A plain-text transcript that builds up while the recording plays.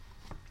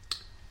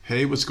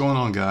Hey, what's going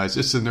on, guys?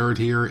 It's the Nerd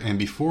here, and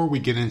before we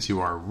get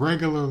into our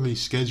regularly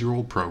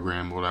scheduled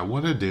program, what I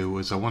want to do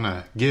is I want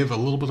to give a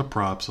little bit of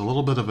props, a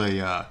little bit of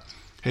a,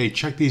 hey,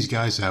 check these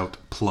guys out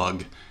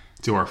plug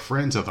to our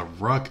friends of the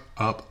Ruck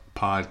Up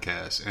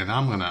Podcast. And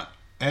I'm going to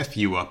F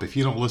you up if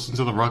you don't listen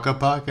to the Ruck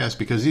Up Podcast,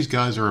 because these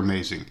guys are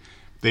amazing.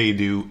 They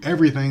do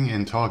everything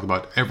and talk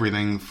about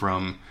everything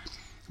from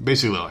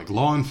basically like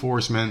law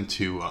enforcement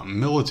to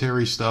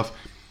military stuff.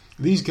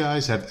 These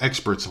guys have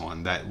experts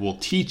on that will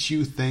teach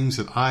you things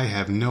that I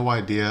have no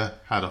idea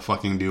how to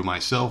fucking do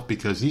myself,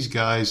 because these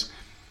guys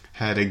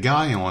had a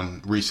guy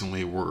on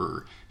recently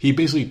where he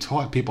basically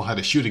taught people how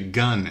to shoot a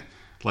gun.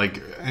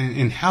 Like,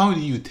 and how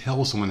do you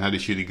tell someone how to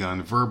shoot a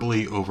gun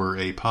verbally over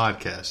a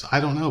podcast? I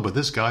don't know, but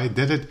this guy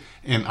did it,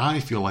 and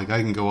I feel like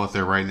I can go out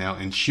there right now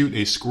and shoot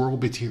a squirrel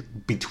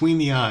between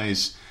the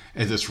eyes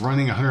as it's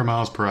running 100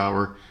 miles per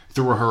hour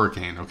through a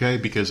hurricane, okay?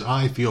 Because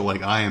I feel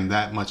like I am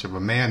that much of a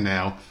man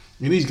now.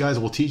 And these guys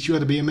will teach you how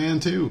to be a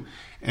man too.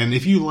 And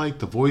if you like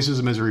the Voices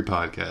of Misery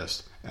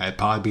podcast at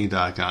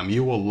podbean.com,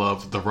 you will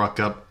love the Ruck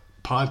Up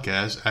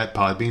podcast at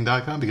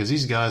podbean.com, because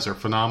these guys are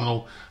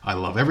phenomenal. I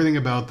love everything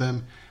about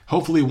them.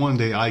 Hopefully one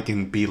day I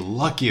can be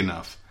lucky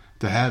enough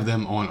to have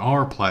them on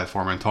our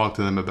platform and talk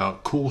to them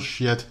about cool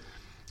shit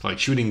like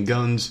shooting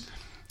guns,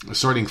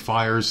 starting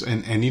fires,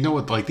 and you know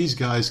what? Like, these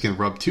guys can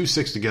rub two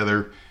sticks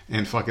together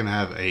and fucking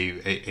have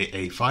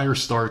a fire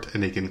start,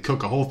 and they can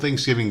cook a whole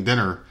Thanksgiving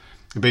dinner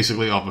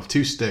basically off of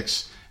two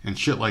sticks and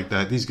shit like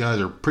that. These guys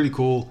are pretty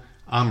cool.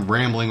 I'm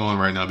rambling on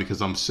right now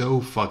because I'm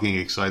so fucking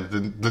excited.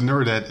 The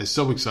Nerdette is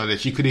so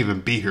excited she couldn't even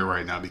be here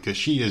right now, because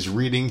she is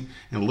reading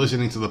and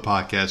listening to the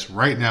podcast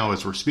right now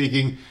as we're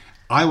speaking.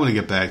 I want to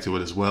get back to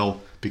it as well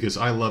because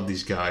I love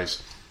these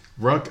guys.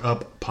 Ruck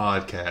Up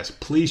Podcast.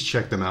 Please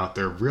check them out.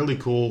 They're really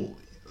cool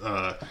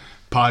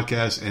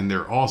podcasts, and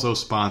they're also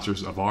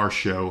sponsors of our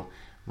show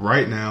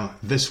right now.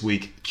 This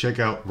week, check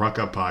out Ruck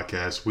Up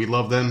Podcast. We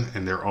love them,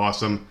 and they're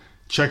awesome.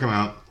 Check them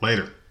out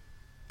later.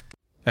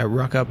 At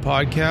Ruck Up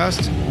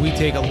Podcast, we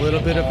take a little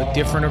bit of a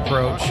different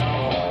approach.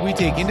 We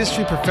take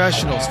industry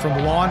professionals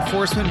from law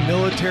enforcement,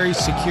 military,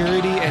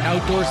 security, and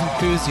outdoors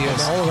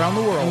enthusiasts all around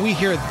the world, and we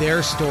hear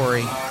their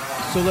story.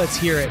 So let's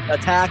hear it.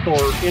 Attack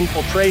or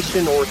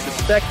infiltration or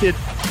suspected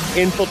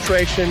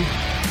infiltration,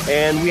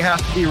 and we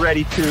have to be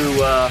ready to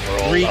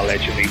We're all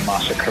allegedly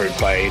massacred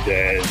by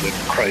the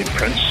Crown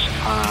Prince,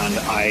 and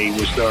I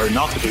was there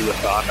not to do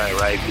with that. I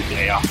arrived the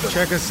day after.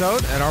 Check us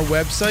out at our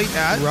website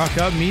at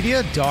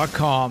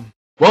rockupmedia.com.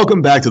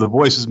 Welcome back to the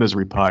Voices of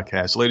Misery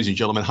podcast. Ladies and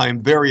gentlemen, I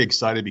am very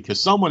excited because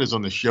someone is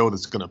on the show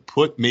that's going to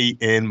put me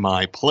in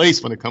my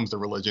place when it comes to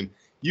religion.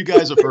 You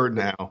guys have heard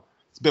now.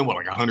 It's been,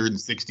 like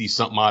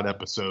 160-something odd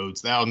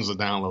episodes, thousands of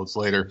downloads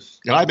later,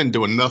 and I've been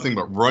doing nothing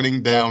but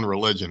running down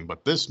religion.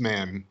 But this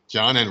man,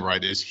 John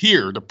Enright, is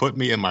here to put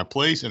me in my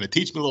place and to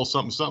teach me a little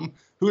something.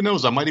 Who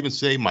knows? I might even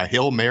say my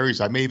Hail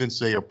Marys. I may even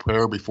say a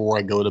prayer before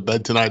I go to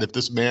bed tonight if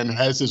this man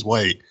has his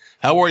way.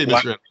 How are you,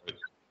 Mr. Enright?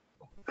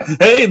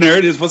 Hey,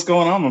 Nerd, what's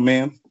going on, my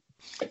man?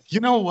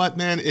 You know what,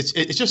 man? It's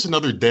just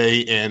another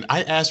day, and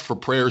I asked for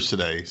prayers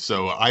today,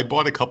 so I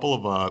bought a couple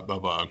of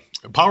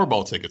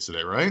Powerball tickets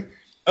today, right?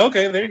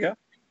 Okay, there you go.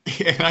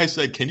 And I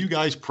said, can you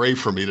guys pray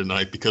for me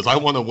tonight? Because I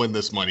want to win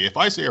this money. If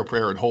I say a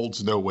prayer, it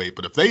holds no weight.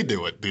 But if they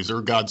do it, these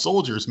are God's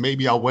soldiers,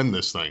 maybe I'll win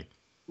this thing.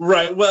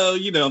 Right. Well,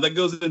 that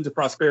goes into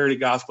prosperity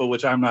gospel,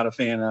 which I'm not a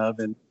fan of,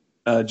 and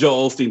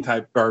Joel Osteen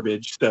type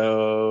garbage.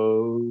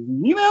 So,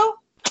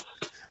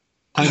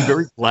 I'm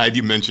very glad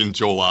you mentioned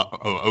Joel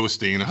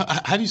Osteen.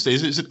 How do you say?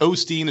 Is it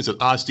Osteen? Is it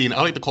Osteen?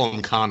 I like to call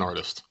him con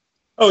artist.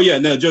 Oh, yeah.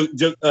 No,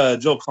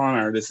 Joel con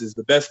artist is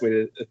the best way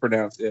to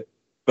pronounce it.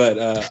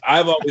 But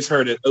I've always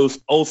heard it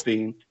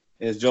Osteen,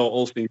 as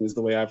Joel Osteen is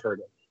the way I've heard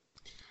it.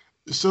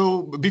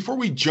 So before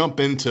we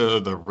jump into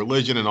the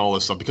religion and all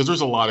this stuff, because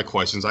there's a lot of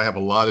questions, I have a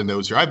lot of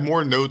notes here. I have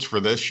more notes for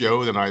this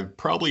show than I've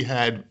probably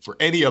had for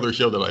any other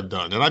show that I've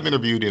done. And I've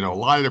interviewed, a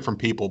lot of different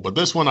people, but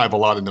this one I have a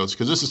lot of notes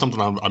because this is something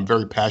I'm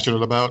very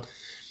passionate about.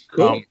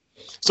 Cool.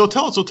 So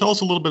tell us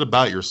a little bit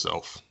about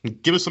yourself.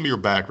 Give us some of your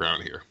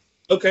background here.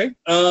 Okay.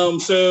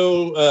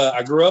 So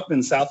I grew up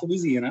in South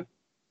Louisiana.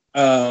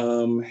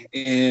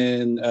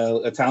 In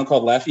a town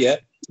called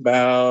Lafayette. It's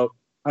about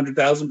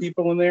 100,000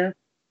 people in there,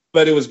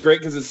 but it was great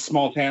because it's a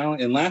small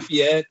town, and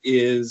Lafayette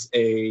is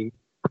it's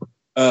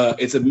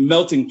a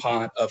melting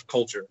pot of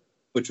culture,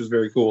 which was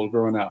very cool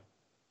growing up.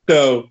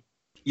 So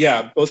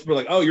yeah, most people are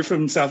like, oh, you're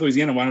from South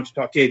Louisiana, why don't you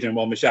talk Cajun?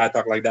 Well, Michelle, I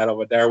talk like that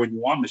over there when you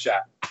want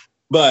Michelle.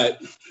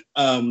 But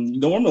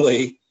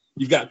normally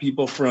you've got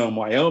people from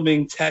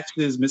Wyoming,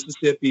 Texas,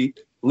 Mississippi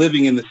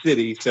living in the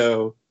city,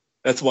 so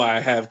that's why I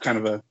have kind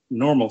of a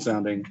normal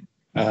sounding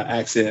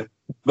accent.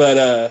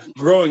 But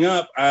growing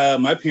up,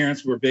 my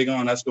parents were big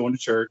on us going to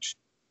church.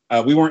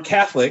 We weren't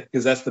Catholic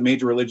because that's the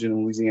major religion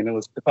in Louisiana,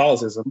 was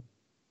Catholicism.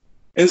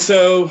 And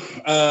so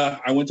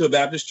I went to a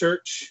Baptist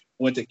church,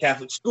 went to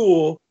Catholic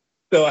school.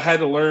 So I had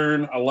to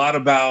learn a lot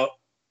about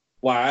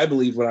why I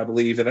believe what I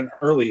believe at an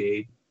early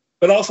age.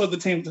 But also at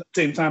the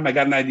same time, I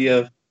got an idea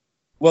of,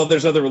 well,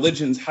 there's other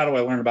religions. How do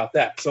I learn about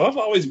that? So I've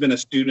always been a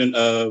student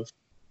of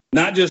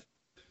not just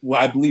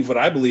I believe what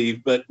I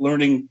believe, but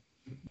learning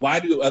why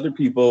do other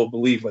people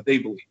believe what they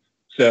believe.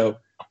 So,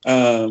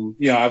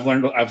 I've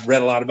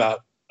read a lot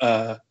about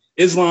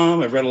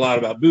Islam. I've read a lot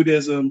about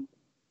Buddhism,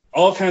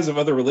 all kinds of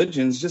other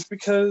religions, just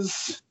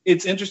because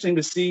it's interesting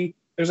to see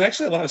there's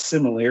actually a lot of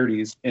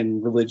similarities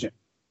in religion,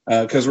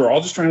 because we're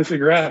all just trying to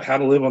figure out how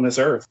to live on this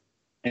earth.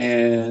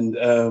 And,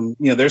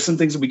 there's some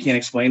things that we can't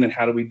explain, and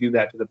how do we do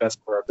that to the best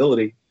of our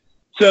ability.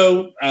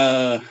 So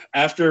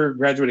after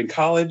graduating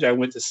college, I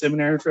went to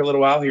seminary for a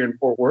little while here in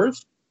Fort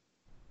Worth.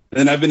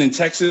 Then I've been in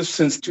Texas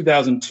since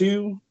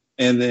 2002.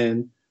 And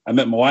then I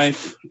met my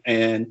wife,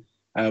 and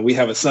we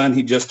have a son.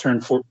 He just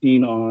turned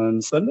 14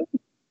 on Sunday.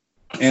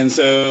 And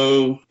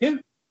so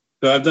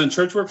I've done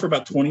church work for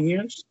about 20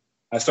 years.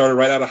 I started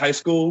right out of high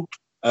school,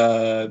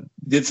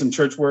 did some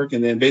church work,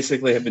 and then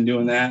basically have been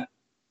doing that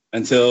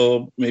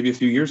until maybe a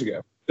few years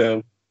ago.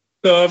 So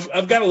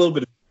I've got a little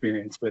bit of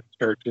experience with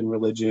church and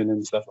religion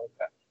and stuff like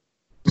that.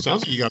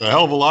 Sounds like you got a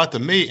hell of a lot to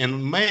meet.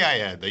 And may I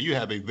add that you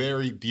have a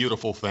very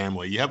beautiful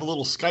family. You have a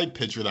little Skype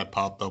picture that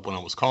popped up when I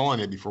was calling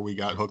it before we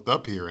got hooked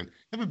up here. And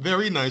you have a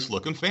very nice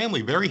looking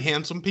family, very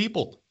handsome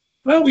people.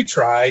 Well, we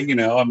try,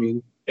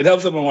 it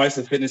helps that my wife's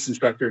a fitness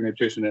instructor and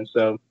nutritionist.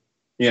 So,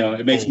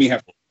 it makes me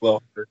have to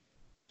well.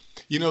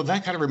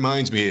 That kind of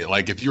reminds me,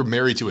 like if you're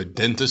married to a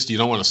dentist, you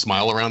don't want to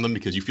smile around them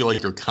because you feel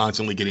like you're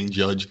constantly getting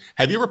judged.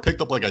 Have you ever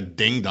picked up like a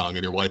ding dong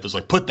and your wife is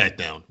like, put that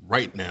down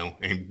right now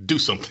and do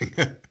something?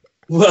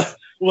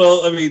 Well,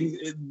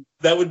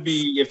 that would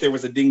be if there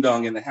was a ding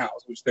dong in the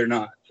house, which they're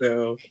not.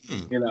 So,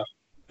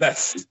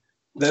 that's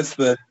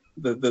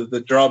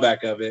the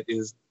drawback of it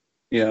is,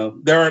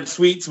 there aren't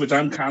sweets, which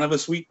I'm kind of a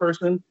sweet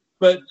person,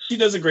 but she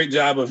does a great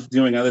job of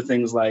doing other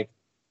things. Like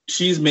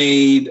she's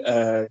made,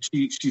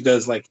 she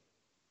does like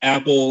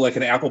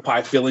an apple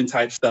pie filling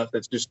type stuff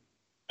that's just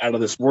out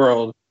of this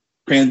world,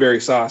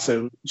 cranberry sauce.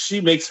 So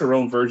she makes her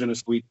own version of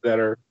sweets that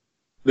are,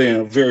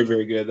 very,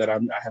 very good that I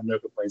have no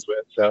complaints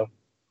with. So,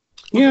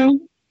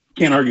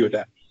 can't argue with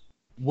that.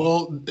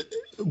 Well,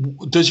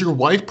 does your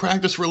wife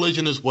practice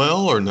religion as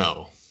well or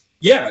no?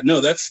 Yeah, no,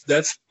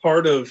 that's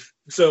part of,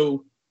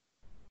 so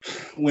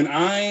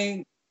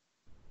I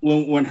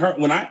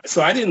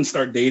didn't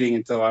start dating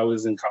until I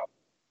was in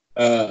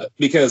college,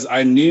 because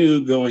I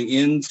knew going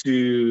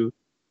into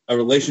a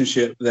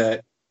relationship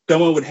that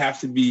someone would have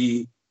to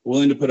be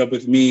willing to put up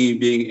with me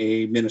being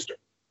a minister.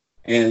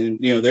 And,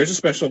 there's a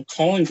special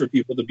calling for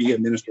people to be a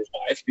minister's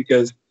wife,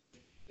 because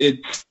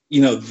it's,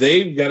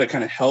 they've got to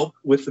kind of help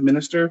with the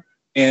minister.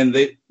 And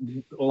a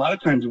lot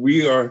of times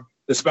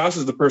the spouse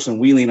is the person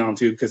we lean on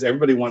to, because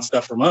everybody wants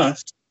stuff from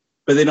us,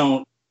 but they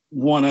don't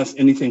want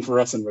anything for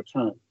us in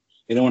return.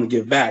 They don't want to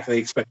give back. They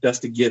expect us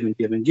to give and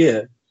give and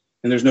give.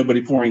 And there's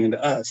nobody pouring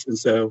into us. And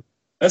so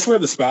that's where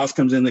the spouse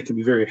comes in that can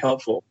be very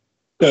helpful.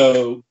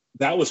 So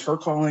that was her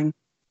calling.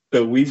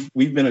 So we've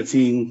been a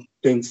team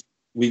since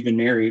we've been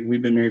married.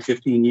 We've been married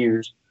 15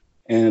 years.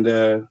 And,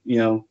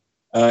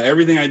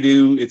 everything I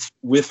do, it's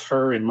with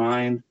her in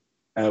mind.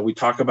 We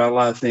talk about a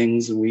lot of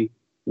things, and we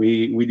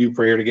do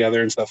prayer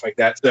together and stuff like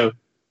that. So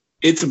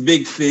it's a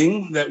big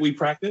thing that we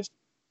practice.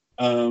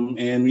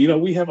 And,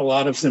 we have a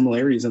lot of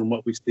similarities in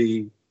what we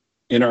see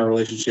in our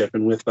relationship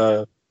and with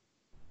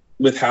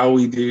how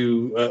we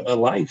do a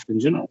life in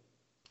general.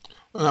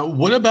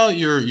 What about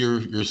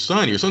your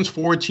son? Your son's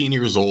 14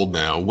 years old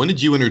now. When did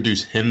you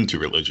introduce him to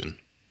religion?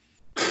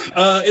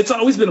 It's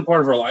always been a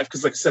part of our life,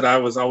 because like I said, I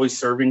was always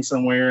serving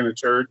somewhere in a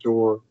church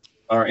or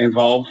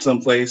involved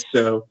someplace.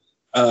 So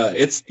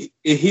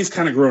he's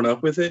kind of grown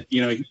up with it.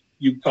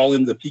 You call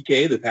him the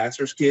PK, the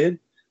pastor's kid.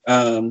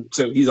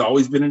 So he's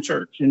always been in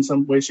church in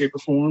some way, shape, or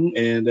form.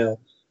 And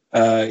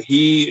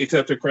he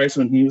accepted Christ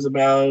when he was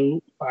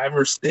about 5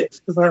 or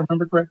 6, if I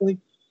remember correctly.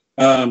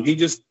 He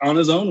just on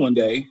his own one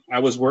day. I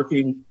was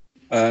working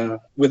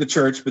with a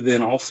church, but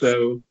then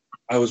also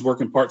I was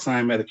working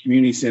part-time at a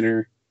community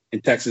center in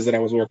Texas that I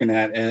was working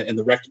at in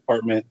the rec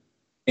department.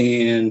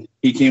 And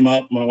he came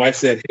up, my wife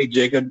said, "Hey,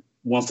 Jacob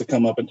wants to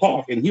come up and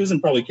talk." And he was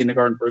in probably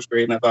kindergarten, first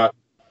grade. And I thought,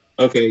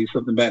 okay,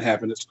 something bad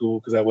happened at school,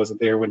 because I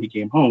wasn't there when he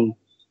came home.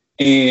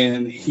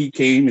 And he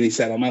came and he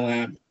sat on my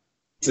lap. I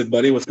said,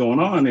 "Buddy, what's going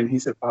on?" And he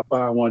said, "Papa,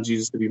 I want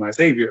Jesus to be my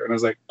savior." And I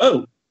was like,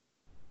 oh,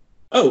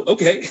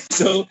 okay.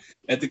 So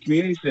at the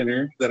community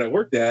center that I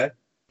worked at,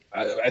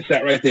 I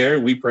sat right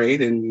there. We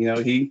prayed, and,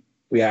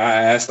 I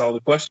asked all the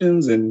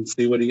questions and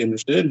see what he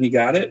understood, and he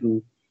got it.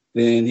 And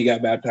then he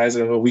got baptized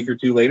a week or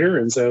two later.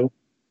 And so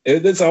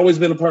it's always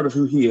been a part of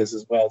who he is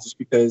as well, just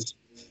because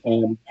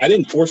I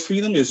didn't force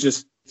feed him.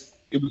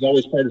 It was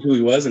always part of who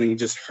he was, and he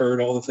just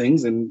heard all the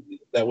things, and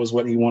that was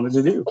what he wanted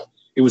to do.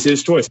 It was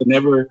his choice. I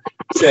never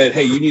said,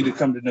 "Hey, you need to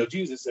come to know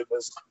Jesus." It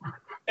was,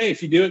 "Hey,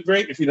 if you do it,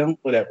 great. If you don't,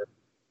 whatever."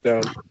 So.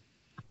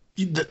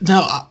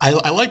 Now,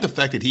 I like the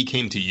fact that he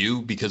came to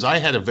you, because I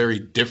had a very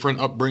different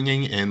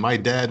upbringing, and my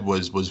dad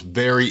was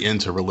very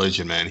into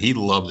religion, man. He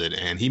loved it,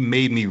 and he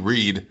made me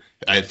read.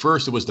 At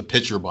first, it was the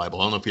Picture Bible.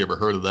 I don't know if you ever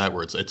heard of that,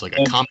 where it's like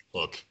a comic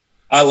book.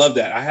 I love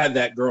that. I had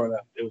that growing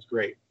up. It was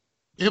great.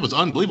 It was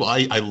unbelievable.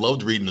 I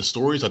loved reading the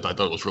stories. I thought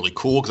it was really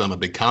cool because I'm a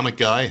big comic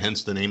guy,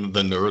 hence the name of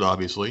the nerd,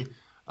 obviously.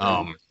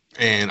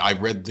 And I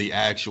read the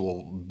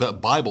actual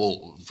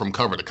Bible from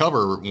cover to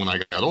cover when I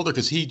got older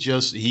because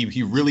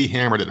he really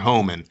hammered it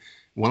home. And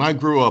when I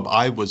grew up,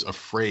 I was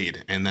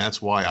afraid, and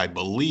that's why I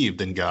believed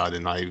in God.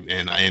 And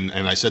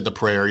I said the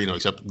prayer,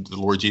 accept the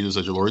Lord Jesus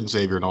as your Lord and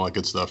Savior and all that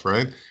good stuff,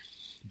 right?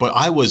 But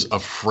I was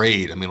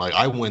afraid. I mean, like,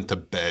 I went to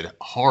bed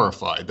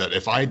horrified that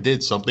if I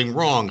did something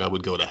wrong, I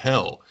would go to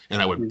hell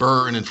and I would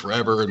burn in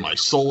forever and my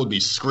soul would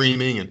be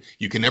screaming and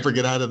you can never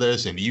get out of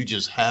this and you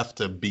just have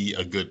to be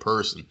a good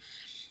person.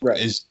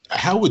 Right.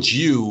 How would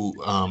you,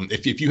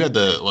 if you had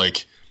to,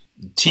 like,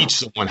 teach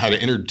someone how to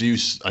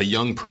introduce a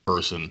young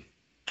person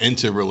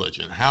into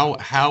religion,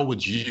 how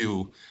would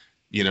you,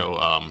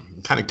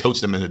 kind of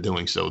coach them into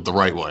doing so the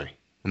right way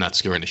and not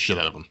scaring the shit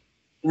out of them?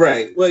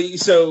 Right. Well,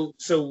 so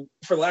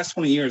for the last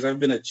 20 years, I've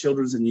been a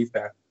children's and youth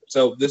pastor.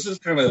 So this is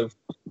kind of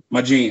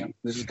my jam.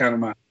 This is kind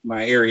of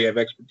my area of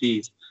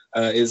expertise,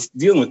 is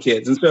dealing with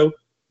kids. And so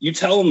you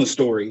tell them the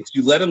stories,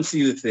 you let them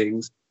see the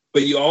things,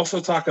 but you also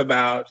talk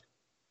about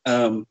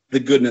the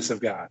goodness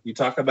of God. You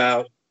talk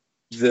about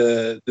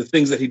the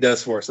things that he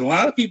does for us. And a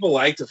lot of people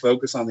like to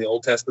focus on the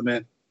Old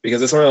Testament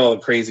because that's where all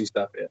the crazy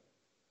stuff is.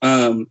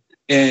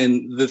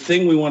 And the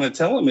thing we want to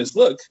tell them is,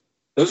 look,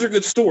 those are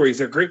good stories.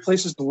 They're great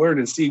places to learn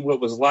and see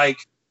what was like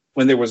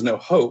when there was no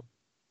hope.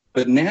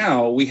 But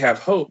now we have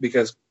hope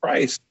because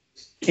Christ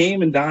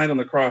came and died on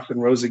the cross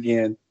and rose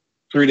again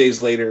 3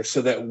 days later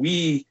so that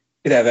we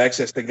could have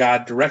access to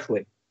God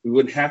directly. We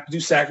wouldn't have to do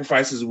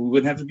sacrifices. We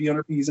wouldn't have to be on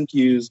our P's and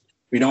Q's.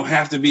 We don't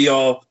have to be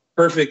all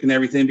perfect and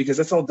everything because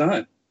that's all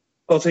done.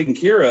 It's all taken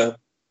care of.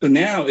 So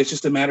now it's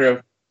just a matter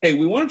of, hey,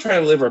 we want to try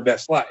to live our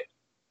best life.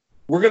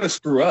 We're going to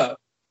screw up.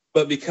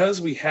 But because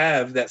we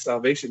have that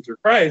salvation through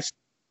Christ,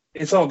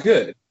 it's all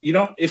good.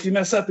 If you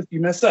mess up,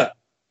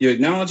 you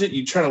acknowledge it,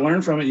 you try to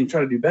learn from it, you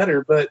try to do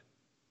better, but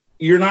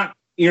you're not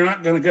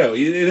going to go.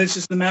 It's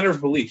just a matter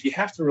of belief. You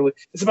have to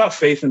it's about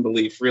faith and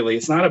belief, really.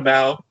 It's not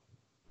about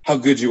how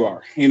good you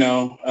are.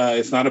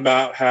 It's not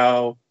about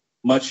how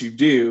much you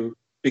do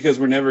because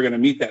we're never going to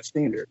meet that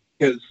standard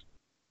because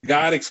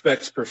God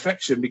expects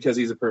perfection because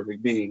he's a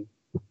perfect being.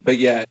 But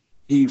yet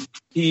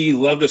he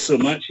loved us so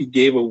much. He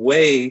gave us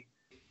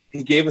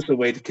a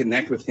way to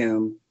connect with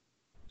him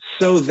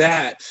so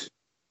that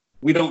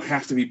we don't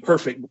have to be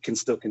perfect, but can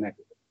still connect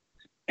with it.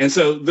 And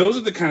so those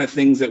are the kind of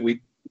things that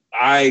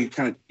I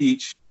kind of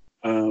teach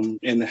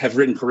and have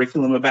written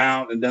curriculum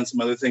about and done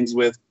some other things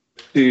with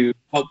to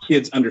help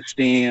kids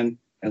understand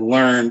and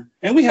learn.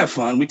 And we have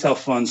fun. We tell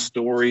fun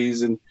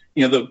stories and,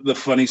 the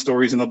funny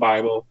stories in the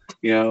Bible.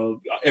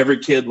 Every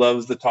kid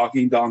loves the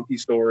talking donkey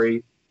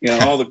story,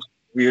 all the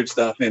weird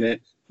stuff in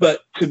it.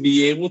 But to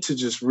be able to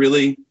just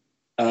really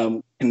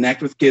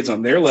connect with kids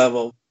on their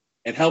level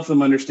and help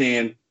them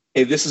understand,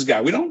 hey, this is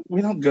God. We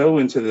don't go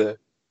into the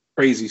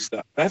crazy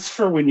stuff. That's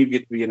for when you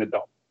get to be an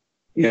adult.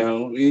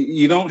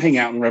 You don't hang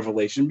out in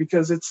Revelation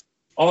because it's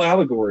all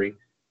allegory.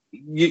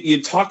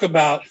 You talk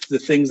about the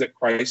things that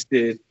Christ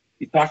did.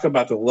 You talk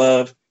about the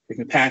love, the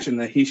compassion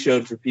that he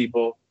showed for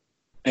people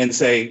and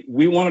say,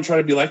 we want to try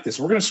to be like this.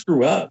 We're going to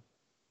screw up.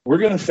 We're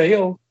going to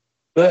fail,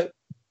 but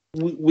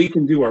we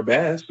can do our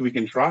best. We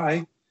can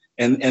try.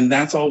 And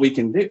that's all we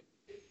can do.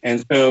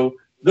 And so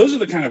those are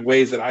the kind of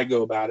ways that I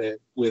go about it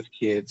with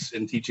kids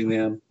and teaching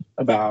them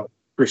about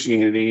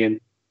Christianity. And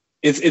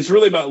it's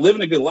really about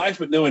living a good life,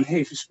 but knowing,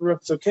 hey, if you screw up,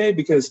 it's okay.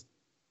 Because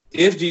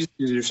if Jesus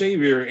is your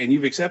savior and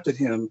you've accepted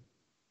him,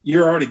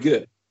 you're already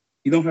good.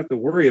 You don't have to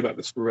worry about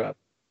the screw up.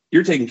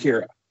 You're taken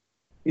care of.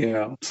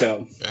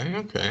 So.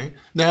 Okay.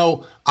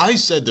 Now, I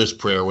said this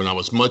prayer when I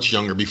was much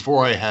younger,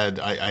 before I had,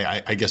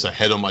 I guess, a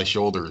head on my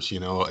shoulders,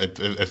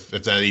 if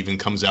that even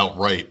comes out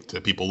right to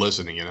people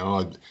listening,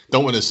 I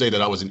don't want to say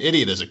that I was an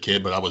idiot as a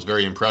kid, but I was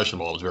very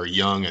impressionable. I was very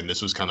young, and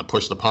this was kind of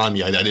pushed upon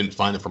me. I didn't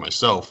find it for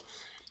myself.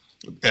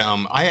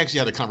 I actually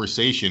had a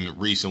conversation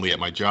recently at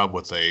my job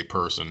with a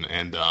person,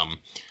 and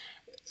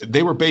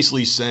they were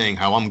basically saying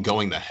how I'm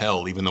going to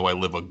hell even though I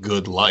live a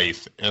good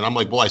life. And I'm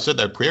like, well, I said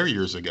that prayer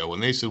years ago.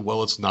 And they said,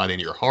 well, it's not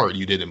in your heart.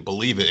 You didn't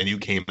believe it and you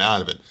came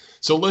out of it.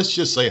 So let's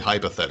just say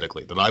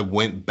hypothetically that I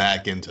went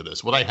back into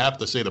this. Would I have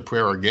to say the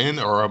prayer again,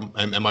 or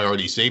am I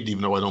already saved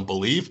even though I don't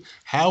believe?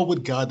 How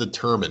would God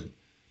determine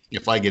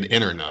if I get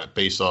in or not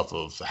based off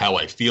of how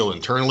I feel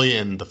internally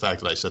and the fact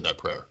that I said that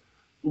prayer?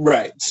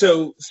 Right.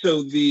 So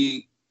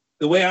the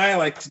way I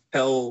like to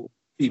tell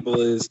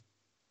people is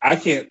I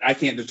can't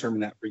determine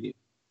that for you.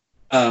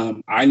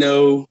 I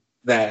know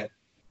that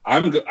I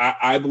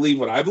believe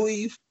what I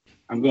believe.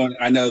 I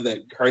know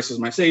that Christ is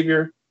my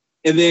savior.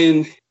 And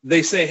then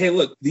they say, hey,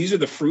 look, these are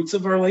the fruits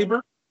of our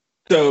labor.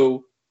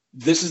 So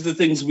this is the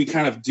things we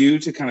kind of do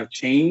to kind of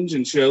change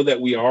and show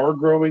that we are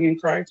growing in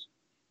Christ.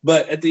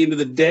 But at the end of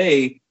the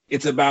day,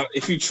 it's about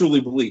if you truly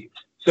believe.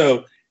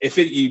 So if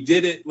you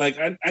did it, like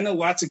I know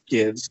lots of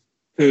kids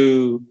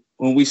who,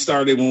 when we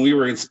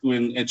were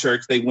in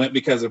church, they went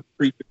because a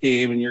preacher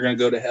came and you're going to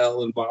go to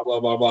hell and blah, blah,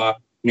 blah, blah.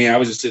 I mean, I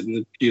was just sitting in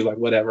the pew like,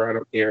 whatever, I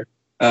don't care.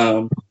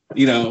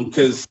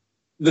 Because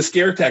the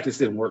scare tactics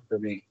didn't work for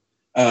me.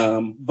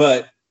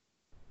 But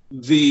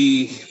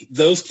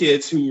those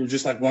kids who were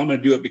just like, well, I'm going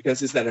to do it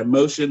because it's that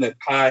emotion, that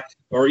high,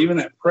 or even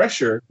that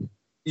pressure.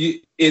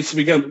 It's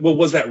become, well,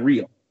 was that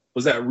real?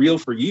 Was that real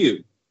for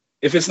you?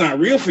 If it's not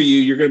real for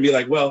you, you're going to be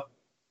like, well,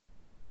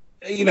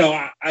 you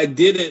know, I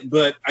did it,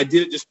 but I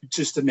did it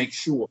just to make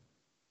sure.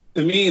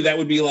 To me, that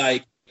would be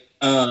like,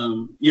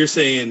 you're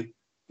saying,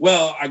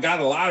 well, I got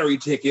a lottery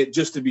ticket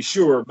just to be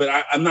sure, but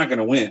I'm not going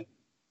to win.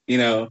 You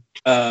know,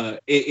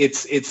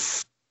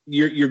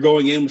 you're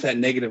going in with that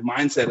negative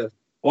mindset of,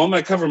 well, I'm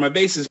going to cover my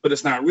bases, but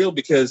it's not real,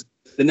 because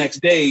the next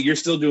day you're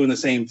still doing the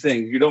same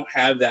thing. You don't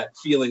have that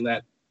feeling,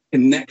 that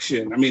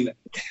connection. I mean,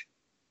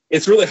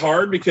 it's really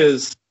hard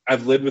because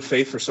I've lived with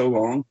faith for so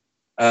long,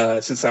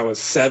 since I was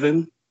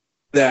 7,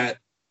 that,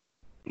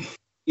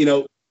 you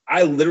know,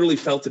 I literally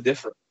felt a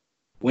difference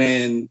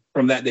when,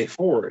 from that day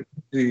forward,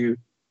 to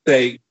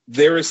say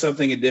there is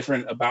something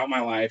different about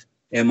my life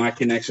and my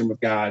connection with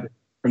God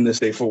from this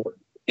day forward.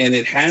 And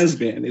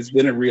it's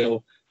been a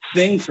real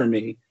thing for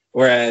me.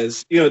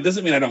 Whereas, you know, it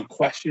doesn't mean I don't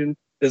question,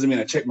 doesn't mean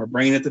I check my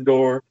brain at the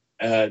door.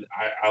 I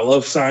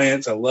love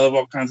science. I love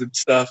all kinds of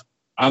stuff.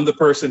 I'm the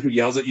person who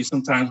yells at you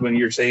sometimes when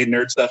you're saying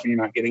nerd stuff and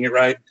you're not getting it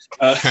right.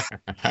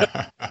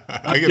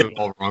 I get it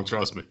all wrong,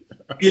 trust me.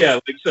 Yeah,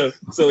 like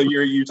so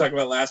you're talking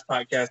about last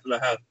podcast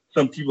about how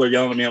some people are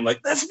yelling at me. I'm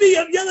like, that's me.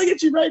 I'm yelling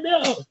at you right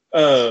now.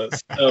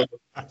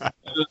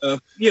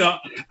 You know,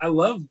 I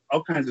love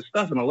all kinds of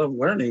stuff and I love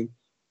learning.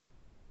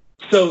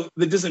 So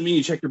that doesn't mean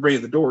you check your brain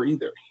at the door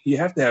either. You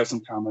have to have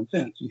some common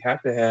sense. You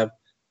have to have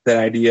that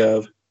idea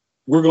of,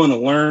 we're going to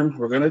learn,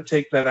 we're going to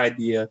take that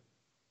idea,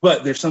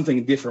 but there's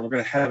something different. We're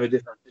going to have a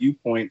different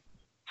viewpoint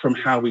from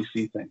how we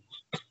see things.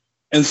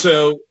 And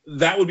so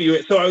that would be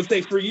it. So I would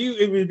say for you,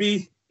 it would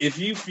be, if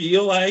you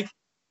feel like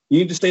you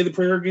need to say the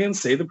prayer again,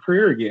 say the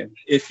prayer again.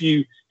 If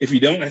you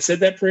don't, I said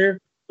that prayer,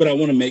 but I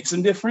want to make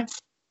some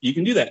difference, you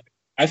can do that.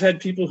 I've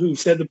had people who've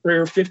said the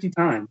prayer 50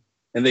 times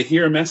and they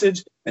hear a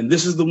message and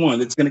this is the one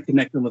that's going to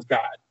connect them with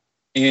God.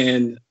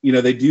 And, you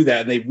know, they do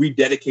that and they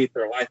rededicate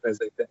their life, as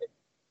they say,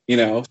 you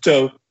know.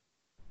 So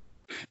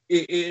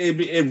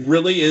it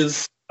really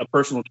is a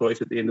personal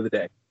choice at the end of the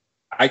day.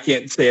 I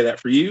can't say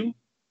that for you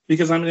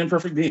because I'm an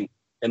imperfect being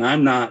and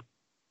I'm not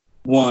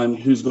one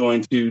who's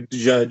going to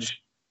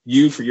judge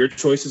you for your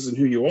choices and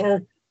who you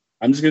are.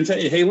 I'm just going to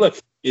tell you, hey, look,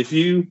 if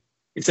you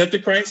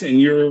accepted Christ and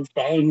you're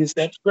following his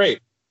steps, great.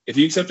 If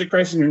you accepted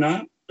Christ and you're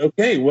not,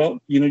 okay, well,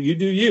 you know, you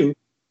do you.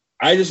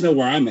 I just know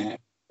where I'm at.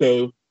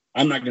 So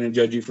I'm not going to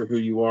judge you for who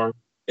you are.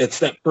 It's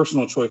that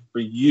personal choice for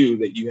you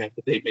that you have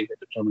to make that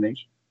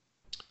determination.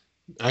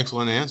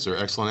 Excellent answer.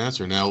 Excellent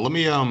answer. Now, let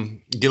me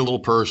get a little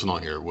personal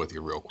here with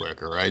you real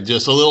quick, all right?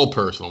 Just a little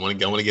personal. I want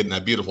to get in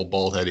that beautiful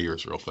bald head of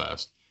yours real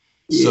fast.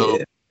 Yeah. So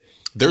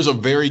there's a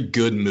very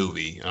good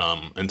movie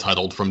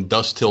entitled From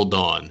Dusk Till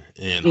Dawn,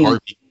 and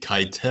Harvey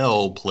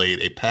Keitel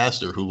played a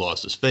pastor who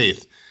lost his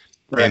faith.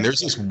 Right. And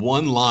there's this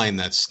one line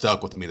that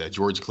stuck with me that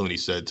George Clooney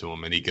said to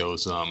him, and he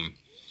goes,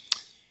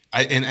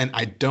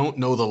 I don't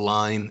know the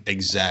line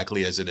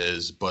exactly as it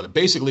is, but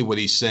basically what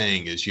he's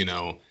saying is, you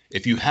know,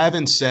 if you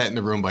haven't sat in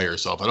the room by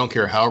yourself, I don't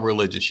care how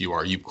religious you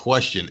are, you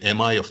question, am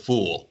I a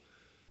fool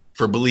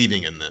for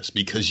believing in this?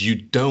 Because you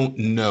don't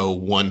know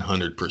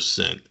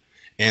 100%.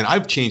 And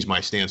I've changed my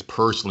stance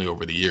personally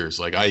over the years.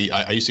 Like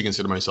I used to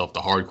consider myself the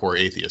hardcore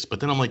atheist, but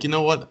then I'm like, you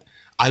know what?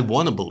 I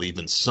want to believe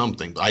in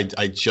something, but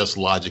I just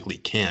logically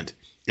can't.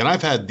 And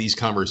I've had these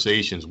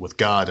conversations with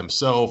God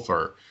himself,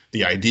 or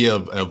the idea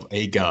of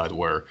a God,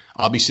 where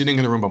I'll be sitting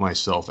in the room by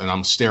myself and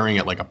I'm staring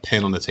at like a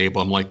pen on the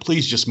table. I'm like,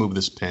 please just move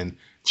this pen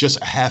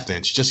just a half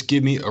inch. Just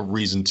give me a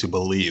reason to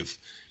believe.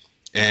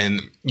 And,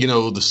 you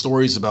know, the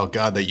stories about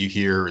God that you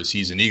hear is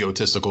he's an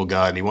egotistical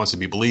God and he wants to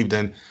be believed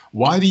in.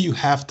 Why do you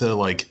have to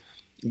like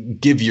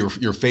give your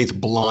faith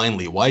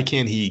blindly? Why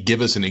can't he give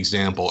us an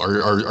example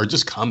or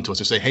just come to us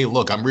and say, hey,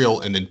 look, I'm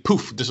real, and then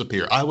poof,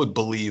 disappear? I would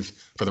believe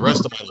for the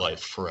rest of my life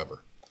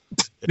forever.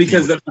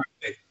 Because that's not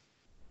faith.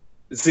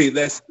 See,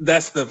 that's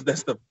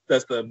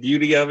the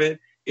beauty of it,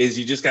 is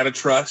you just got to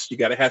trust. You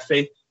got to have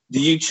faith. Do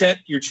you check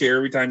your chair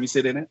every time you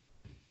sit in it?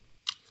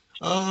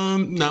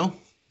 No.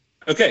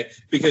 Okay,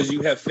 because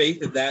you have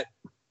faith that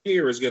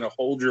chair is going to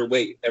hold your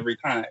weight every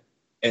time.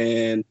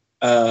 And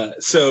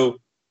so,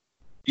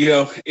 you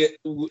know,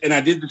 and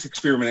I did this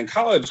experiment in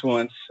college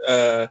once,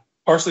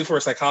 partially for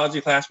a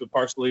psychology class, but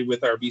partially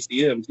with our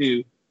BCM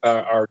too,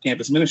 our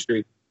campus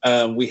ministry.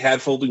 We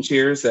had folding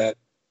chairs that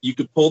you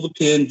could pull the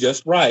pin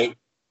just right,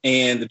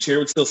 and the chair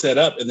would still set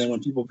up. And then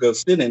when people go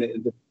sit in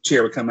it, the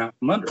chair would come out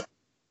from under it.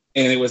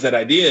 And it was that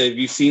idea, if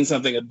you've seen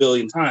something a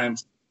billion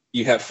times,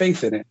 you have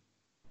faith in it.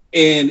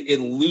 And it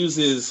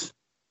loses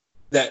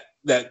that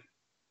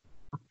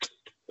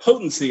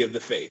potency of the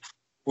faith.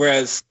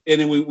 Whereas, and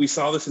then we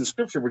saw this in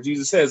scripture where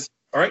Jesus says,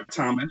 all right,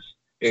 Thomas,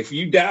 if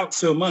you doubt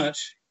so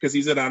much, because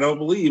he said, I don't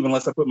believe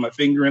unless I put my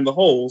finger in the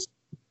holes,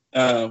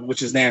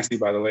 which is nasty,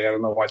 by the way. I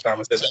don't know why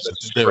Thomas said that.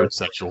 That's very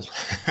sexual.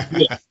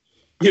 Yeah.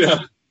 You know,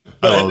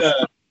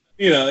 but,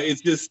 you know,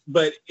 it's just,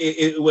 but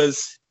it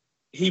was,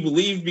 he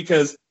believed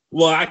because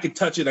well, I could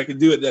touch it, I could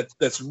do it,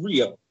 that's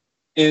real.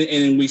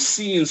 And we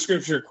see in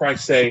Scripture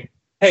Christ say,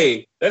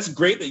 hey, that's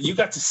great that you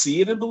got to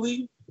see it and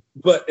believe,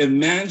 but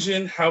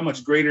imagine how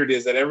much greater it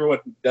is that everyone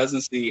who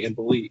doesn't see and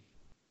believe.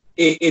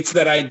 It's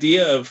that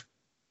idea of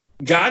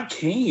God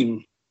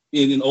came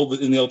in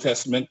the Old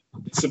Testament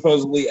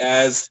supposedly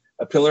as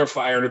a pillar of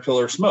fire and a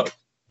pillar of smoke,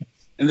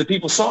 and the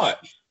people saw it,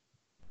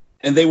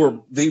 and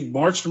they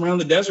marched around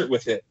the desert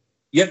with it,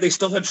 yet they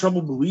still had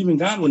trouble believing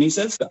God when he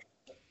said stuff.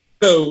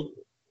 So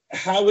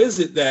how is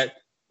it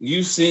that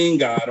you seeing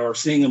God or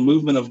seeing a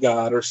movement of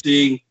God or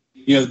seeing,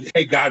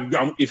 hey, God,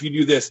 if you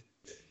do this,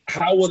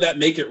 how will that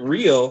make it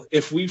real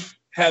if we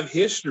have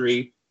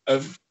history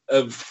of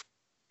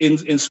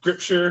in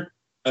Scripture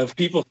of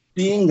people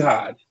seeing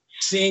God,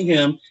 seeing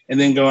him, and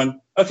then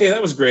going, okay,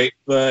 that was great,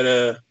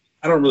 but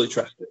I don't really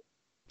trust it.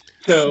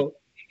 So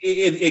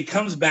it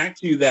comes back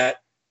to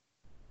that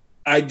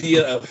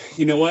idea of,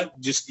 you know what,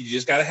 you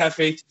just got to have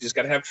faith, you just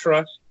got to have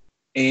trust,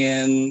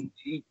 and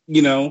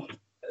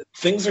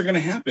things are going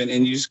to happen,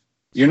 and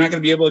you're not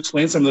going to be able to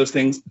explain some of those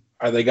things.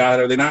 Are they God?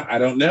 Are they not? I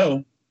don't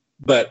know,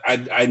 but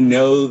I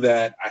know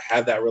that I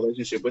have that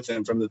relationship with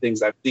him from the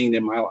things I've seen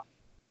in my life.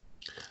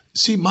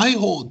 See, my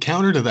whole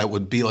counter to that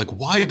would be like,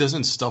 why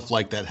doesn't stuff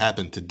like that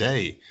happen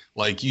today?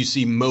 Like you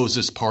see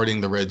Moses parting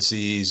the Red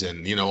Seas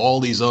and, all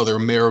these other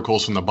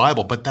miracles from the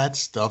Bible, but that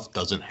stuff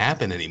doesn't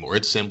happen anymore.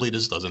 It simply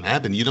just doesn't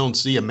happen. You don't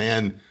see a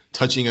man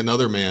touching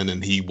another man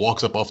and he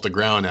walks up off the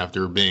ground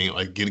after being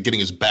like getting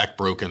his back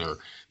broken, or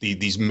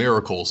these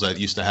miracles that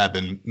used to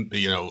happen,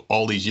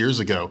 all these years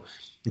ago.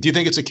 Do you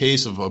think it's a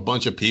case of a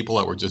bunch of people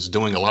that were just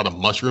doing a lot of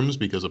mushrooms?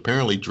 Because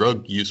apparently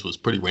drug use was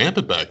pretty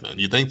rampant back then.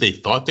 You think they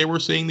thought they were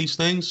seeing these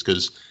things?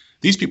 Because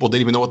these people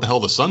didn't even know what the hell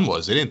the sun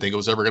was. They didn't think it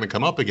was ever going to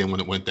come up again when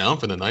it went down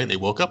for the night. And they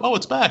woke up, oh,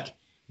 it's back. Do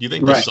you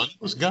think the sun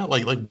was gone?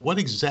 Like what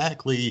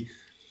exactly?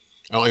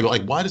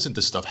 Like why doesn't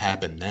this stuff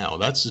happen now?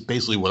 That's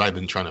basically what I've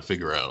been trying to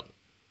figure out.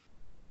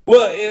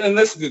 Well, and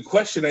that's a good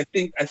question. I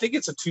think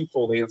it's a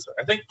twofold answer.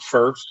 I think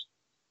first,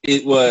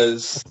 it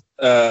was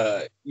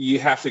you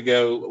have to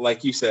go,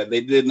 like you said, they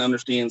didn't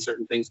understand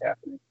certain things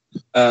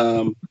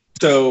happening.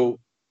 So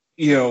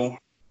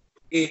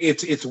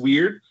it's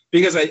weird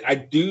because I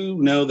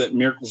do know that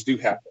miracles do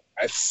happen.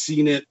 I've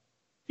seen it.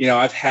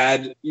 I've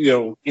had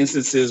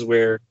instances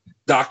where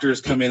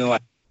doctors come in and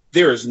like,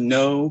 there is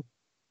no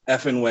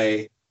effing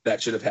way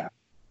that should have happened.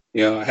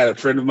 I had a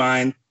friend of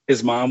mine.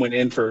 His mom went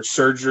in for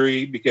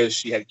surgery because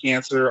she had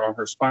cancer on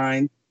her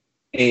spine,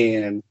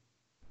 and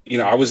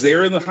I was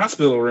there in the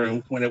hospital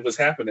room when it was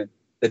happening.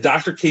 The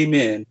doctor came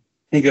in.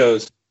 He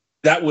goes,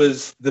 that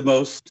was the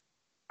most,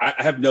 I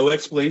have no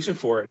explanation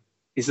for it.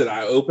 He said,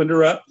 I opened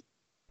her up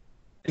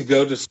to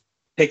go just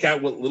take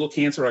out what little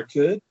cancer I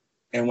could.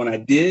 And when I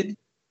did,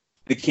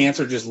 the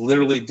cancer just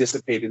literally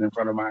dissipated in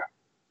front of my eye.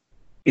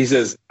 He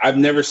says, I've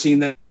never seen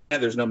that.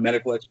 There's no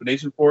medical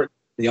explanation for it.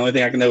 The only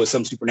thing I can know is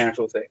some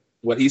supernatural thing,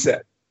 what he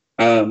said.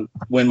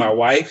 When my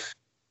wife,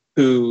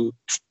 who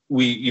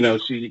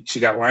she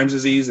got Lyme's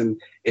disease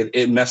and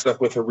it messed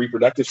up with her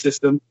reproductive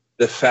system.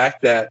 The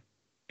fact that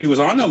she was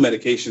on no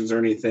medications or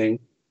anything,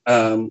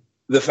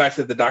 the fact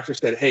that the doctor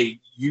said, hey,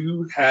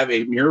 you have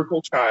a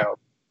miracle child.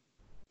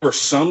 For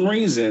some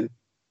reason,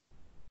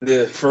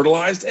 the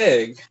fertilized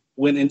egg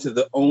went into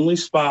the only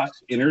spot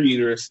in her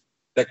uterus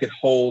that could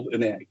hold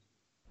an egg.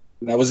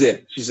 And that was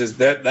it. She says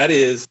that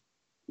is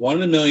 1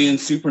 in a million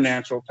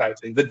supernatural type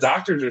thing. The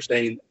doctors are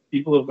saying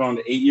people have gone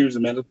to 8 years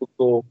of medical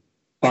school,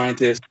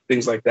 scientists,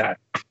 things like that.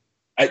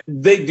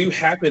 They do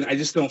happen. I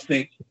just don't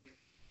think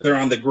they're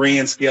on the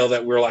grand scale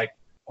that we're like,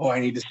 oh, I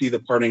need to see the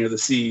parting of the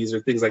seas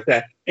or things like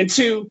that. And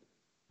two,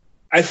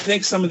 I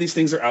think some of these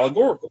things are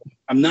allegorical.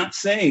 I'm not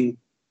saying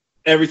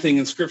everything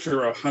in Scripture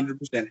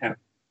 100%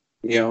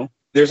 happen.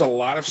 There's a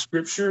lot of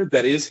Scripture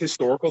that is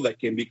historical that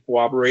can be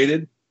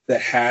corroborated,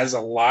 that has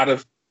a lot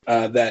of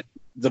that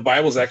the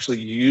Bible is actually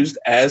used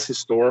as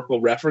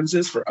historical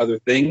references for other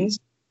things,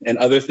 and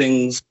other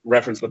things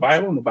reference the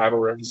Bible, and the Bible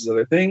references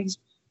other things.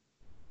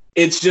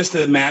 It's just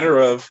a matter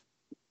of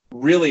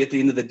really, at the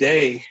end of the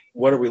day,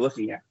 what are we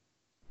looking at?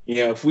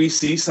 If we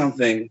see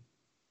something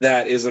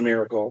that is a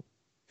miracle,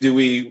 do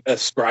we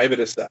ascribe it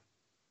as that?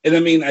 And I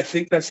mean, I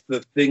think that's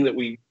the thing that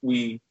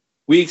we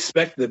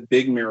expect the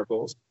big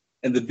miracles,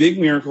 and the big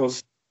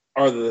miracles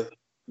are the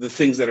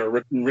things that are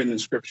written in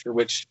Scripture,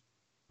 which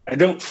I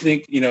don't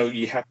think,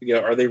 you have to go,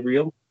 are they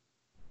real?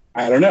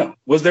 I don't know.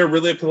 Was there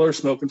really a pillar of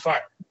smoke and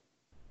fire?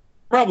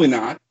 Probably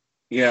not.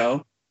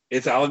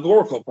 It's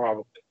allegorical,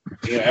 probably.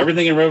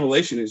 Everything in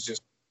Revelation is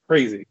just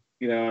crazy.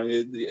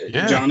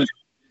 Yeah.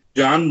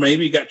 John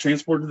maybe got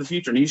transported to the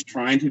future, and he's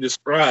trying to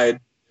describe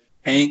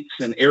tanks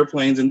and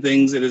airplanes and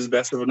things at his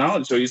best of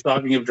knowledge. So he's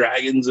talking of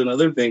dragons and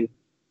other things.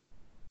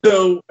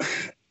 So,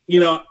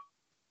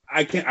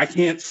 I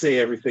can't say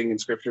everything in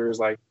Scripture is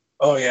like,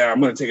 oh yeah, I'm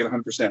going to take it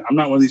 100%. I'm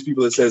not one of these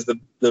people that says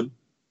the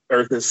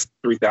Earth is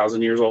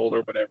 3,000 years old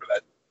or whatever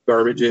that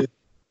garbage is.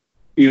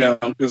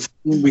 Because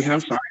we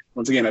have science.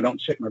 Once again, I don't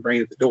check my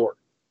brain at the door.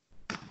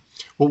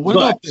 Well, what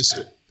about this?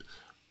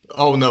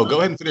 Oh no, go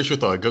ahead and finish your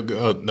thought.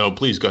 No,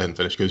 please go ahead and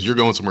finish because you're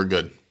going somewhere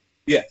good.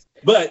 Yes.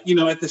 But,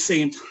 at the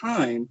same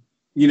time,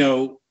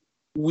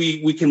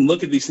 we can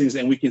look at these things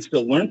and we can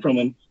still learn from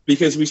them,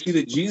 because we see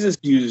that Jesus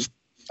used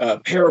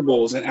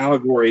parables and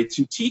allegory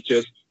to teach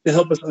us, to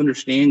help us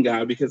understand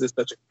God, because it's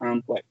such a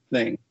complex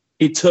thing.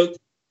 He took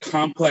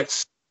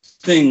complex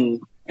things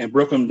and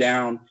broke them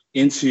down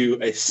into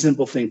a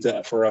simple thing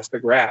for us to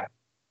grasp.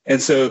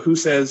 And so who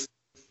says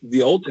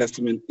the Old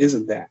Testament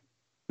isn't that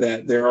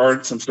there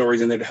are some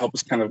stories in there to help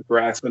us kind of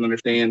grasp and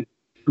understand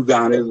who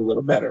God is a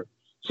little better.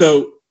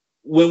 So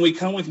when we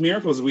come with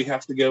miracles, we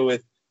have to go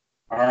with,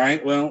 all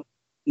right, well,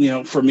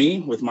 for me,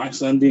 with my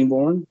son being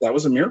born, that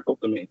was a miracle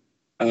to me,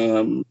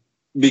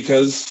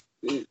 because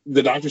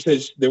the doctor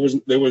said there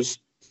was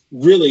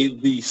really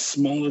the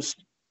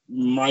smallest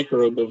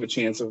microbe of a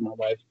chance of my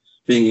wife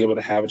being able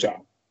to have a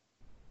child.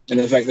 And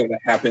the fact that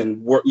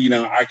happened,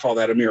 I call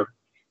that a miracle.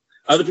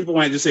 Other people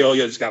might just say, oh,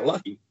 yeah, I just got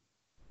lucky.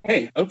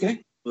 Hey,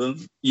 okay. Well,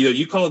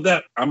 you call it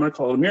that. I'm going to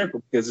call it a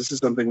miracle, because this is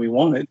something we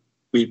wanted.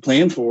 We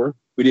planned for.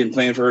 We didn't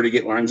plan for her to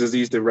get Lyme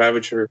disease to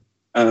ravage her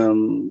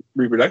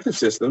reproductive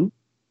system.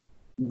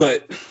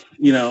 But,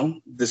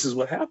 this is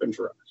what happened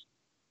for us.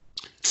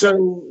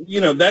 So,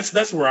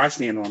 that's where I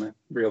stand on it,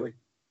 really.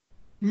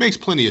 Makes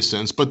plenty of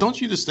sense, but don't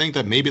you just think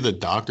that maybe the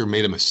doctor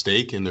made a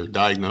mistake in their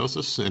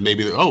diagnosis, and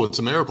maybe, it's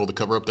a miracle to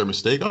cover up their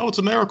mistake? Oh, it's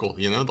a miracle,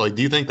 do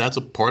you think that's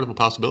a part of a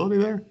possibility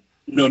there?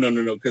 No,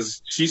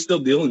 because she's still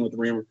dealing with the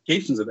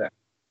ramifications of that.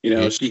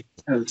 She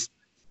has,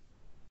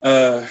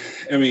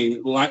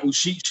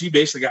 she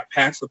basically got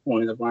past the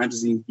point of Lyme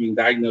disease being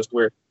diagnosed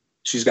where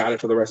she's got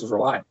it for the rest of her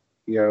life.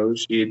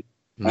 She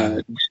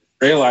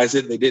realized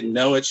it, they didn't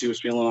know it, she was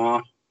feeling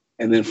off,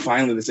 and then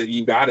finally they said,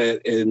 you got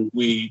it, and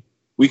we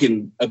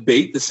can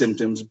abate the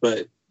symptoms,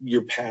 but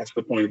you're past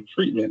the point of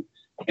treatment.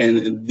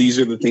 And these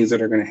are the things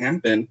that are going to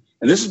happen.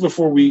 And this is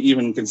before we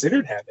even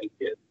considered having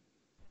kids.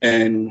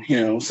 And,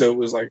 so it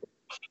was like,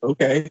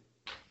 okay,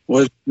 what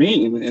does it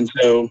mean? And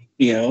so,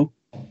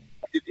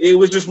 it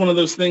was just one of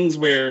those things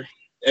where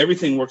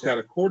everything worked out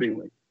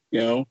accordingly.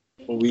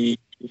 We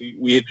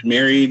had been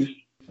married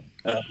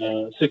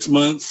 6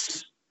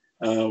 months.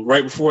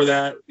 Right before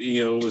that,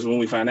 was when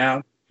we found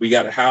out. We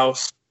got a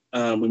house.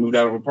 We moved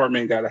out of an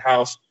apartment, got a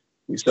house.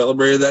 We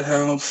celebrated that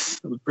house.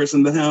 We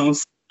christened the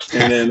house,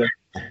 and then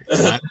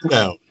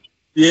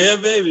yeah,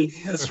 baby,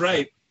 that's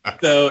right.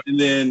 So and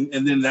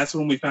then that's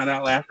when we found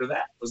out. After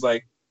that, it was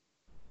like,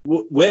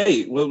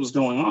 wait, what was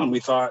going on? We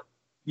thought,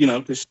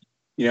 because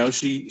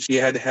she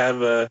had to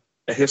have a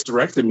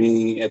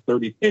hysterectomy at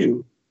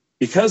 32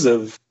 because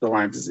of the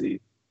Lyme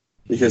disease,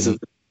 because of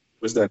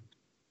was that.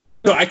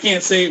 So I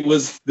can't say it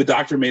was the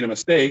doctor made a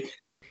mistake,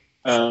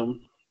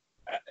 and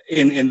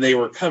they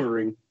were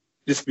covering,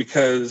 just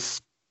because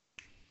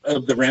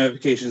of the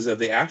ramifications of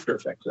the after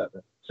effects of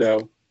it.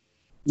 So,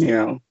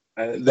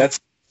 that's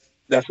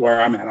where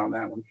I'm at on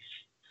that one.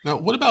 Now,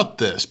 what about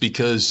this?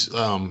 Because,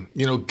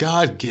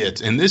 God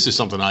gets, and this is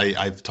something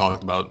I've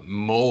talked about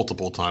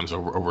multiple times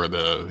over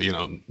the,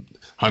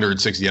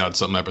 160 odd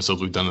something episodes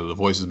we've done of the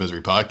Voices of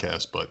Misery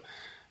podcast, but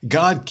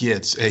God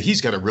gets, he's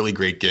got a really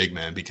great gig,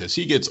 man, because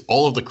he gets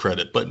all of the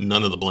credit, but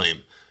none of the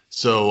blame.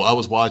 So I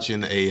was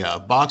watching a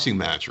boxing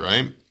match,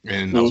 right?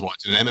 And I was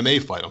watching an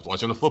MMA fight. I was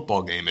watching a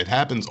football game. It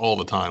happens all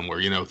the time where,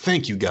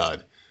 thank you,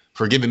 God,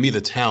 for giving me the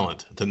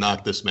talent to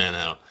knock this man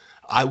out.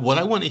 What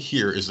I want to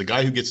hear is the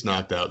guy who gets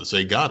knocked out to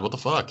say, God, what the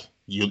fuck?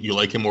 You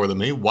like him more than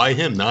me? Why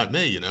him, not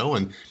me,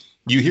 And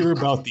you hear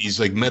about these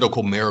like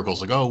medical miracles,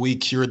 like, oh, we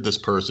cured this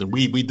person.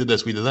 We did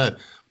this, we did that.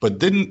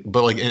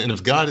 And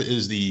if God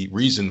is the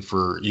reason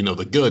for,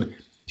 the good,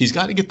 he's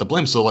got to get the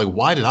blame. So like,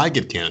 why did I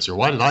get cancer?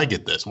 Why did I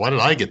get this? Why did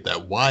I get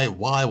that?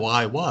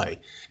 Why?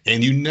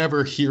 And you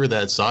never hear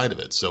that side of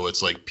it. So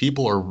it's like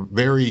people are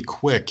very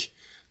quick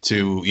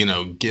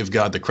to, give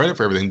God the credit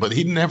for everything, but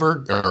he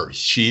never, or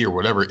she or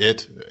whatever I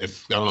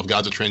don't know if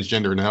God's a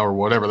transgender now or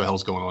whatever the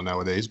hell's going on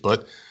nowadays,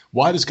 but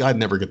why does God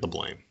never get the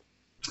blame?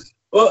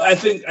 Well, I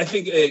think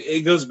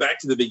it goes back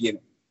to the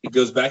beginning. It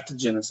goes back to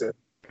Genesis.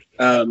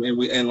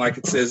 And like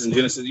it says in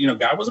Genesis,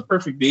 God was a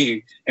perfect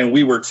being and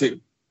we were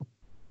too.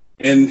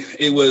 And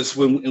it was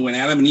when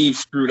Adam and Eve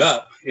screwed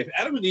up. If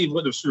Adam and Eve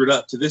wouldn't have screwed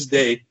up, to this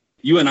day,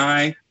 you and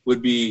I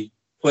would be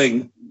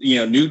playing,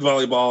 nude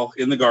volleyball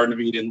in the Garden of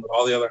Eden with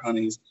all the other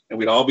honeys, and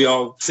we'd all be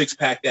all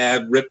six-pack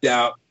ab, ripped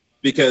out,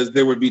 because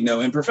there would be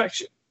no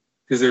imperfection,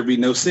 because there would be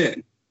no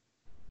sin.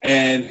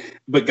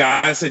 But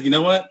God said, you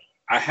know what?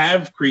 I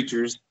have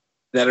creatures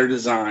that are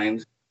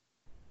designed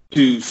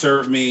to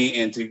serve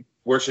me and to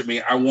worship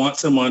me. I want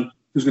someone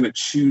who's going to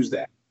choose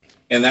that.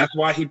 And that's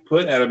why he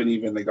put Adam and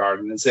Eve in the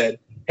garden and said,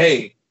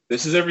 hey,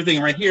 this is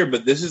everything right here,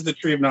 but this is the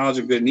tree of knowledge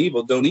of good and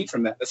evil. Don't eat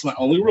from that. That's my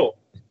only rule.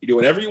 You do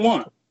whatever you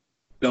want.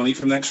 Don't eat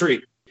from that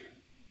tree.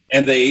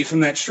 And they ate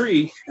from that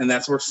tree, and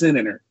that's where sin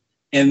entered.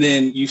 And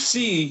then you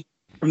see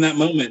from that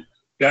moment,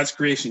 God's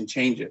creation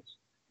changes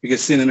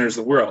because sin enters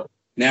the world.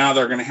 Now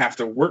they're going to have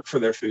to work for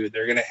their food.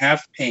 They're going to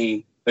have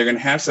pain. They're going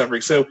to have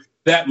suffering. So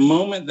that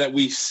moment that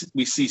we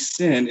see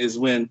sin is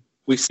when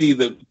we see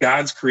that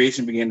God's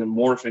creation begin to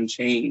morph and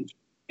change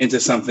into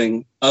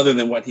something other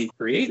than what he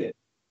created.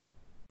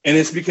 And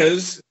it's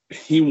because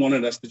he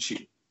wanted us to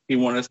choose. He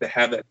wanted us to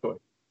have that choice.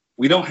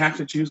 We don't have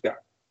to choose God.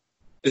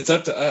 It's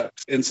up to us.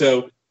 And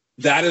so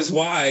that is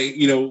why,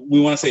 we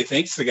want to say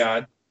thanks to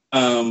God.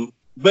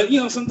 But,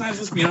 sometimes,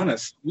 let's be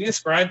honest, we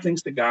ascribe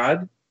things to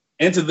God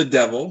and to the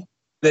devil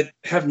that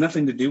have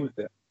nothing to do with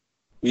it.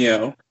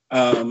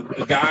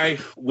 A guy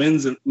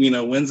wins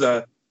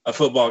a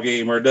football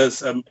game or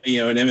does, an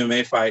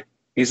MMA fight.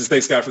 He says,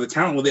 thanks God for the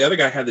talent. Well, the other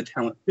guy had the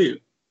talent too.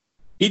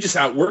 He just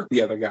outworked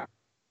the other guy.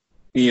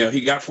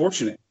 He got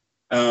fortunate.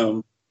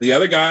 The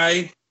other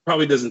guy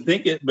probably doesn't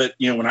think it, but,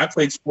 when I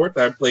played sports,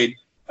 I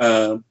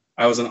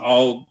was an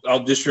all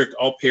district,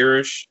 all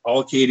parish,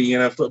 all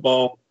Acadiana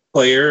football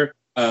player,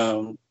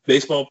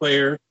 baseball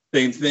player,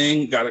 same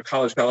thing, got a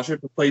college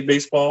scholarship to play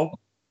baseball.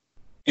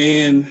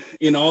 And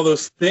in all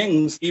those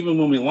things, even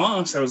when we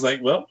lost, I was like,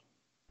 well,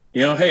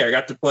 hey, I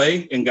got to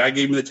play and God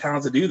gave me the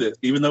talent to do this,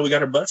 even though we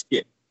got our butts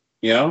kicked.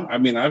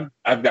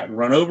 I've gotten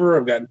run over.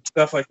 I've gotten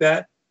stuff like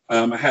that.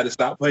 I had to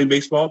stop playing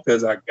baseball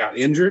because I got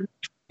injured.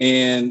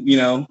 And,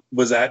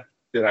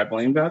 did I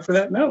blame God for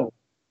that? No.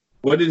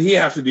 What did he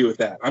have to do with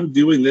that? I'm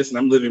doing this and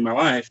I'm living my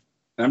life.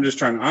 And I'm just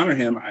trying to honor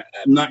him. I'm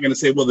not going to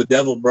say, well, the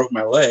devil broke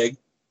my leg,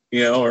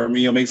 or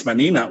makes my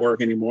knee not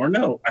work anymore.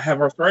 No, I have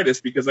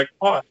arthritis because I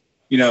caught,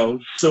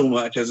 so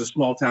much as a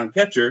small town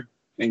catcher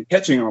and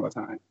catching all the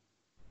time.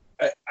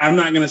 I'm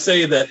not going to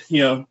say that,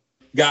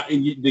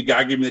 did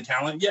God give me the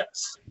talent?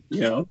 Yes.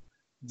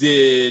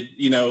 Did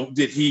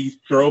he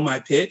throw my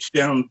pitch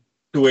down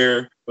to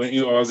where, I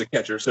was a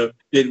catcher. So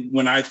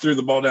when I threw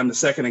the ball down to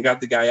second and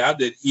got the guy out,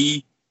 did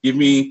he give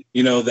me,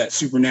 that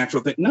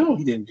supernatural thing? No,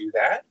 he didn't do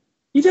that.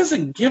 He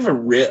doesn't give a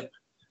rip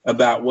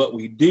about what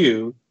we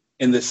do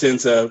in the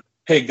sense of,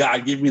 hey,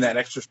 God, give me that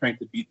extra strength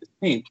to beat this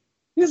team.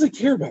 He doesn't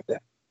care about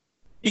that.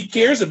 He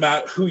cares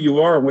about who you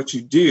are and what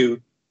you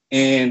do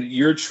and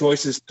your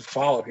choices to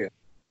follow him.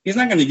 He's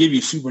not going to give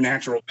you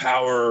supernatural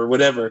power or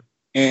whatever.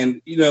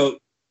 And,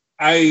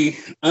 I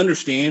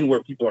understand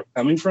where people are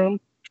coming from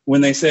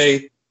when they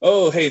say,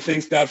 oh, hey,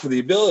 thanks God for the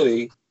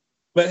ability.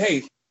 But,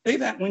 hey, say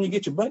that when you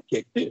get your butt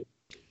kicked, too,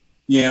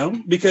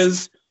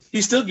 because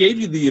he still gave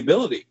you the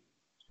ability.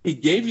 He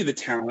gave you the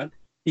talent.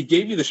 He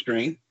gave you the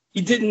strength.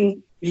 He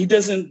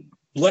doesn't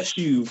bless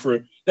you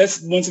for,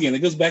 that's, once again, it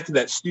goes back to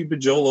that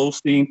stupid Joel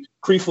Osteen,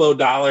 Creflo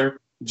Dollar,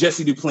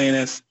 Jesse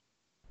Duplantis,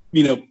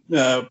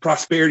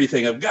 prosperity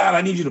thing of, God,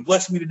 I need you to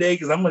bless me today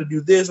because I'm going to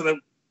do this.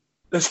 And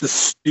that's the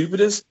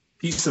stupidest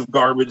piece of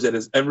garbage that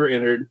has ever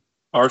entered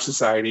our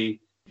society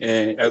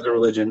and as a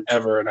religion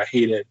ever. And I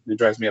hate it. And it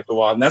drives me up the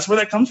wall. And that's where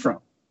that comes from.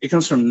 It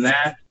comes from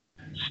that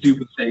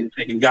stupid thing,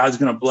 thinking God's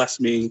going to bless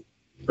me,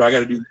 so I got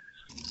to do this.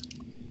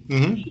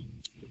 Mm-hmm.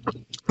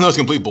 No, it's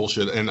complete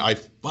bullshit. And I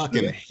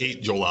fucking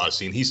hate Joel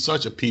Osteen. He's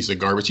such a piece of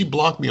garbage. He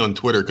blocked me on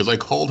Twitter because I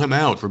called him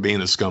out for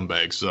being a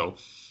scumbag. So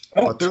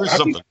there is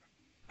something.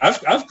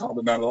 I've called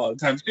him out a lot of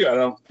times too. I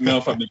don't know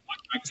if I've been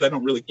blocked because I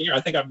don't really care. I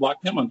think I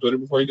blocked him on Twitter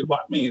before he could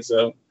block me.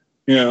 So,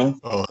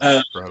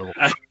 incredible.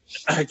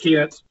 I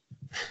can't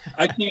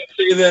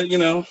say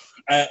that,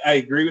 I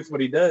agree with what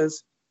he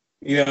does,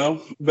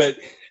 but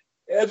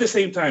at the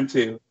same time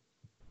too,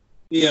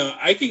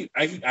 I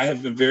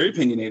have been very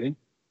opinionated.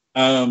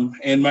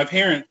 And my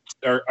parents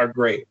are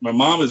great. My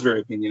mom is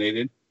very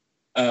opinionated.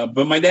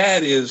 But my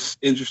dad is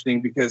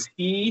interesting because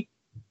he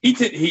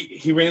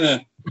ran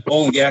a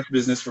oil and gas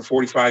business for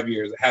 45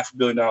 years, a $500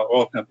 million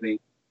oil company.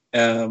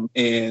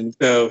 And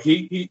so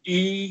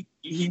he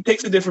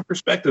takes a different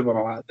perspective on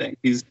a lot of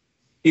things.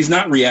 He's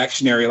not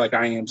reactionary like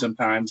I am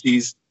sometimes.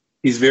 He's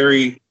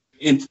very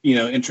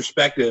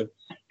introspective.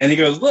 And he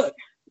goes, look,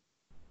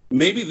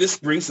 maybe this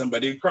brings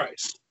somebody to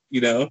Christ.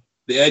 The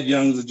Ed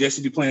Youngs, the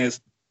Jesse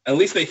Duplantis, at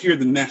least they hear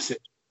the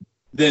message.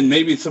 Then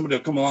maybe somebody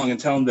will come along and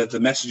tell them that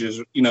the message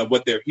is,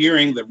 what they're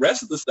hearing. The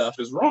rest of the stuff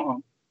is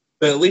wrong.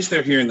 But at least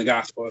they're hearing the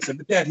gospel. I said,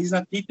 but Dad, he's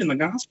not teaching the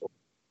gospel.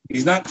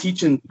 He's not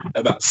teaching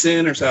about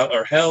sin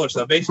or hell or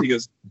salvation. He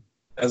goes,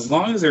 as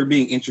long as they're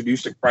being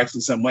introduced to Christ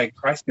in some way,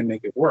 Christ can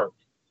make it work.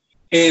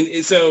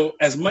 And so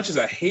as much as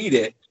I hate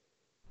it,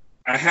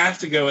 I have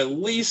to go, at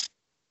least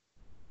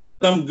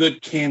some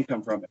good can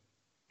come from it.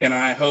 And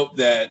I hope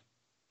that,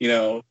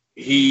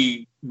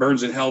 he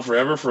burns in hell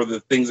forever for the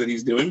things that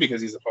he's doing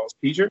because he's a false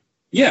teacher.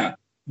 Yeah.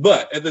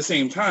 But at the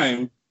same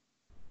time,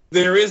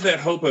 there is that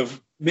hope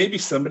of maybe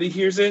somebody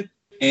hears it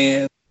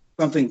and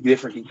something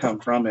different can come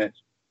from it.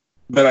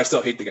 But I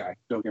still hate the guy.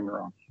 Don't get me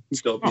wrong. He's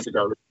still a piece of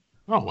garbage.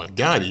 Oh my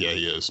God, yeah,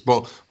 he is.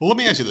 Well, let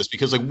me ask you this,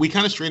 because we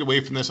kind of strayed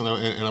away from this, and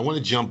I want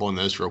to jump on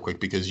this real quick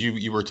because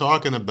you were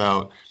talking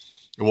about,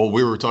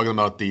 we were talking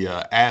about the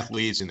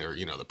athletes and their,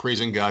 the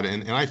praising God,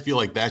 and I feel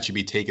like that should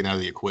be taken out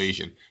of the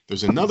equation.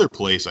 There's another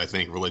place I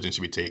think religion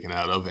should be taken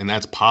out of, and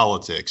that's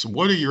politics.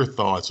 What are your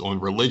thoughts on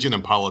religion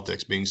and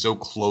politics being so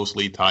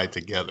closely tied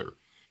together?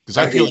 Because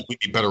I feel like we'd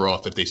be better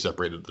off if they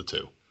separated the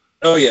two.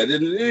 Oh yeah,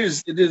 it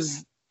is.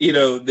 There's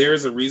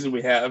a reason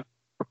we have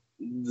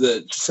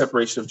the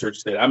separation of church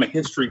and state. I'm a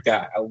history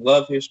guy. I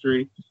love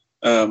history.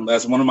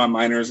 That's one of my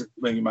minors.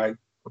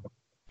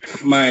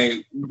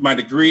 My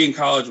degree in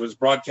college was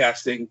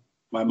broadcasting.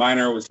 My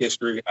minor was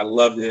history. I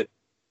loved it.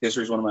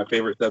 History is one of my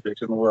favorite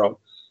subjects in the world.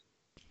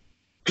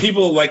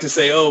 People like to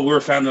say, "Oh, we're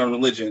founded on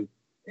religion."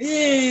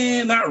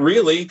 Not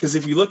really, because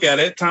if you look at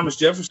it, Thomas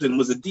Jefferson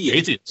was a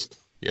deist.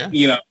 Yeah.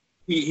 You know,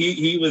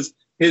 he was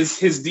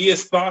his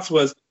deist thoughts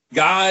was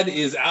God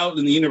is out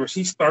in the universe.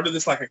 He started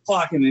this like a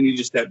clock, and then he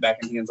just stepped back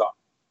and hands off.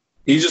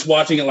 He's just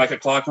watching it like a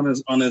clock on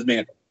his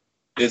mantle.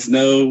 There's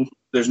no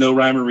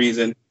rhyme or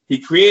reason. He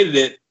created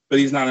it, but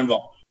he's not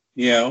involved.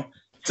 You know,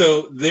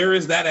 so there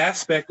is that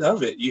aspect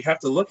of it. You have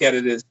to look at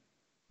it as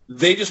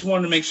they just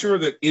wanted to make sure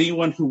that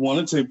anyone who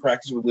wanted to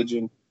practice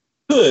religion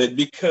could,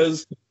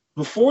 because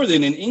before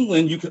then in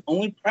England you could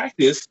only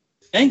practice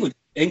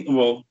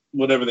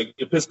whatever the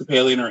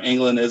Episcopalian or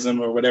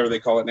Anglicanism or whatever they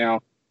call it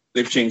now.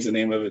 They've changed the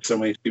name of it so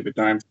many stupid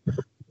times.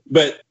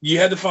 But you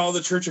had to follow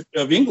the Church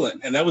of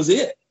England, and that was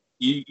it.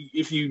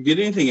 If you did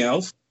anything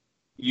else,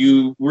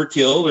 you were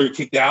killed or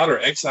kicked out or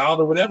exiled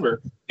or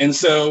whatever. And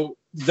so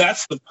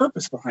that's the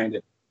purpose behind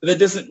it. But that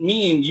doesn't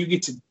mean you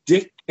get to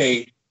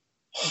dictate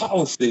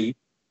policy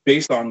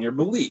based on your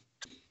belief.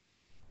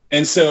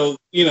 And so,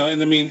 you know,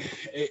 and I mean,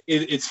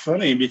 it's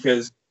funny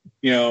because,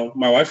 you know,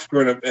 my wife's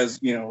grown up as,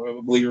 you know,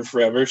 a believer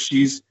forever.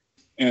 She's,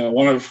 you know,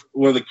 one of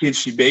the kids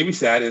she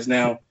babysat is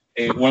now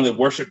one of the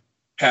worship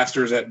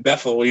pastors at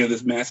Bethel, you know,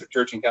 this massive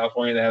church in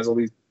California that has all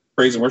these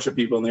praise and worship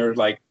people. And they were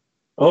like,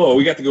 "Oh,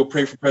 we got to go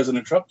pray for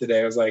President Trump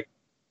today." I was like,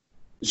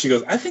 she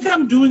goes, "I think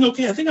I'm doing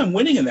okay. I think I'm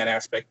winning in that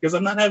aspect because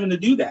I'm not having to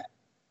do that."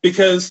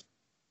 Because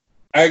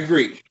I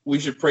agree. We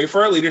should pray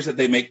for our leaders that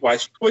they make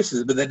wise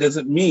choices, but that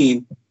doesn't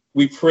mean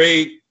we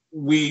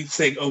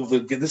say, "Oh,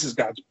 this is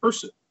God's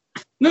person."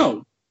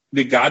 No.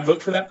 Did God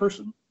vote for that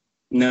person?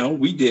 No,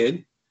 we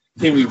did.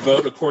 Can we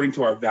vote according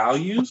to our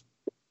values?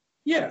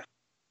 Yeah.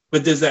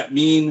 But does that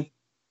mean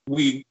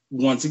we,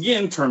 once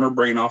again, turn our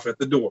brain off at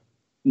the door?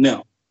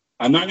 No.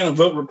 I'm not going to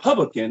vote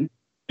Republican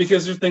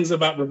because there's things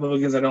about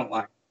Republicans I don't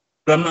like.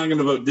 But I'm not going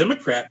to vote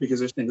Democrat because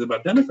there's things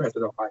about Democrats I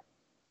don't like.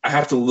 I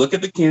have to look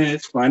at the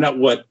candidates, find out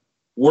what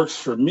works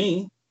for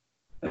me,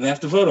 and I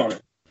have to vote on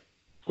it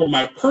for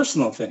my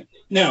personal thing.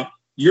 Now,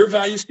 your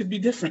values could be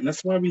different.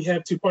 That's why we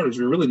have two parties.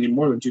 We really need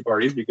more than two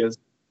parties because,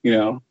 you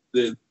know,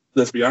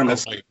 let's be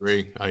honest. I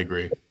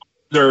agree.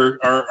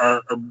 There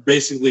are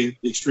basically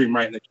the extreme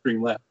right and the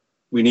extreme left.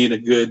 We need a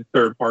good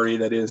third party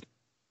that is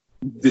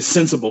the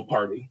sensible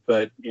party.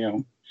 But, you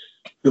know,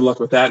 good luck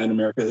with that in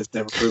America. It's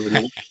never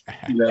proven it.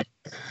 You know,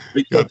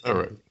 because, all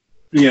right.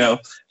 You know,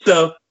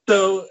 so,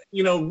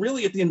 you know,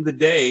 really at the end of the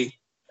day,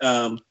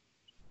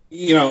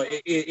 you know,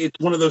 it's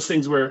one of those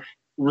things where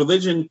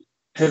religion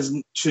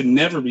should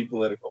never be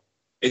political.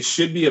 It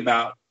should be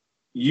about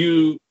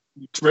you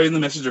spreading the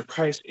message of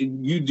Christ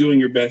and you doing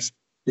your best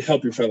to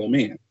help your fellow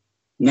man,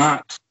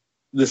 not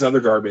this other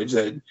garbage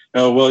that,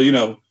 "Oh, well, you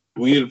know,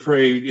 we need to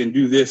pray and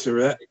do this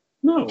or that."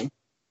 No,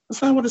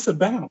 that's not what it's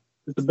about.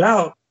 It's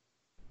about,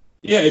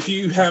 yeah, if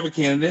you have a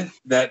candidate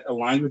that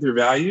aligns with your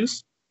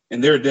values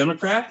and they're a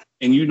Democrat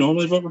and you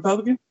normally vote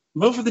Republican,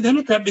 vote for the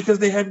Democrat because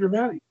they have your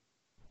values.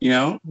 You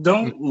know,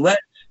 don't let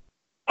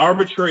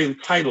arbitrary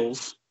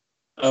titles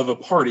of a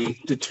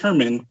party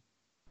determine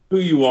who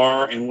you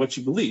are and what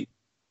you believe.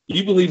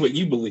 You believe what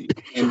you believe.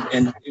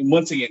 And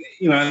once again,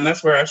 you know, and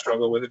that's where I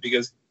struggle with it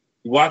because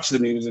you watch the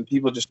news and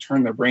people just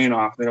turn their brain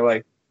off. They're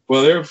like,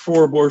 "Well, they're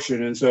for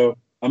abortion, and so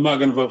I'm not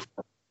going to vote for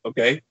them."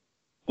 Okay.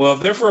 Well,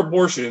 if they're for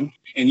abortion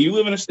and you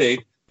live in a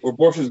state where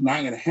abortion is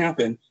not going to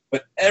happen,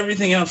 but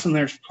everything else in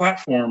their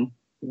platform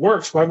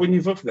works, why wouldn't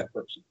you vote for that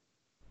person?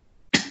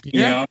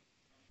 Yeah.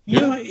 You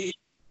know,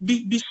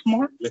 be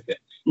smart with it.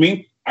 I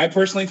mean, I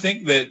personally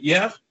think that,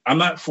 yeah, I'm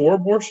not for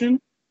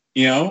abortion.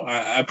 You know,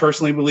 I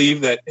personally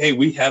believe that, hey,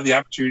 we have the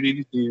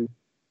opportunity to,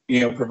 you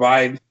know,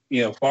 provide,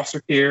 you know, foster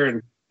care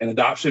and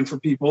adoption for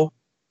people.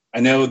 I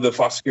know the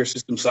foster care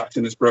system sucks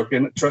and it's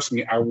broken. Trust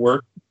me, I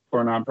work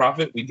for a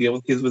nonprofit. We deal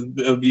with kids with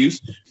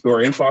abuse who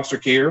are in foster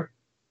care.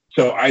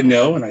 So I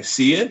know and I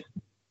see it,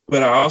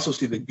 but I also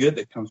see the good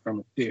that comes from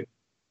it too,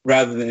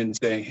 rather than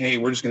saying, "Hey,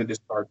 we're just going to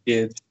discard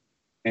kids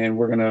and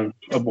we're going to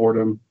abort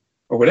them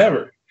or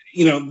whatever."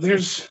 You know,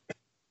 there's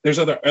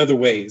other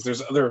ways.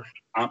 There's other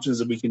options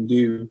that we can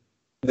do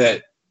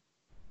that,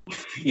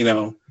 you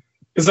know,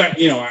 because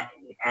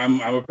I'm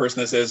a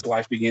person that says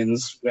life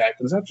begins at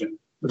conception,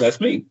 but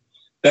that's me.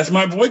 That's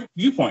my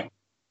viewpoint.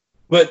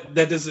 But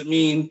that doesn't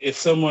mean if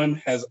someone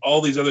has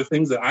all these other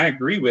things that I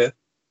agree with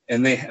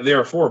and they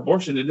are for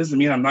abortion, it doesn't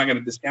mean I'm not going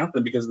to discount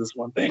them because of this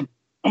one thing.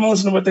 I'm going to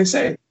listen to what they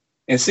say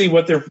and see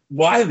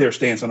why their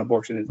stance on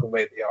abortion is the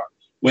way they are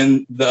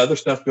when the other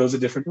stuff goes a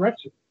different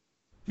direction.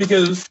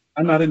 Because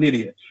I'm not an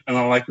idiot and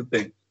I like to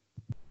think.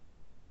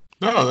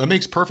 No, that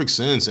makes perfect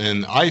sense.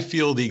 And I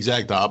feel the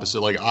exact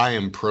opposite. Like, I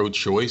am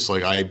pro-choice.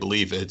 Like, I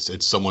believe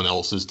it's someone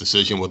else's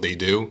decision what they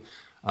do.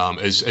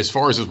 As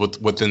far as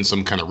within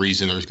some kind of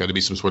reason, there's got to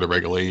be some sort of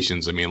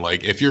regulations. I mean,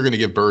 like, if you're going to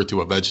give birth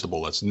to a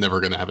vegetable, that's never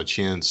going to have a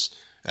chance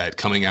at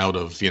coming out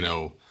of, you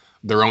know,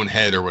 their own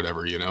head or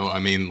whatever, you know? I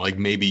mean, like,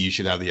 maybe you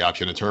should have the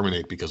option to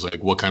terminate, because,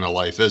 like, what kind of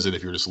life is it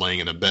if you're just laying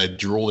in a bed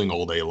drooling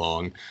all day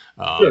long?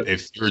 Sure.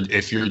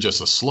 If you're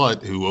just a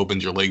slut who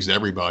opens your legs to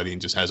everybody and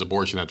just has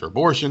abortion after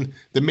abortion,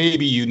 then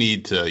maybe you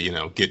need to, you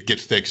know, get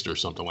fixed or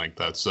something like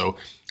that. So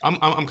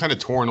I'm kind of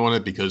torn on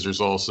it, because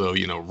there's also,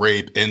 you know,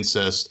 rape,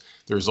 incest.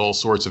 There's all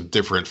sorts of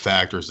different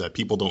factors that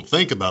people don't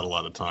think about a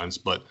lot of times.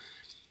 But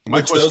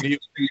my question,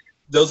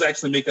 those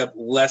actually make up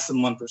less than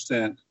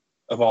 1%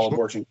 of all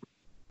abortion.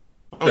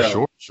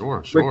 Oh,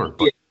 So, sure.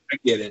 But I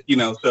get it. You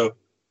know, so,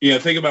 you know,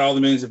 think about all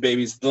the millions of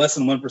babies. Less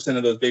than 1%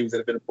 of those babies that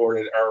have been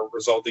aborted are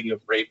resulting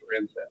of rape or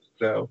incest.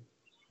 So,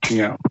 you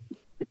know,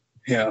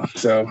 yeah.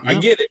 So I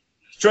get it.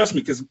 Trust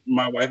me, because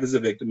my wife is a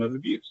victim of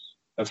abuse,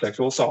 of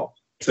sexual assault.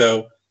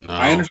 So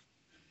I understand.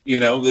 You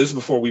know, this is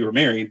before we were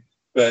married,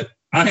 but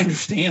I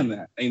understand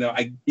that. You know,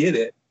 I get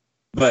it.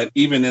 But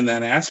even in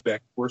that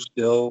aspect, we're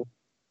still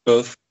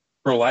both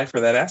pro-life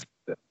for that aspect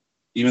of it.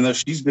 Even though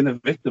she's been a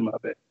victim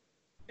of it,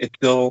 it's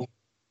still,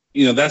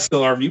 you know, that's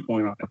still our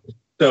viewpoint on it.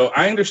 So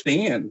I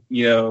understand,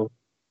 you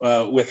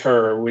know, with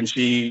her when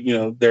she, you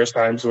know, there's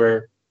times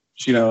where,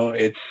 you know,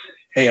 it's,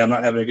 hey, I'm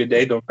not having a good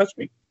day, don't touch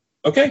me.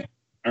 Okay,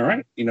 all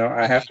right, you know,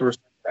 I have to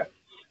respect that,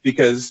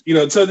 because, you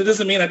know, so that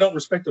doesn't mean I don't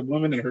respect a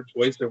woman and her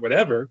choice or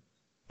whatever,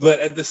 but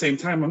at the same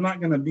time, I'm not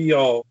going to be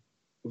all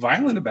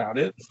violent about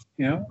it.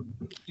 You know,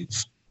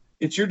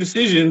 it's your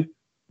decision.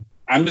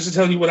 I'm just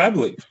telling you what I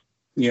believe.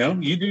 You know,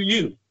 you do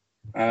you.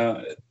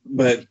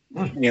 But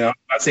you know, I'm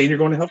not saying you're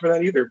going to hell for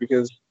that either,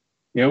 because,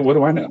 you know, what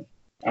do I know?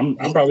 I'm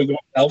probably going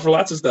to hell for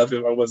lots of stuff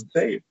if I wasn't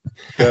saved.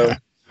 So.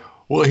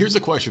 Well, here's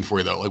a question for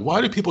you, though. Like,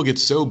 why do people get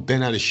so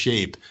bent out of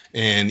shape?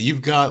 And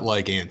you've got,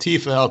 like,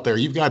 Antifa out there.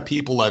 You've got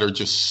people that are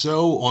just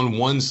so on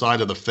one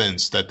side of the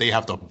fence that they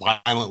have to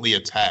violently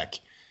attack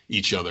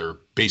each other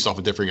based off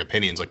of differing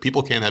opinions. Like,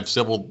 people can't have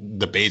civil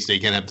debates. They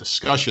can't have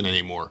discussion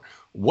anymore.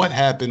 What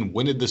happened?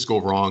 When did this go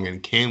wrong?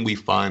 And can we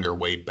find our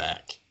way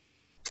back?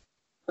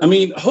 I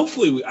mean,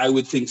 hopefully, I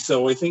would think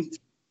so. I think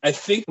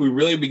we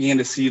really began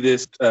to see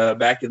this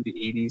back in the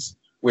 80s,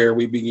 where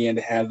we began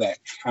to have that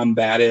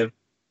combative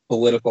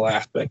political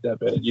aspect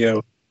of it. You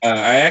know,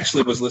 I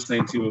actually was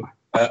listening to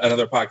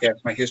another podcast,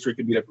 My History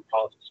Could Be Different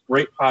Politics.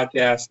 Great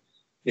podcast.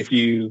 If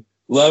you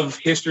love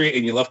history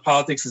and you love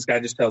politics, this guy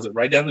just tells it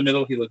right down the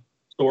middle. He looks at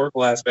the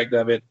historical aspect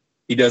of it.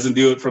 He doesn't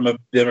do it from a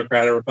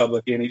Democrat or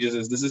Republican. He just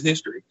says, this is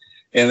history.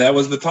 And that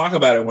was the talk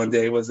about it one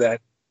day, was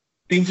that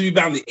it seems to be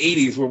about in the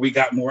 80s where we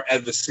got more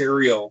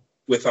adversarial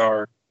with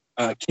our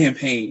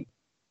campaign.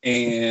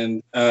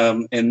 And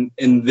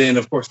then,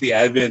 of course, the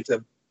advent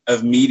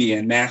of media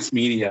and mass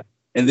media.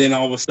 And then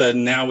all of a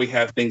sudden now we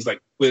have things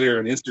like Twitter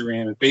and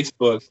Instagram and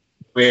Facebook,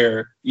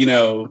 where, you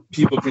know,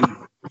 people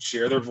can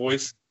share their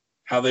voice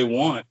how they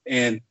want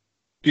and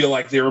feel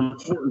like they're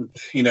important.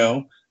 You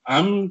know,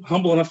 I'm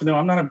humble enough to know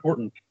I'm not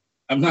important.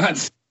 I'm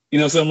not, you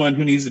know, someone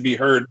who needs to be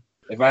heard.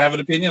 If I have an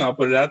opinion, I'll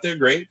put it out there.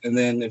 Great. And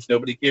then if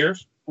nobody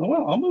cares, oh,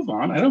 well, I'll move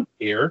on. I don't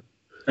care.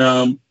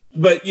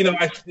 But, you know,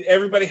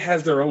 everybody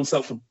has their own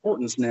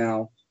self-importance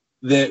now,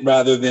 that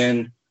rather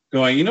than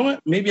going, you know what,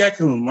 maybe I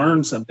can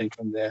learn something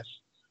from this.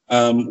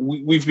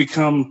 We've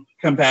become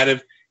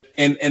combative,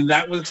 and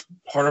that was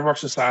part of our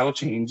societal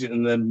change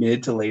in the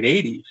mid to late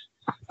 80s.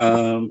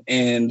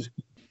 And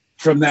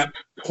from that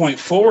point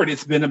forward,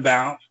 it's been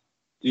about,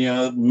 you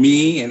know,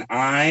 me and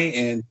I,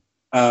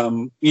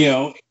 and, you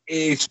know,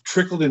 it's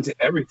trickled into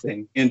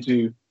everything,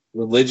 into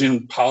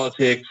religion,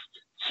 politics,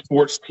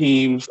 sports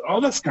teams,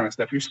 all this kind of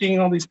stuff. You're seeing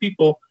all these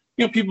people,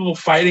 you know, people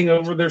fighting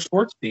over their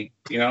sports team.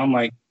 You know, I'm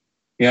like,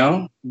 you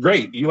know,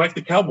 great. You like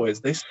the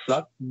Cowboys. They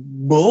suck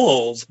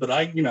bulls, but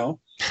I don't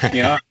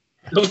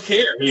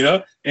care, you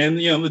know,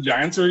 and, you know, the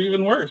Giants are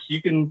even worse.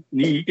 You can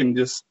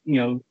just, you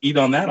know, eat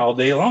on that all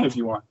day long if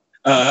you want.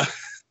 I'm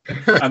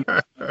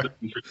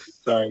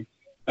sorry.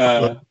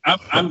 I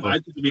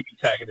just be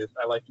antagonist.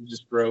 I like to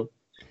just throw.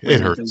 It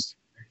hurts.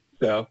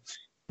 So,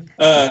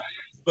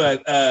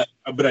 but I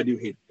do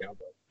hate the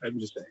Cowboys. I'm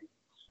just saying.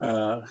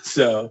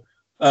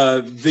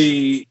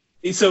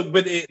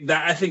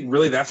 I think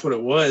really that's what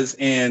it was,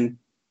 and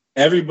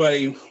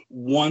everybody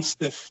wants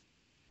to.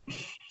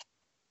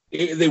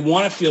 They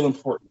want to feel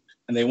important,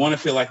 and they want to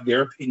feel like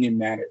their opinion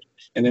matters.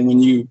 And then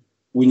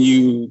when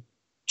you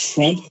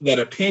trump that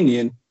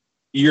opinion,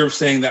 you're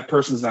saying that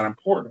person's not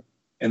important,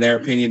 and their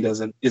opinion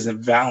isn't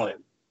valid.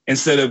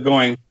 Instead of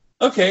going,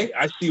 okay,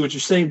 I see what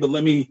you're saying, but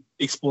let me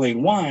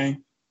explain why.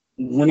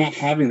 We're not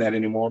having that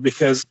anymore,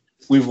 because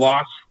we've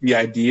lost the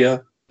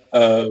idea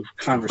of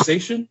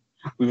conversation.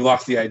 We've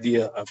lost the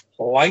idea of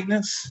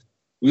politeness.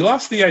 We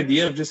lost the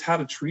idea of just how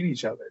to treat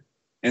each other.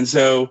 And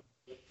so,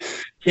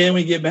 can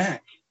we get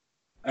back?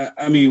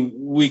 I mean,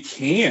 we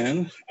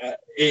can.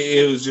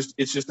 It's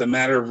just a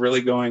matter of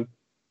really going,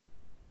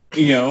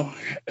 you know,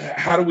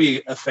 how do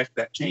we affect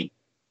that change?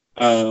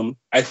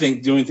 I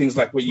think doing things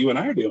like what you and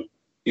I are doing.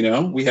 You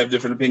know, we have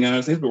different opinions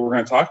on things, but we're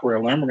going to talk, we're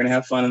going to learn, we're going to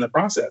have fun in the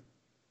process.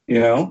 You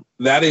know,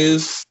 that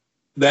is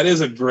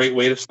a great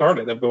way to start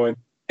it, of going,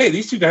 hey,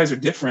 these two guys are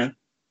different.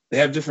 They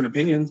have different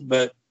opinions,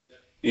 but,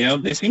 you know,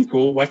 they seem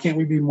cool. Why can't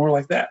we be more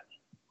like that?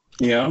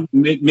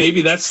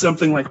 Maybe that's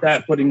something like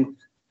that, putting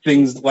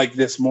things like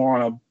this more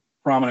on a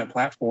prominent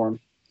platform.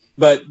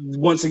 But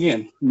once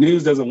again,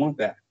 news doesn't want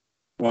that.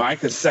 Why?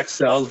 Because sex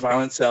sells,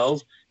 violence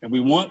sells, and we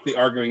want the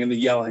arguing and the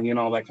yelling and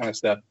all that kind of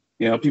stuff.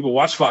 People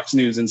watch Fox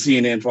News and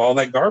CNN for all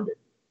that garbage,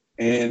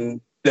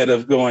 and instead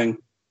of going,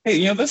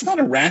 hey, that's not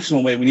a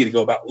rational way we need to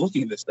go about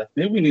looking at this stuff.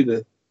 Maybe we need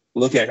to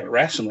look at it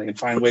rationally and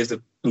find ways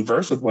to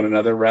converse with one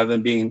another rather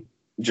than being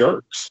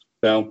jerks.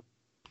 So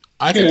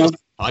I think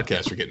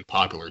podcasts are getting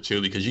popular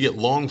too, because you get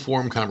long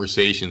form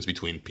conversations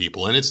between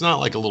people, and it's not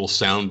like a little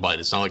sound bite.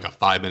 It's not like a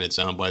 5-minute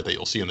sound bite that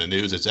you'll see on the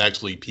news. It's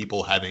actually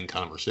people having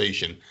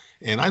conversation.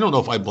 And I don't know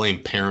if I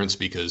blame parents,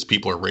 because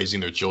people are raising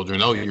their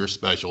children. Oh, you're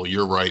special.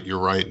 You're right. You're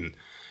right. And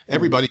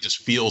everybody just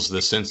feels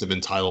this sense of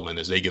entitlement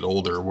as they get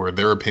older, where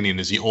their opinion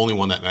is the only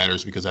one that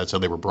matters because that's how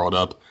they were brought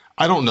up.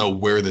 I don't know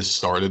where this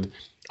started.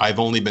 I've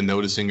only been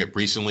noticing it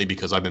recently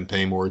because I've been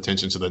paying more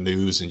attention to the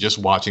news and just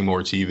watching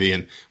more TV.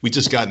 And we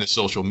just got into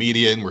social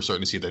media, and we're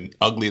starting to see the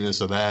ugliness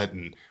of that.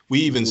 And we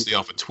even stay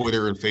off of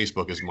Twitter and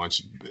Facebook as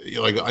much.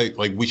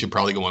 Like we should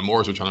probably go on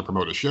more as we're trying to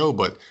promote a show,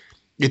 but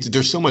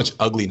there's so much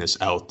ugliness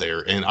out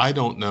there. And I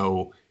don't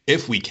know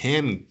if we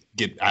can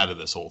get out of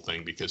this whole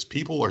thing, because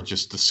people are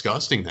just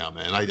disgusting now,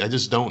 man. I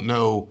just don't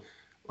know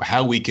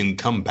how we can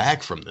come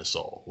back from this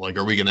all. Like,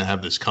 are we going to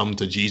have this come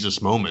to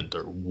Jesus moment,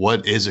 or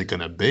what is it going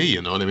to be?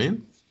 You know what I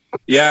mean?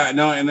 Yeah,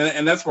 no,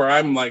 and that's where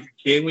I'm like,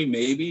 can we?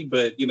 Maybe,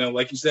 but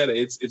like you said,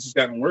 it's just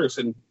gotten worse.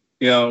 And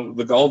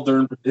the Gall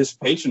Dern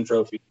participation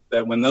trophy,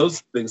 that when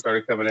those things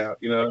started coming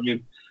out,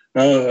 Johnny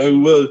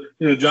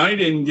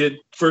didn't get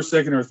first,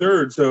 second, or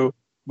third,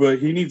 but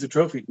he needs a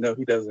trophy. No,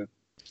 he doesn't.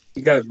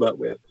 He got his butt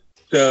whipped.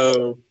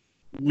 So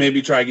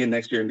maybe try again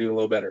next year and do a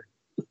little better.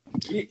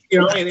 And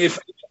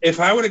if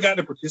I would have gotten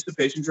a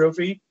participation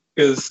trophy,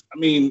 because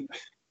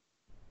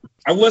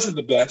I wasn't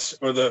the best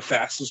or the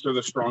fastest or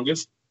the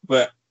strongest,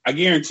 but I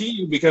guarantee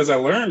you, because I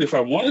learned if I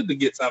wanted to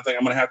get something,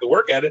 I'm going to have to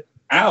work at it.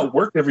 I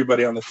outworked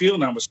everybody on the field,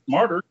 and I was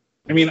smarter.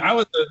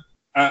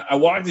 I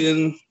walked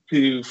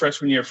into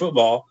freshman year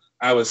football.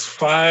 I was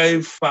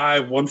 5'5",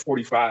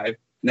 145.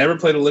 Never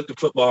played a lick of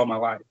football in my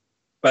life.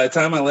 By the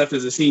time I left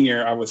as a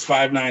senior, I was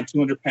 5'9",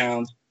 200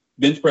 pounds,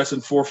 bench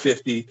pressing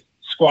 450,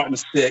 squatting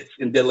 6,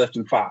 and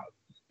deadlifting 5.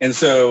 And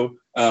so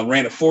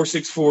ran a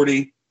 4.6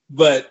 40.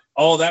 But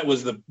all that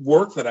was the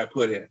work that I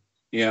put in.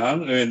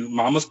 And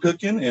mama's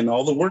cooking and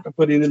all the work I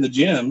put in the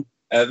gym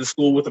at the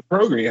school with the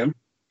program.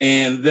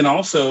 And then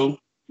also,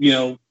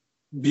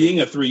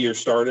 being a 3-year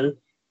starter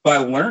by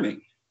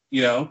learning,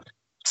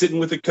 sitting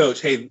with the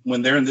coach. Hey,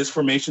 when they're in this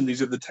formation,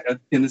 these are the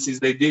tendencies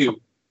they do.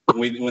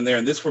 When they're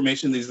in this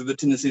formation, these are the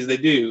tendencies they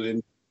do.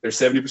 And they're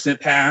 70%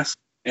 pass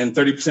and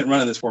 30%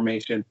 run in this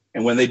formation.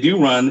 And when they do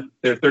run,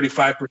 they're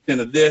 35%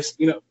 of this.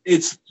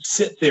 It's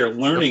sit there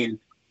learning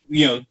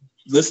and,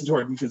 listen to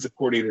our defensive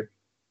coordinator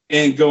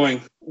and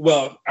going,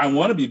 well, I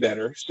want to be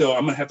better, so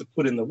I'm going to have to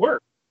put in the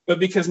work. But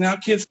because now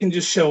kids can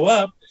just show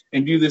up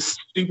and do this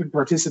stupid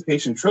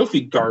participation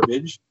trophy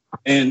garbage.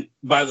 And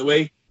by the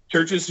way,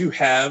 churches who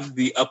have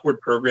the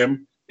upward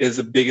program is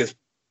the biggest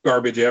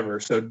garbage ever.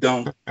 So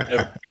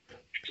I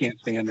can't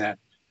stand that.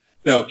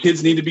 No,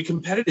 kids need to be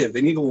competitive.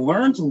 They need to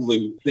learn to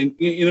lose.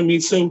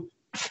 So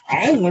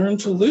I learned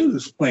to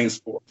lose playing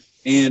sports.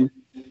 And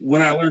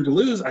when I learn to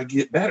lose, I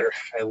get better.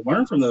 I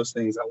learn from those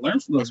things. I learn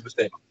from those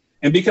mistakes.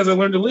 And because I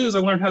learned to lose, I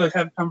learned how to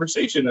have a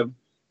conversation of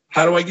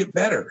how do I get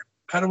better?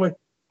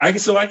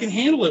 So I can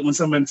handle it when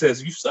someone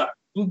says, you suck.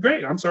 Well,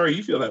 great. I'm sorry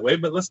you feel that way,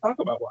 but let's talk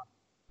about why.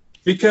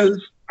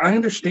 Because I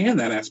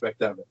understand that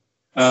aspect of it.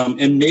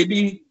 And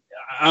maybe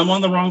I'm on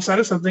the wrong side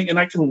of something and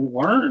I can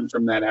learn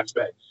from that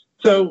aspect.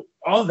 So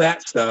all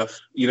that stuff,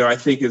 I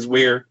think is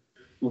where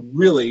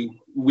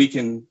really we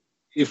can,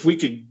 if we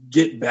could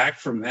get back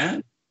from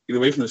that, get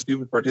away from the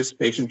stupid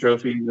participation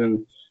trophies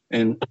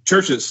and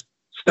churches,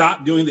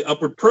 stop doing the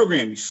upward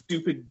program, you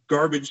stupid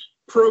garbage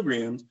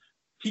programs,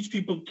 teach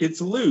kids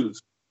to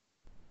lose.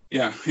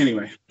 Yeah,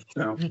 anyway.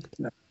 So,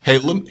 yeah. Hey,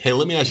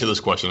 let me ask you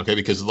this question, okay?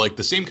 Because like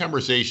the same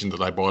conversation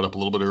that I brought up a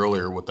little bit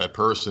earlier with that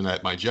person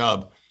at my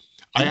job,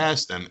 I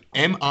asked them,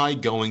 am I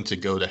going to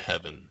go to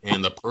heaven?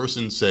 And the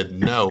person said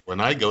no.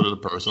 And I go to the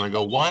person, I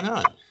go, why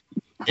not?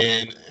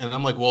 And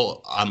I'm like,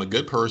 well, I'm a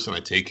good person.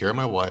 I take care of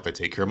my wife. I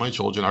take care of my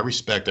children. I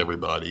respect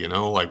everybody,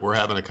 like we're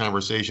having a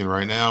conversation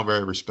right now,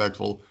 very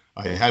respectful.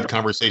 I have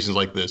conversations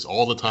like this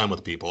all the time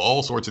with people,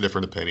 all sorts of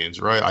different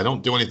opinions, right? I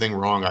don't do anything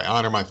wrong. I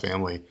honor my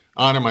family,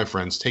 honor my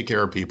friends, take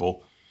care of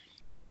people.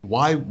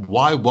 Why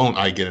won't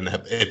I get in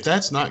heaven? If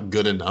that's not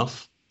good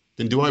enough,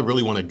 then do I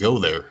really want to go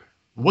there?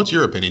 What's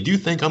your opinion? Do you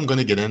think I'm going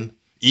to get in,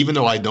 even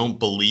though I don't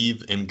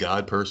believe in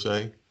God per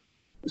se?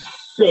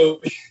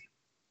 So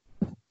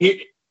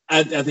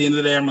at the end of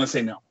the day, I'm going to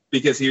say no,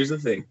 because here's the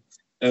thing.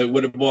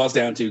 What it boils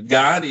down to,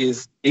 God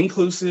is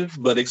inclusive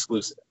but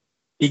exclusive.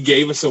 He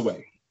gave us a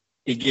way.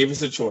 He gave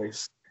us a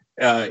choice.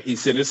 He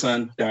sent his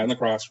son, died on the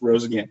cross,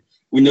 rose again.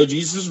 We know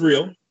Jesus is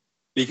real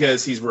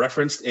because he's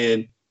referenced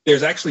in,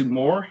 there's actually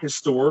more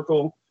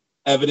historical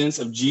evidence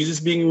of Jesus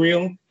being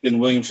real than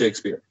William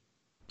Shakespeare.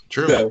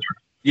 True. So,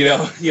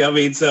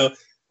 so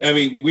I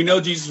mean, we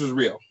know Jesus was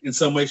real in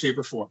some way, shape,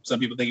 or form. Some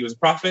people think he was a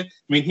prophet. I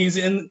mean, he's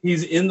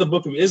in the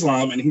book of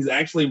Islam, and he's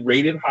actually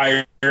rated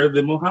higher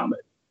than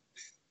Muhammad.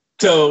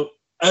 So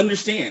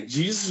understand,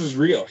 Jesus was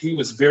real. He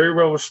was very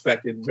well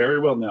respected, very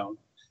well known.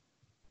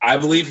 I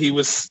believe he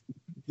was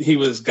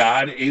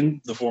God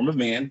in the form of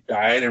man,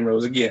 died and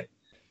rose again.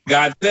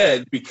 God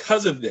said,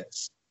 because of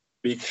this,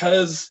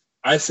 because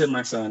I sent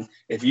my son,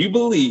 if you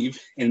believe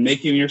and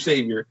make him your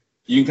savior,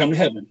 you can come to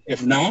heaven.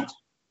 If not,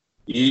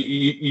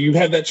 you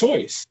have that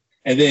choice.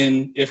 And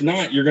then if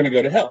not, you're going to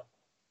go to hell,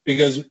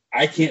 because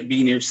I can't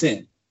be near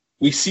sin.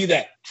 We see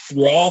that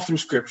all through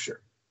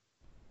scripture.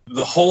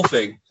 The whole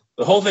thing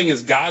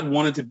is God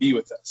wanted to be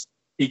with us.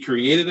 He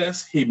created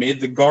us. He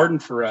made the garden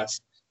for us.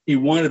 He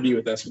wanted to be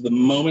with us. But the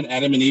moment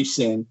Adam and Eve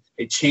sinned,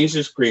 it changed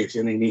his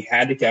creation, and he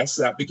had to cast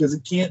us out because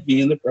it can't be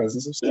in the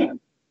presence of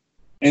sin.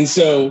 And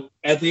so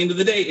at the end of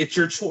the day, it's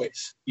your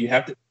choice. You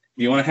have to, if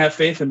you want to have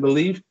faith and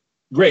believe,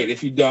 great.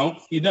 If you don't,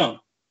 you don't.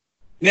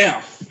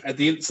 Now, at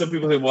the end, some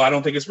people say, well, I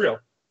don't think it's real.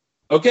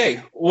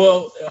 Okay,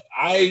 well,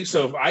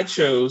 if I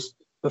chose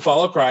to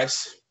follow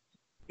Christ,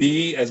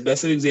 be as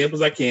best an example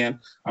as I can,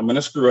 I'm going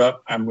to screw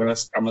up. I'm going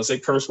to say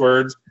curse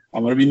words.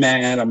 I'm going to be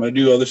mad. I'm going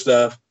to do other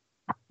stuff.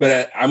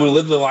 But I'm going to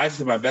live the life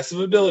to my best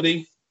of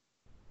ability,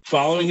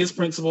 following his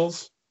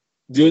principles,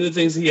 doing the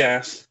things he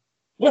asks.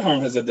 What harm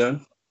has that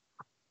done?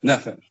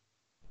 Nothing.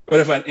 But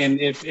if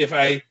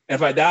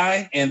I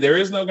die and there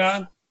is no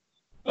God,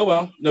 oh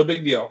well, no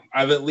big deal.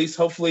 I've at least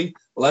hopefully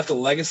left a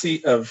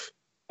legacy of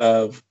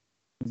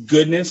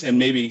goodness and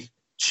maybe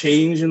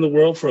change in the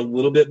world for a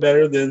little bit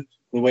better than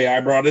the way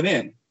I brought it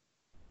in.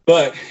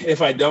 But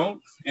if I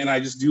don't, and I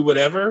just do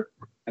whatever,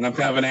 and I'm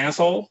kind of an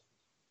asshole,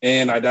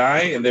 and I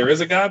die, and there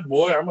is a God,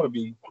 boy, I'm going to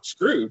be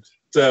screwed.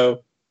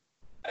 So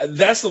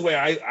that's the way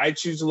I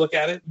choose to look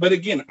at it. But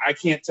again, I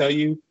can't tell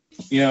you,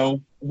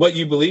 what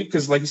you believe,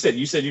 because like you said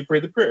you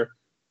prayed the prayer.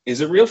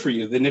 Is it real for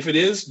you? Then if it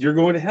is, you're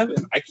going to heaven.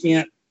 I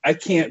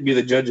can't be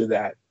the judge of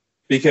that,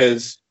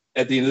 because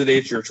at the end of the day,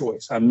 it's your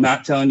choice. I'm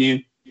not telling you,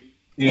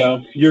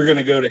 you're going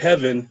to go to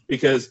heaven,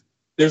 because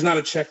there's not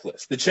a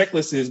checklist. The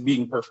checklist is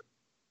being perfect.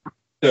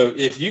 So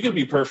if you can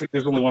be perfect,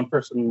 there's only one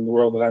person in the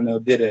world that I know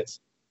did it,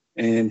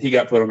 and he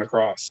got put on the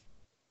cross.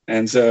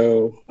 And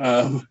so,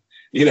 so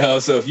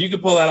if you can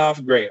pull that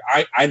off, great.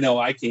 I know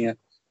I can't,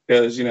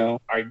 because,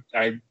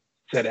 I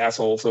said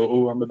asshole.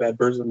 So, I'm a bad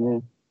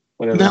person.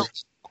 Whatever. Now,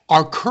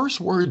 are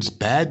curse words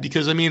bad?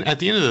 Because, I mean, at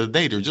the end of the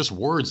day, they're just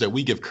words that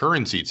we give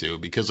currency to.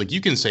 Because, like,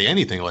 you can say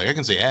anything. Like, I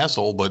can say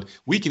asshole, but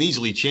we can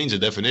easily change the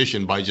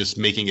definition by just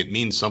making it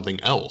mean something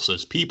else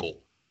as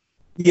people.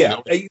 Yeah.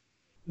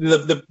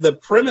 The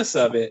premise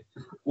of it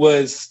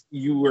was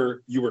you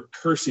were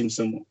cursing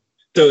someone.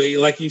 So,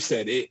 like you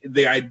said,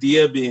 the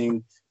idea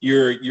being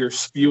you're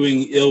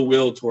spewing ill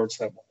will towards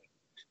someone.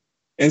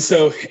 And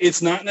so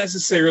it's not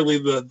necessarily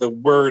the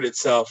word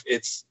itself.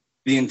 It's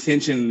the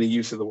intention and the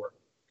use of the word.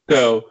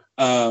 So,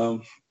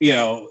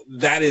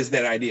 that is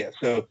that idea.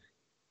 So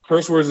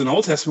curse words in the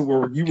Old Testament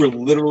where you were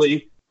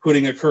literally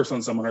putting a curse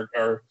on someone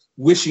or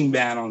wishing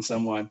bad on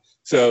someone.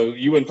 So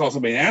you wouldn't call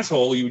somebody an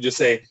asshole. You would just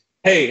say,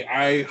 hey,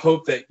 I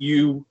hope that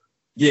you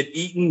get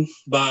eaten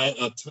by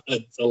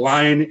a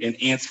lion and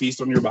ants feast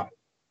on your body.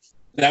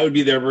 That would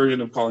be their version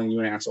of calling you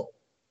an asshole.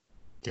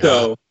 Yeah.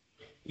 So,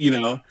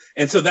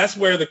 and so that's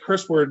where the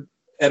curse word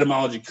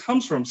etymology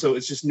comes from. So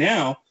it's just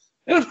now,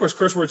 and of course,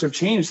 curse words have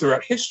changed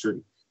throughout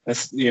history.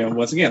 That's,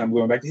 once again, I'm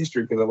going back to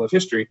history because I love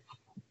history.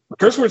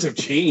 Curse words have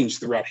changed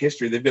throughout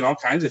history. They've been all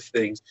kinds of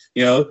things.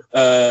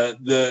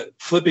 The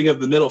flipping of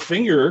the middle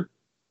finger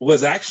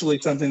was actually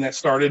something that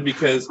started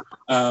because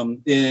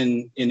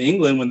in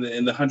England,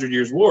 in the 100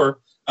 Years' War,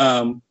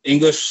 the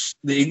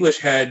English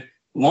had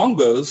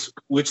longbows,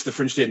 which the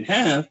French didn't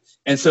have.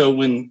 And so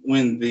when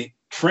the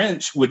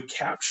French would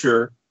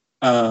capture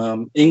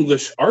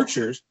English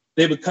archers,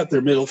 they would cut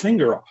their middle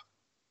finger off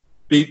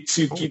to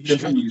keep them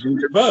from using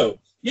their bow.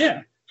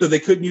 Yeah, so they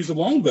couldn't use a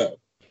longbow.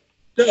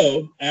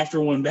 So after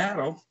one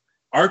battle,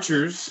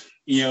 archers,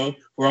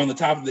 were on the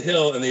top of the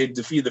hill and they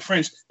defeated the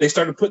French. They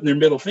started putting their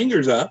middle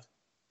fingers up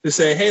to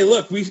say, hey,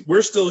 look,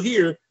 we're still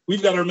here.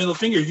 We've got our middle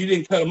fingers. You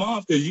didn't cut them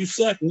off because you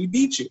suck and we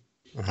beat you.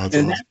 That's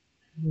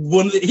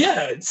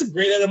it's a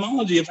great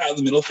etymology of how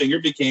the middle finger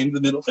became the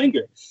middle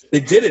finger. They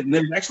did it, and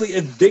there's actually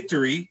a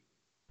victory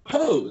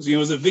pose. It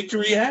was a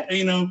victory hat.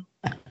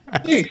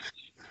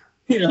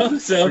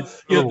 So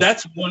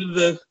that's one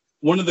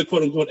of the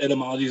quote unquote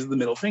etymologies of the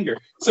middle finger.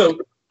 So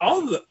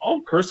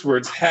all curse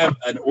words have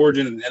an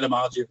origin and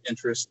etymology of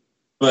interest,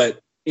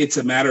 but it's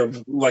a matter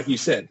of, like you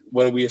said,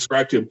 what do we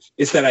ascribe to them?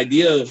 It's that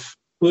idea of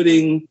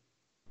putting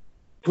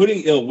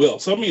ill will.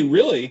 So I mean,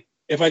 really,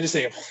 if I just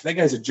say that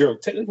guy's a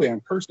jerk, technically I'm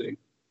cursing.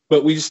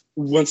 But we just,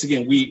 once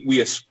again,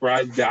 we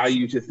ascribe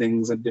value to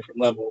things at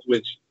different levels,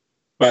 which,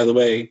 by the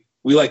way,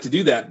 we like to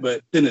do that,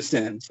 but sin is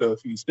sin. So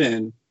if you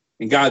sin,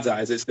 in God's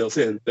eyes, it's still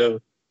sin. So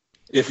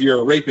if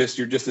you're a rapist,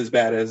 you're just as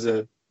bad as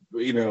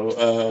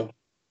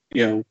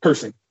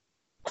cursing.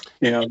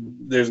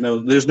 There's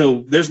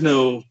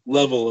no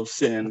level of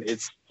sin.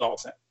 It's all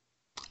sin.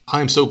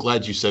 I'm so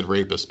glad you said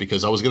rapist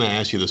because I was going to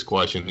ask you this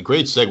question.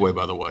 Great segue,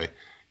 by the way.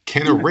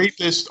 Can a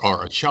rapist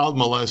or a child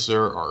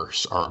molester or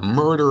a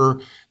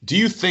murderer, do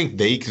you think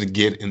they could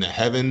get into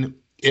heaven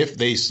if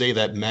they say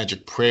that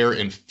magic prayer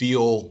and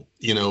feel,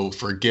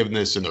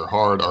 forgiveness in their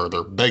heart, or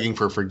they're begging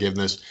for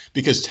forgiveness?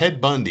 Because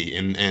Ted Bundy,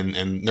 and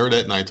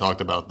Nerdette and I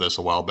talked about this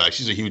a while back.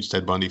 She's a huge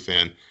Ted Bundy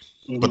fan.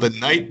 But the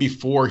night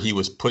before he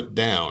was put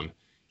down,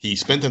 he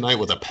spent the night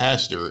with a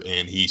pastor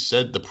and he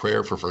said the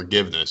prayer for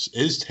forgiveness.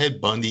 Is Ted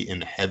Bundy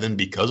in heaven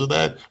because of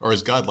that? Or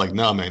is God like,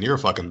 no, man, you're a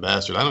fucking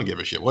bastard. I don't give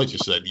a shit what you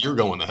said. You're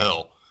going to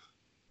hell.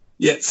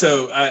 Yeah,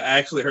 so I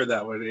actually heard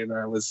that one, and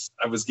I was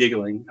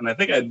giggling, and I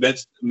think I'd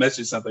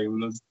mentioned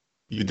something.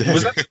 You did.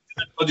 Was that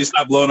I told you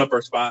stop blowing up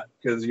our spot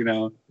because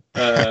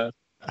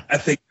I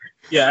think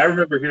I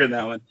remember hearing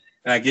that one,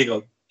 and I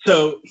giggled.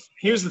 So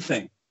here's the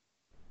thing: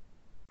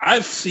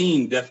 I've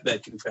seen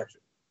deathbed confession.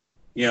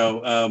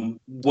 1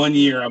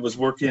 year I was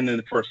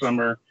working for a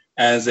summer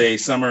as a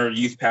summer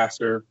youth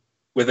pastor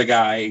with a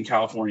guy in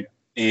California,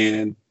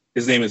 and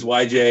his name is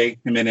YJ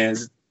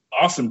Jimenez.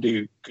 Awesome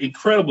dude,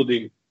 incredible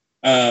dude.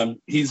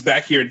 He's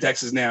back here in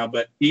Texas now,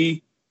 but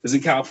he was in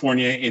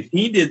California, and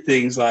he did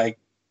things like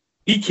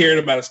he cared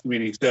about his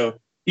community. So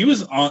he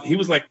was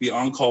like the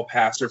on-call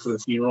pastor for the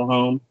funeral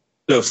home.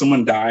 So if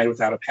someone died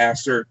without a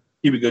pastor,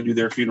 he would go do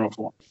their funeral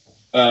for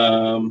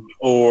them.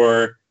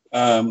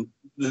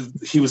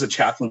 He was a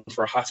chaplain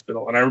for a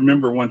hospital. And I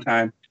remember one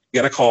time he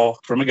got a call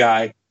from a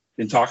guy,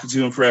 been talking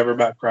to him forever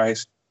about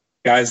Christ.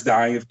 Guy's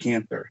dying of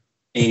cancer.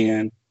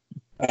 And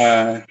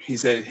he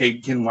said, hey,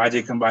 can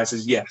YJ come by? He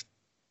says, yes.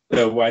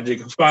 So YJ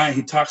comes by,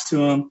 he talks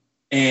to him,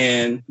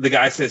 and the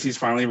guy says he's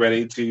finally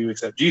ready to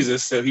accept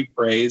Jesus. So he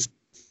prays,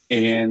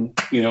 and,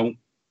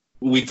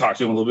 we talk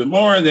to him a little bit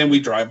more, and then we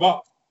drive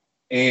off.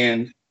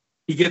 And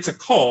he gets a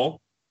call,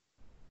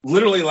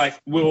 literally like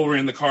we were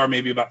in the car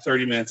maybe about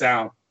 30 minutes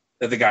out,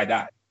 that the guy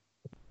died.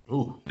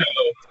 Ooh.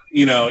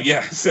 So,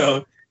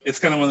 so it's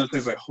kind of one of those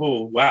things like,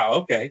 oh, wow,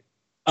 okay.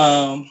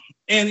 And,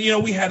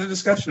 we had a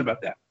discussion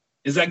about that.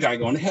 Is that guy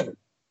going to heaven?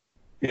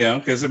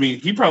 Because,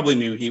 he probably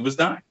knew he was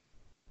dying.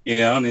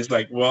 And he's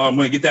like, well, I'm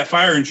going to get that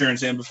fire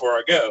insurance in before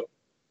I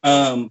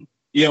go.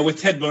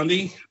 With Ted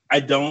Bundy, I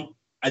don't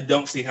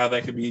see how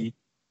that could be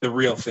the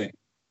real thing,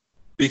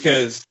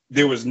 because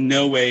there was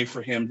no way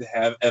for him to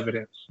have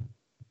evidence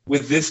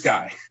with this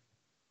guy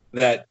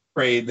that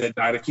prayed that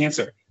died of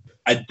cancer.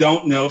 I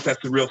don't know if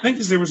that's the real thing,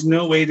 because there was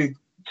no way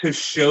to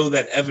show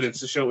that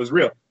evidence to show it was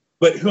real.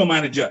 But who am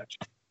I to judge?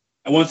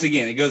 And once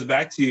again, it goes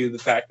back to the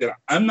fact that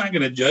I'm not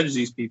going to judge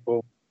these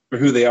people for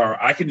who they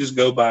are. I can just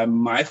go by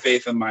my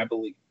faith and my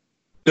belief.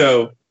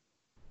 So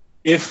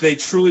if they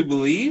truly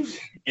believe,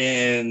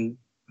 and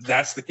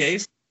that's the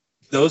case,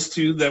 those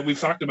two that we've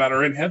talked about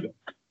are in heaven.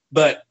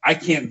 But I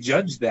can't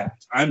judge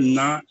that. I'm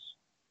not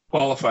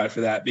qualified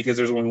for that, because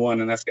there's only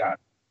one, and that's God.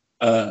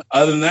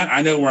 Other than that,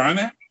 I know where I'm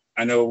at.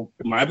 I know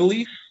my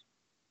belief.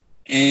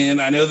 And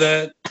I know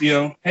that,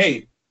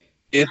 hey,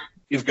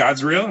 if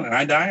God's real and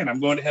I die and I'm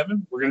going to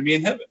heaven, we're going to be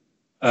in heaven.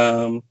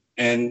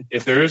 And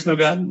if there is no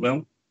God,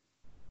 well,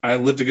 I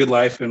lived a good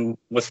life, and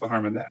what's the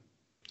harm in that?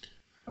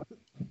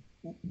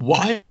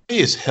 Why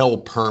is hell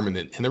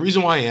permanent? And the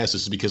reason why I ask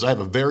this is because I have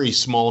a very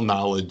small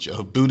knowledge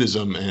of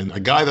Buddhism, and a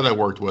guy that I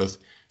worked with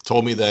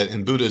told me that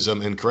in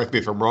Buddhism, and correct me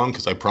if I'm wrong,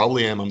 because I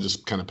probably am, I'm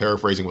just kind of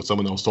paraphrasing what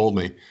someone else told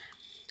me.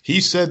 He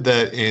said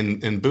that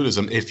in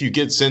Buddhism, if you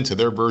get sent to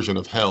their version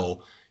of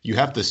hell, you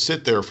have to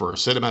sit there for a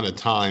set amount of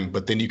time,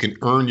 but then you can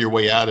earn your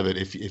way out of it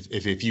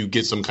if you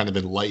get some kind of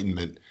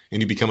enlightenment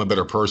and you become a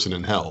better person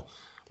in hell.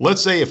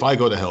 Let's say if I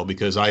go to hell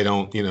because I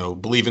don't,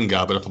 believe in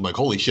God, but if I'm like,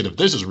 holy shit, if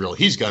this is real,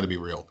 he's got to be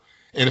real.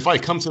 And if I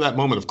come to that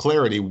moment of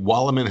clarity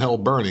while I'm in hell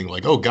burning,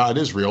 like, oh, God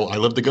is real, I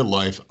lived a good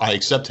life, I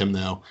accept him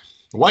now.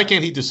 Why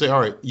can't he just say, all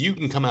right, you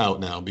can come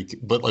out now?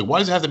 But why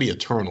does it have to be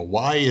eternal?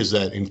 Why is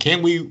that? And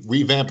can we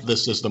revamp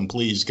this system,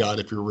 please, God,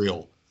 if you're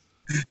real?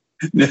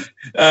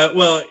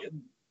 Well,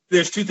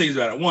 there's two things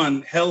about it.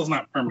 One, hell is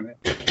not permanent.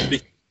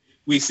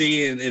 We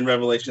see in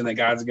Revelation that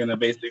God's going to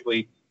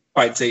basically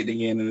fight Satan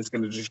again, and it's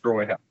going to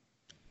destroy hell.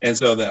 And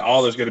so that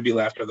all there's going to be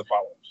left are the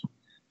followers.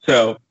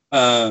 So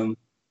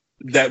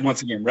that,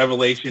 once again,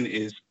 Revelation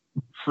is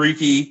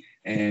freaky,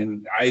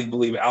 and I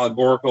believe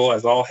allegorical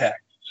as all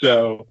heck.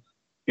 So,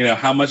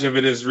 how much of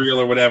it is real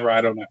or whatever, I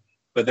don't know.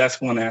 But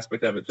that's one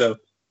aspect of it. So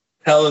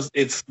hell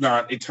it's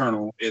not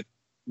eternal. It's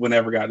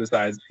whenever God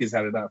decides he's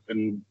had enough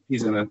and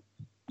he's going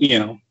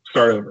to,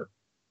 start over.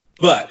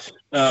 But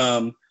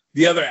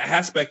the other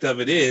aspect of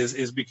it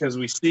is because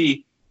we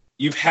see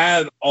you've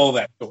had all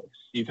that choice.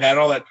 You've had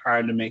all that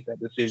time to make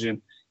that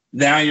decision.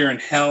 Now you're in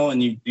hell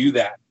and you do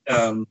that.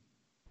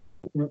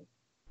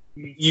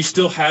 You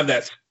still have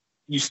that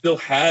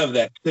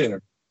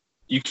sin.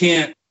 You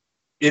can't,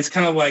 it's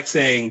kind of like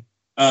saying,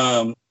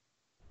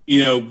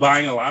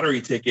 buying a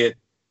lottery ticket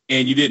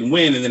and you didn't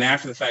win, and then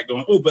after the fact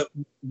going, oh, but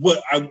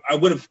what I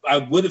would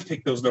have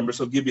picked those numbers,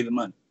 so give me the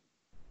money.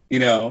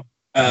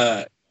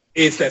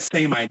 It's that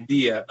same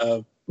idea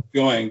of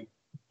going,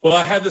 well,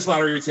 I had this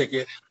lottery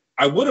ticket,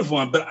 I would have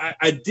won, but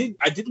I did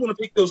want to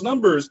pick those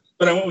numbers,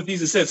 but I went with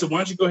these instead. So why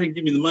don't you go ahead and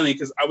give me the money,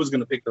 because I was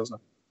going to pick those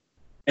numbers.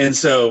 And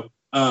so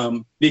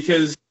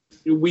because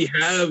we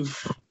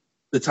have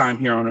the time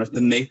here on earth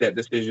to make that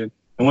decision.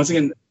 And once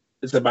again,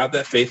 it's about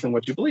that faith in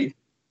what you believe.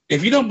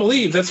 If you don't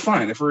believe, that's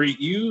fine. If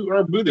you are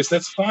a Buddhist,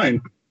 that's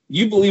fine.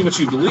 You believe what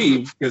you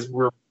believe, because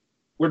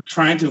we're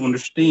trying to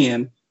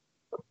understand,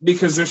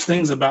 because there's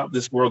things about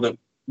this world that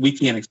we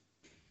can't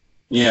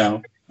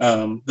explain.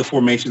 The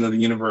formation of the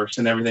universe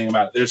and everything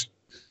about it. There's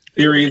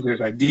theories, there's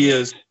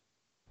ideas.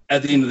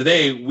 At the end of the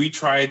day, we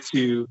try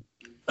to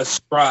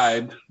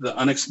ascribe the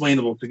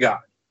unexplainable to God.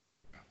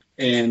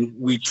 And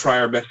we try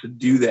our best to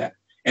do that.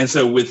 And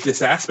so with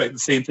this aspect, the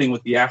same thing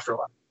with the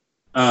afterlife.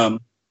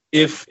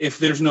 If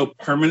there's no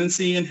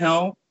permanency in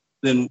hell,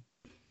 then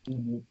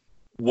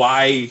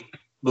why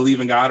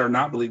believe in God or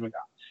not believe in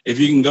God? If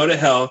you can go to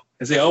hell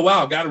and say, oh,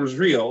 wow, God was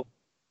real,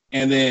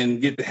 and then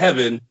get to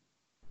heaven,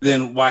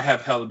 then why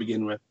have hell to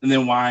begin with? And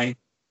then why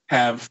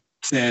have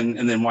sin?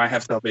 And then why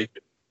have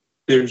salvation?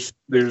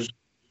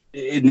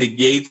 It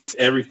negates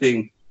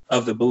everything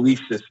of the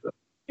belief system,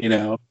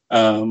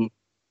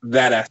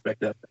 that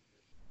aspect of it.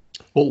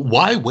 Well,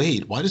 why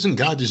wait? Why doesn't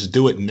God just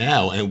do it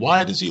now? And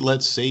why does he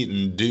let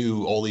Satan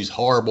do all these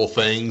horrible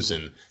things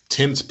and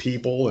tempt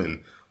people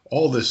and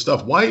all this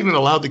stuff? Why even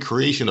allow the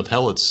creation of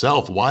hell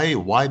itself? Why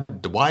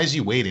is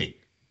he waiting?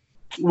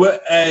 Well,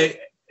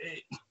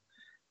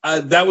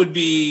 that would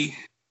be,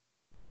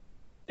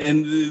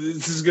 and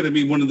this is going to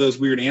be one of those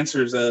weird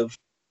answers of,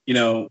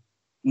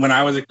 when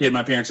I was a kid,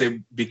 my parents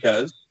say,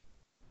 because.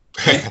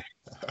 And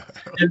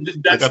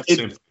that's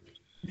it.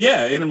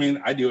 Yeah, and I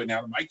mean, I do it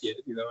now to my kid.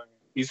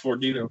 He's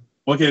 14.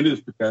 What can I do?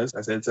 Because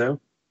I said so.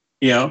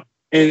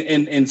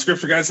 And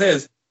Scripture, God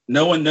says,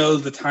 no one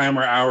knows the time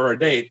or hour or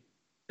date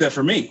except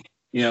for me.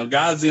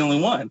 God's the only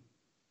one.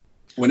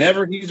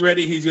 Whenever he's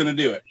ready, he's going to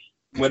do it.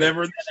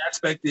 Whatever that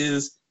aspect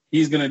is,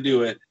 he's going to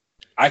do it.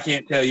 I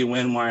can't tell you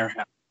when, why, or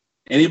how.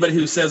 Anybody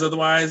who says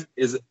otherwise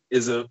is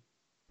a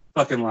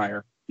fucking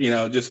liar.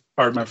 Just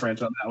pardon my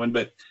French on that one,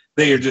 but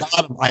they are just.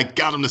 I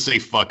got him to say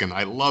fucking.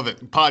 I love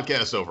it.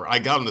 Podcast's over. I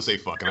got him to say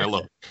fucking. I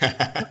love it.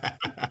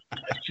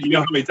 You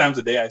know how many times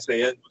a day I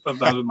say it?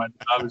 Sometimes with my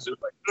job, it's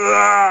just like,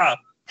 ah.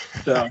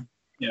 So,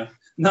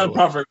 not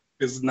perfect,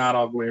 because not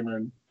all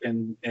glamour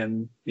and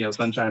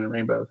sunshine and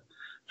rainbows.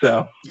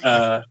 So,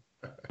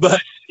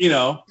 but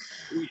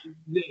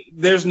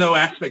there's no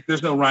aspect,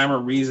 there's no rhyme or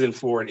reason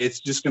for it. It's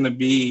just going to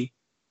be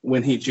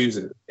when he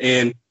chooses.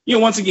 And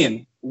once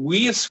again,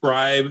 we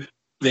ascribe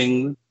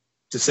things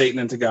to Satan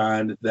and to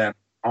God that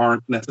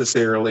aren't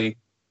necessarily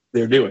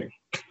their doing.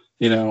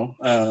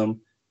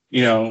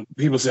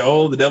 People say,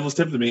 oh, the devil's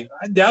tempted me.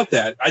 I doubt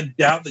that. I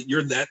doubt that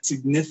you're that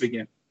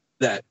significant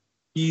that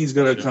he's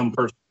going to come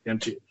personally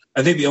tempt you.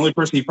 I think the only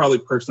person he probably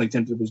personally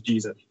tempted was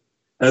Jesus.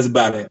 That's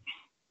about it.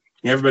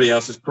 Everybody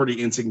else is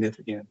pretty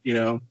insignificant,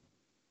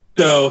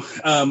 So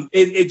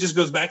it just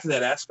goes back to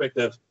that aspect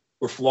of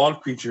we're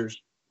flawed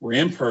creatures. We're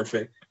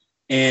imperfect.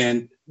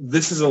 And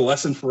this is a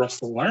lesson for us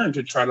to learn,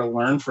 to try to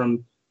learn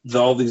from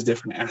all these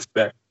different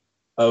aspects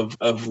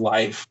of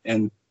life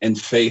and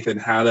faith, and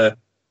how to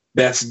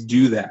best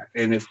do that.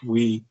 And if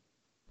we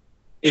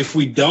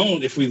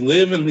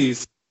live in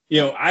these,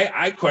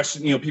 I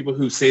question, people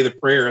who say the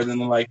prayer and then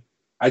they're like,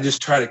 I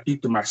just try to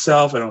keep to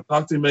myself. I don't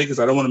talk to anybody because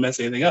I don't want to mess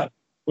anything up.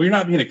 Well, you're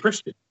not being a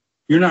Christian.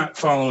 You're not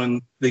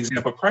following the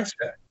example Christ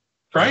had.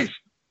 Christ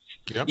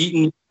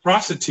eating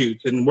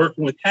prostitutes and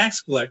working with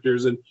tax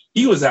collectors, and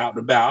he was out and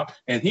about,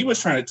 and he was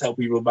trying to tell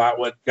people about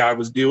what God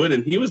was doing,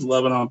 and he was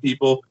loving on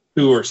people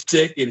who were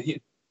sick, and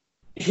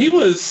he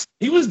was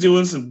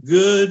doing some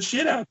good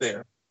shit out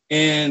there.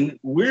 And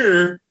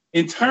we're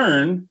in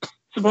turn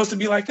supposed to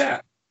be like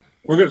that.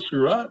 We're going to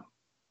screw up.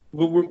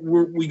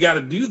 We got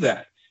to do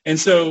that. And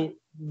so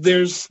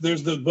there's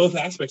the both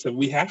aspects of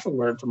we have to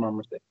learn from our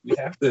mistakes. We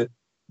have to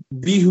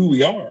be who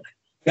we are.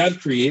 God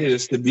created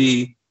us to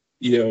be,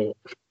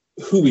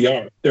 who we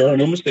are. There are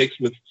no mistakes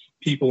with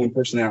people and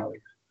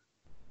personalities.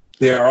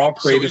 They are all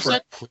created for.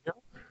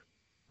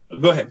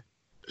 Go ahead.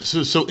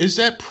 So is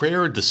that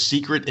prayer the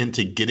secret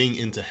into getting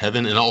into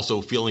heaven and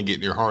also feeling it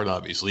in your heart?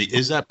 Obviously,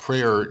 is that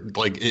prayer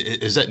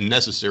is that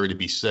necessary to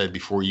be said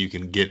before you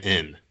can get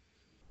in?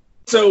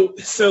 So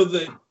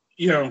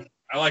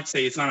I like to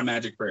say it's not a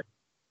magic prayer.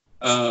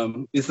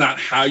 It's not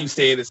how you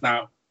say it. It's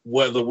not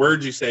what the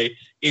words you say.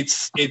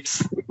 It's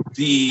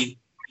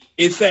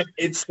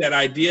that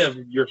idea of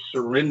you're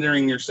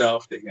surrendering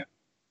yourself to him.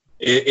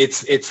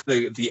 It's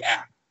the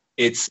act.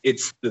 It's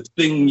the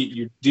thing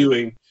you're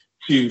doing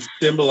to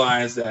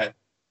symbolize that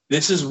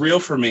this is real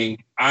for me.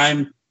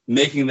 I'm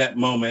making that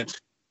moment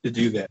to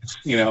do this,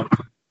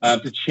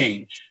 to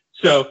change.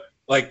 So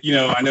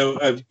I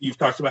know you've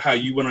talked about how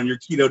you went on your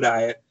keto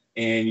diet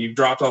and you've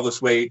dropped all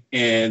this weight,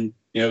 and,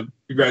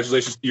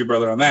 congratulations to your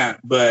brother on that.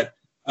 But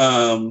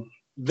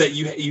that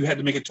you had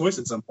to make a choice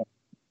at some point.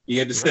 You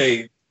had to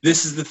say,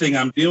 this is the thing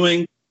I'm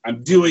doing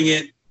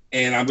it,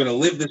 and I'm going to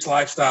live this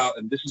lifestyle,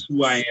 and this is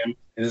who I am,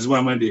 and this is what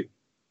I'm going to do,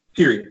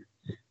 period.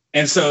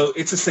 And so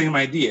it's the same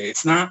idea.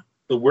 It's not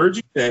the words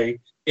you say.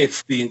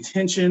 It's the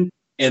intention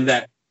and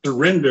that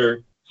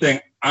surrender, saying,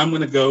 I'm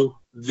going to go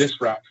this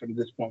route from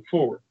this point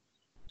forward.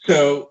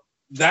 So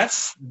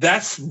that's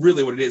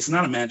really what it is. It's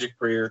not a magic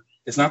prayer.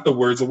 It's not the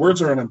words. The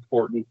words are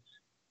unimportant.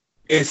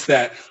 It's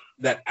that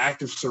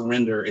act of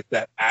surrender. It's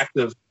that act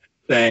of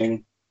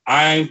saying,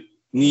 I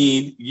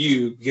need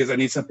you because I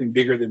need something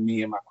bigger than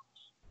me in my life.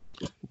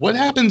 What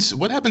happens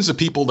to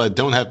people that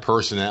don't have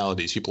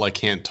personalities? People that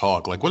can't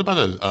talk. Like, what about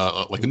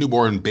a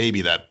newborn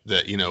baby that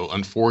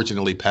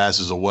unfortunately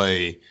passes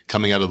away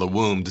coming out of the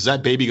womb? Does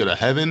that baby go to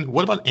heaven?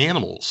 What about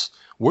animals?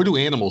 Where do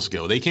animals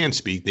go? They can't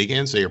speak. They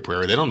can't say a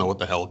prayer. They don't know what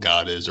the hell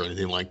God is or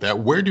anything like that.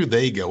 Where do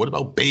they go? What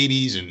about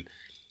babies and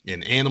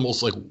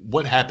animals? Like,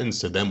 what happens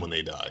to them when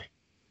they die?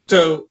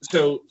 So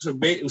we're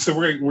going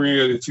to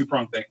go to a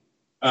two-pronged thing.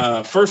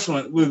 First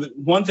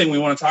one thing we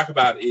want to talk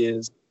about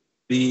is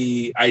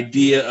the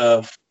idea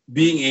of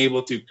being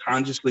able to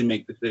consciously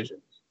make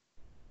decisions.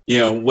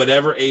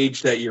 Whatever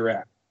age that you're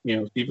at.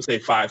 People say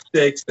 5,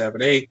 6,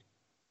 7, 8,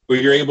 where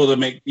you're able to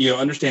make,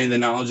 understanding the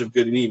knowledge of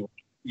good and evil.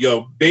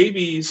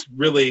 Babies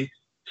really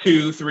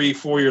 2, 3,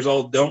 4 years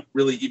old don't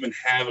really even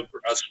have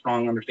a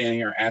strong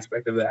understanding or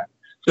aspect of that.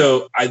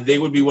 So they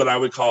would be what I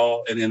would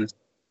call an innocent.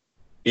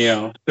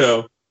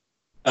 So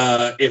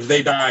if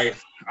they die,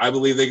 I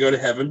believe they go to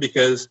heaven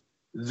because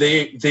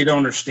they don't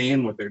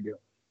understand what they're doing.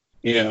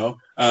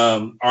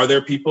 Are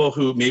there people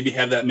who maybe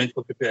have that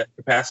mental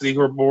capacity who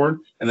are born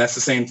and that's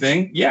the same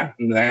thing? Yeah.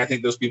 And I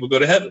think those people go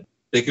to heaven.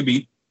 They could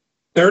be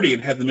 30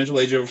 and have the mental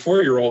age of a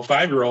 4-year-old,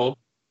 5-year-old,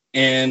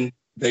 and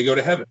they go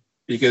to heaven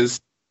because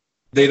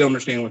they don't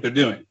understand what they're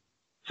doing.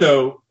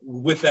 So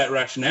with that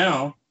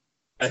rationale,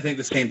 I think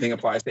the same thing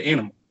applies to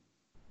animals.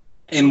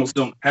 Animals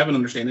don't have an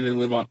understanding. They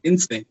live on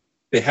instinct.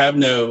 They have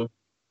no,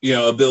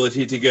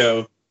 ability to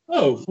go,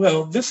 oh,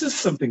 well, this is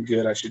something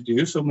good I should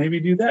do, so maybe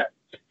do that.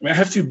 I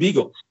have 2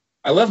 beagles.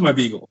 I love my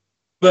beagles,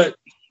 but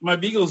my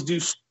beagles do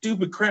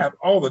stupid crap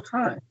all the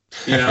time,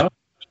 and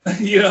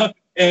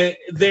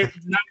they're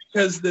not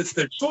because it's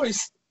their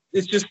choice.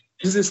 It's just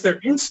because it's their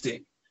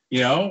instinct.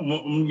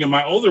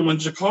 My older one,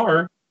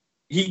 Jakar,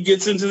 he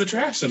gets into the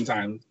trash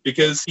sometimes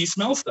because he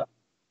smells stuff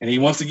and he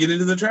wants to get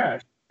into the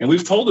trash. And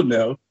we've told him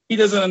no. He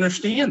doesn't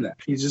understand that.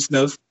 He just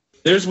knows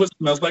there's what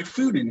smells like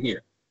food in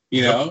here.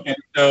 And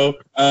so,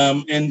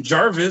 and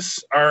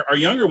Jarvis, our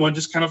younger one,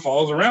 just kind of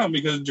follows around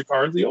because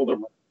Jakar is the older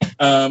one.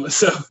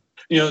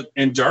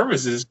 And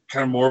Jarvis is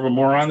kind of more of a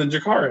moron than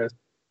Jakar is.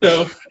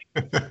 So,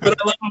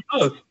 but I love them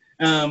both.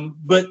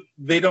 But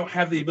they don't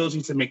have the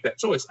ability to make that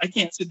choice. I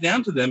can't sit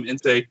down to them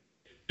and say,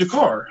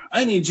 Jakar,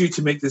 I need you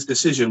to make this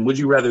decision. Would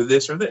you rather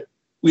this or this?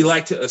 We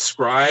like to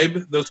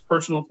ascribe those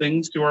personal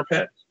things to our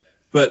pets,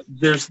 but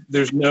there's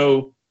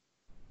no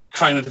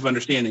cognitive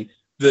understanding.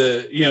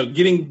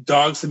 Getting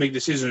dogs to make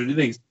decisions or do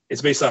things,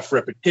 it's based off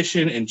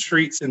repetition and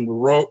treats and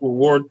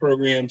reward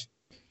programs.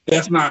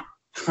 That's not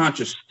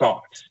conscious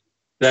thought.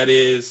 That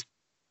is,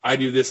 I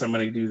do this, I'm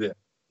going to do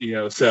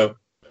this. So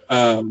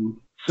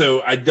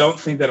I don't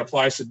think that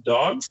applies to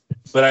dogs,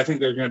 but I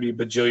think there's going to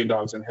be a bajillion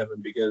dogs in heaven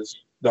because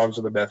dogs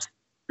are the best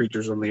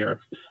creatures on the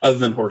earth, other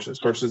than horses.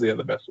 Horses are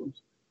the best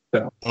ones.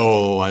 So.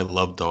 Oh, I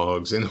love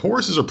dogs, and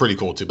horses are pretty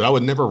cool too. But I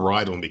would never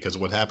ride them because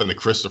of what happened to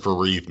Christopher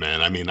Reeve,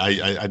 man. I mean,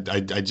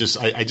 I just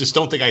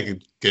don't think I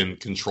can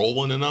control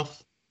one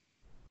enough.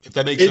 If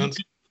that makes sense.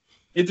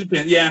 It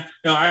depends. Yeah.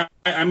 No,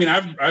 I mean,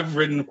 I've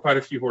ridden quite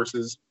a few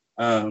horses,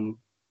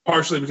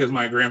 partially because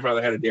my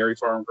grandfather had a dairy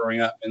farm growing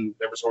up, and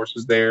there was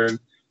horses there, and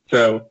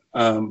so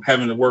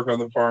having to work on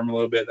the farm a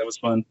little bit, that was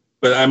fun.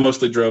 But I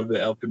mostly drove the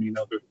El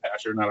Camino through the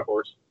pasture, not a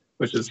horse.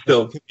 Which is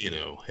still,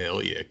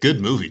 hell yeah,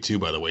 good movie too.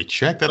 By the way,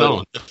 check that out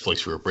on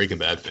Netflix for a Breaking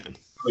Bad fan.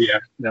 Oh yeah,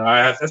 no,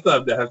 I still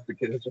have to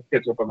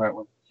catch up on that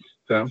one.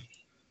 So,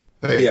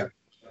 hey, yeah.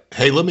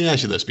 Hey, let me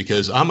ask you this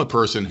because I'm a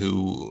person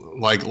who,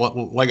 like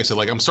I said,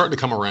 I'm starting to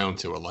come around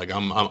to it. Like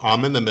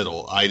I'm in the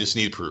middle. I just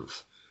need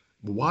proof.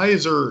 Why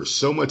is there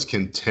so much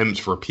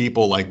contempt for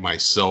people like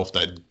myself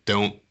that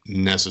don't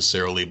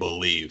necessarily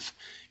believe?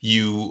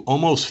 You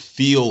almost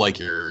feel like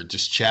you're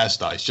just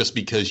chastised just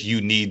because you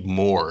need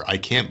more. I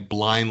can't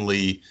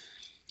blindly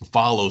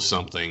follow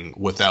something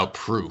without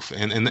proof.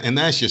 And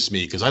that's just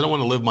me because I don't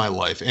want to live my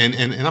life. And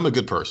I'm a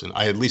good person.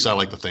 At least I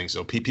like to think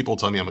so. People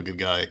tell me I'm a good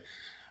guy.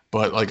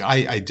 But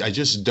I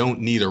just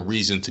don't need a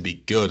reason to be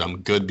good.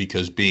 I'm good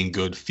because being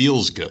good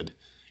feels good,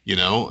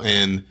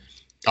 And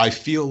I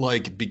feel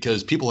like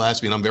because people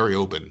ask me, and I'm very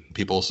open.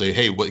 People say,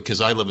 hey, because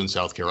I live in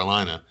South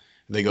Carolina.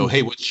 They go,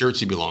 hey, what church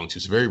do you belong to?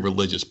 It's a very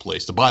religious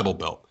place, the Bible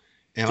Belt.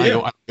 And I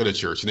go to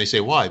church. And they say,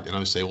 why? And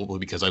I say, well,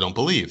 because I don't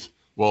believe.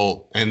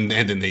 Well, and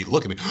then they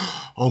look at me,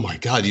 oh, my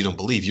God, you don't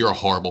believe. You're a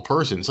horrible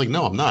person. It's like,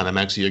 no, I'm not. I'm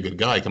actually a good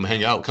guy. Come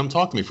hang out. Come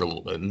talk to me for a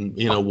little bit. And,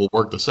 we'll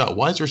work this out.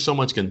 Why is there so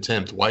much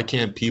contempt? Why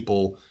can't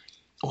people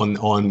and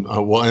I'm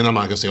not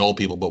going to say all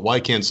people, but why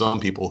can't some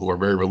people who are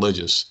very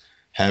religious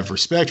have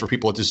respect for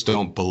people that just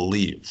don't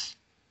believe?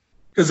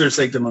 Because they're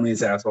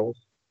sanctimonious assholes.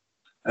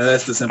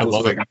 That's the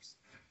simplest thing.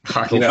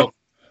 I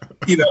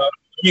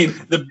mean,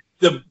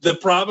 the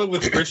problem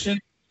with Christians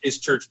is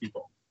church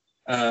people.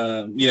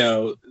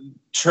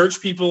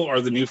 Church people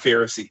are the new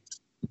Pharisees.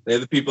 They're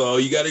the people, oh,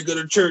 you got to go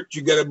to church.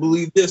 You got to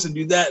believe this and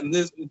do that and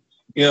this.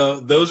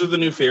 Those are the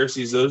new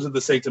Pharisees. Those are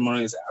the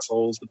sanctimonious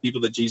assholes, the people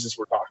that Jesus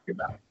were talking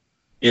about,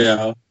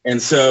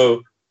 And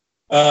so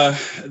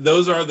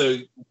those are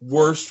the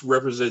worst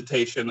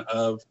representation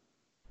of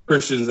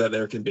Christians that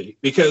there can be,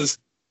 because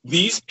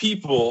these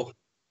people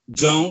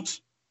don't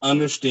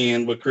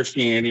understand what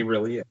Christianity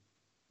really is.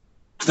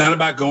 It's not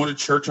about going to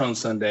church on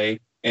Sunday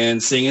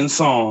and singing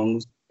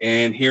songs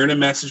and hearing a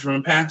message from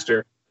a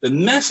pastor. The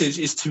message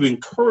is to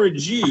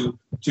encourage you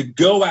to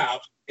go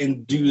out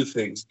and do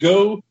things.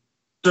 Go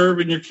serve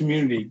in your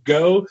community.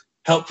 Go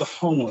help the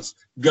homeless.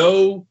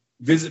 Go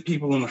visit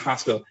people in the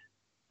hospital.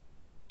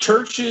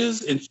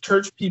 Churches and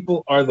church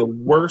people are the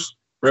worst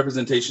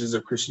representations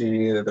of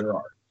Christianity that there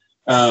are.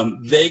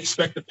 They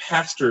expect the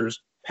pastors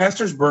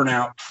burn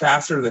out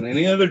faster than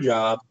any other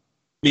job,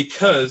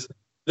 because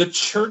the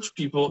church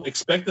people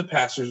expect the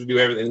pastors to do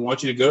everything. They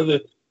want you to go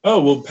to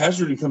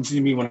pastor didn't come see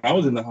me when I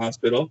was in the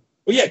hospital.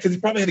 Well, yeah, because he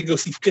probably had to go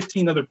see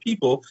 15 other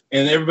people,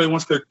 and everybody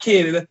wants their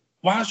kid.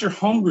 Why don't your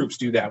home groups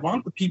do that? Why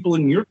don't the people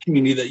in your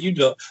community that you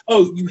do?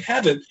 Oh, you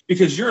haven't,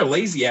 because you're a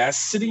lazy ass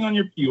sitting on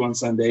your pew on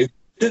Sundays,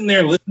 sitting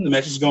there listening to the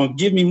message going,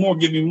 give me more,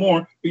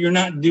 but you're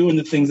not doing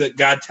the things that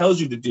God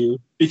tells you to do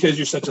because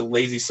you're such a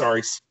lazy,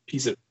 sorry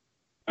piece of...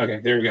 Okay,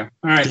 there we go.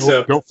 All right,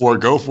 Go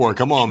for it.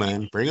 Come on,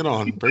 man. Bring it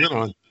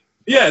on.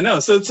 Yeah,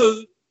 no, so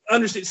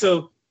understand.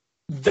 So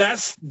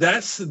that's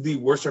the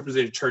worst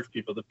represented church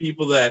people, the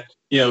people that,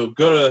 go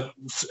to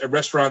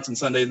restaurants on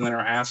Sundays and then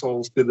are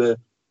assholes to the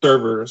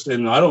servers.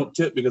 And I don't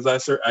tip because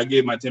I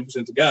gave my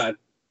 10% to God.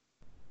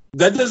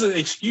 That doesn't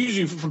excuse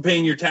you from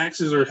paying your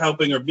taxes or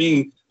helping or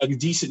being a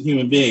decent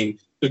human being.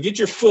 So get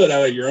your foot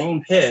out of your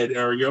own head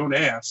or your own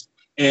ass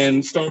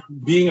and start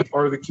being a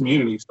part of the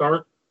community.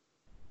 Start,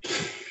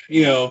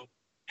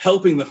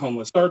 helping the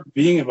homeless. Start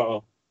being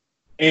involved.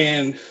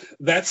 And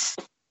that's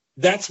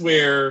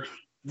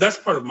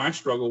part of my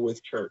struggle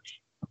with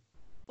church.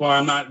 Well,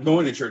 I'm not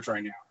going to church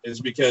right now, is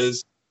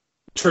because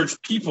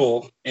church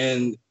people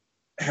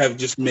have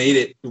just made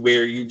it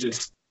where you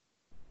just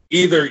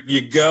either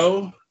you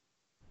go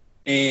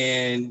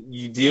and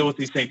you deal with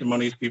these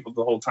sanctimonious people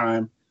the whole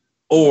time,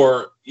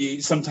 or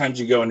sometimes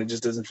you go and it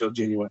just doesn't feel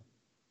genuine.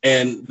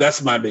 And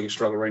that's my biggest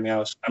struggle right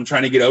now. Is I'm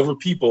trying to get over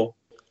people.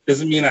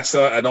 Doesn't mean I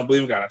don't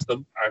believe in God.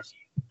 I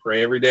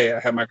pray every day. I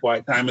have my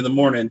quiet time in the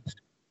morning.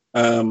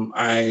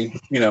 I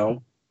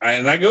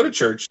go to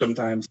church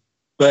sometimes,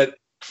 but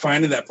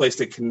finding that place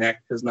to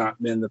connect has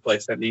not been the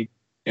place that I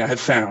have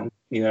found,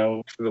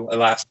 for the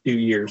last few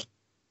years.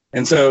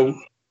 And so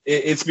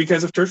it's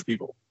because of church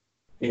people,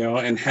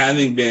 and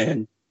having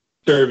been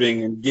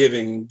serving and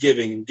giving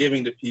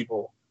to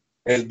people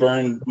has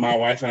burned my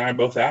wife and I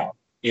both out,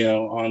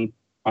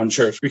 on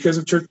church because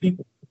of church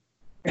people.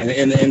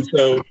 And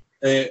so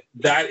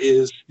that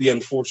is the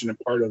unfortunate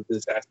part of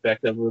this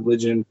aspect of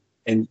religion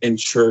and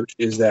church,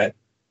 is that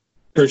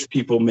church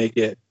people make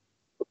it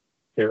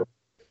terrible.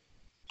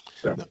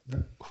 So.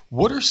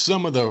 What are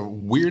some of the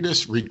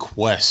weirdest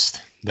requests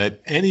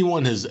that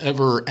anyone has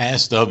ever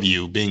asked of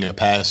you being a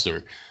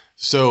pastor?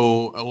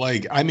 So,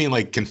 like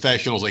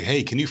confessionals, like,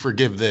 hey, can you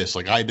forgive this?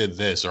 Like, I did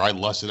this, or I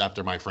lusted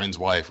after my friend's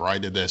wife, or I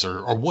did this,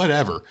 or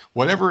whatever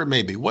it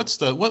may be. What's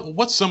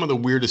some of the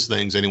weirdest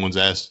things anyone's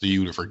asked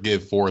you to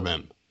forgive for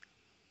them?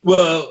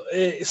 Well,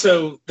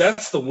 so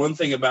that's the one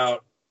thing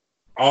about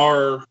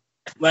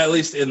at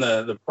least in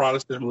the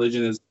Protestant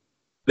religion, is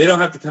they don't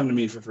have to come to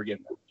me for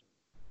forgiveness.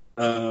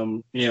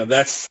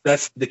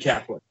 That's the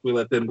Catholic. We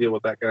let them deal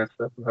with that kind of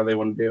stuff and how they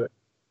want to do it.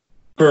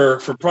 For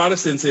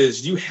Protestants,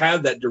 is you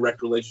have that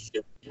direct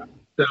relationship. So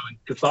in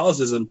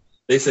Catholicism,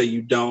 they say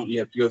you don't. You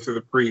have to go through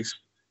the priest.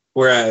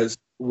 Whereas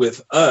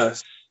with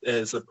us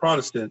as a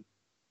Protestant,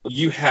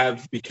 you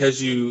have, because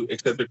you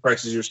accepted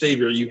Christ as your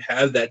Savior, you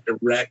have that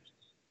direct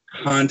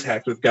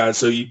contact with God.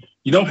 So you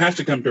don't have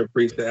to come to a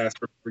priest to ask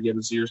for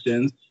forgiveness of your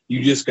sins.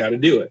 You just got to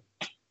do it,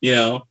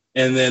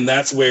 And then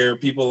that's where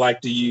people like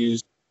to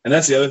use, and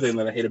that's the other thing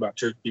that I hate about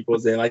church people,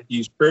 is they like to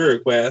use prayer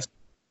requests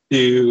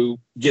to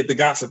get the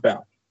gossip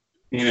out.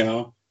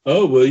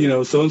 Oh,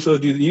 well, so-and-so,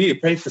 you need to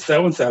pray for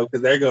so-and-so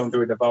because they're going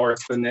through a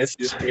divorce and it's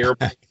just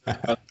terrible.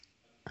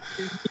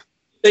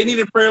 They need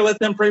a prayer, let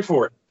them pray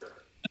for it.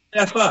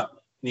 F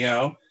up,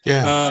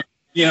 Yeah.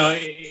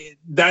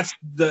 That's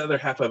the other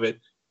half of it.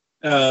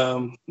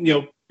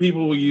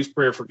 People will use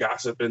prayer for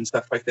gossip and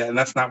stuff like that, and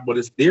that's not what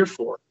it's there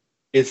for.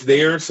 It's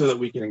there so that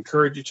we can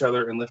encourage each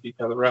other and lift each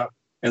other up.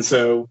 And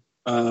so,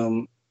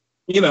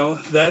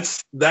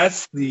 that's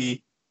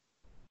the...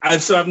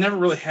 I've never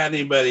really had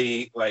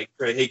anybody like,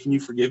 hey, can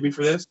you forgive me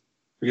for this?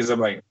 Because I'm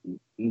like,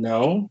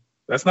 no,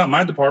 that's not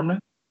my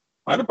department.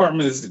 My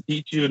department is to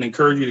teach you and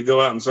encourage you to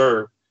go out and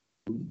serve.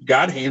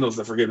 God handles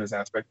the forgiveness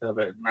aspect of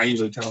it. And I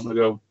usually tell them to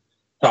go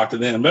talk to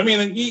them. But I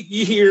mean,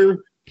 you hear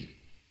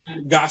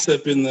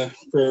gossip in the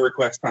prayer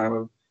request time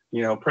of,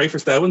 pray for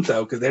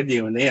so-and-so because they're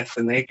doing this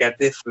and they got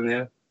this and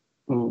that.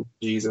 Oh,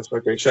 Jesus.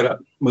 Okay, shut up.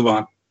 Move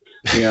on.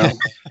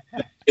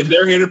 If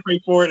they're here to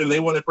pray for it and they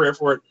want to pray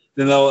for it,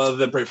 then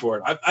they'll pray for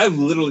it. I've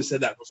literally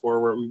said that before,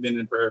 where we've been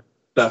in prayer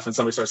stuff and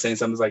somebody starts saying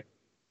something, it's like,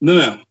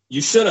 no,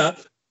 you shut up.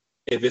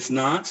 If it's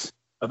not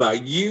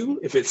about you,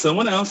 if it's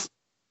someone else,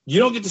 you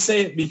don't get to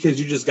say it, because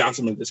you just got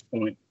them at this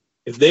point.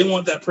 If they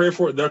want that prayer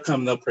for it, they'll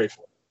come, they'll pray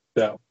for it.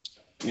 So,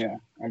 yeah,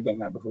 I've done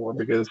that before,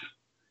 because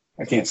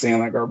I can't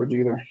stand that garbage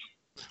either.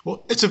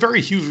 Well, it's a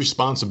very huge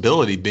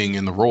responsibility being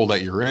in the role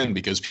that you're in,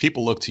 because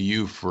people look to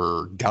you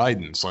for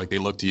guidance. Like, they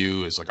look to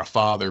you as like a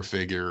father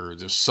figure,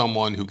 just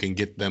someone who can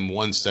get them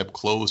one step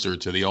closer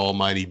to the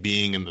almighty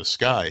being in the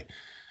sky.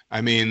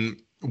 I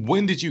mean,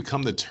 when did you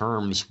come to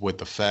terms with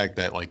the fact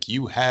that, like,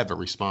 you have a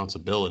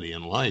responsibility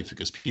in life,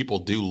 because people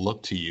do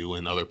look to you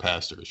and other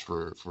pastors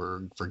for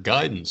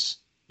guidance,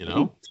 you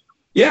know?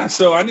 Yeah.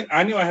 So I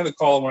knew I had a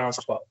call when I was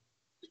 12.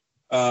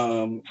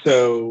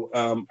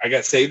 I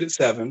got saved at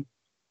 7,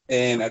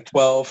 and at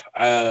 12,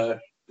 as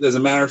a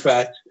matter of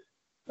fact,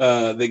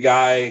 the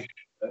guy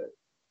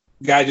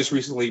just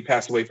recently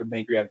passed away from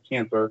pancreatic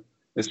cancer,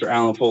 Mr.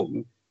 Alan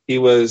Fulton. He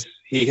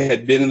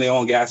had been in the oil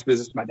and gas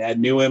business. My dad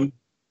knew him.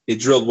 He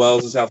drilled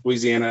wells in South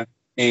Louisiana,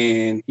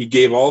 and he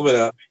gave all of it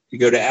up to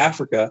go to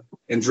Africa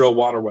and drill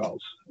water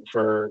wells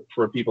for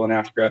people in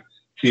Africa,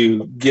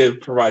 to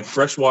provide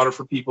fresh water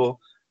for people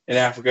in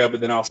Africa,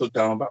 but then also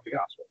tell them about the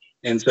gospel.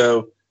 And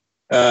so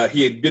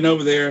he had been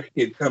over there.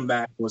 He had come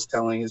back and was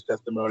telling his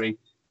testimony.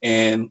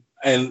 And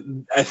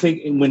I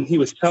think when he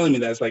was telling me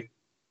that, it's like,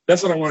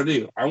 that's what I want to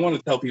do. I want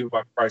to tell people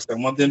about Christ. I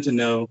want them to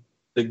know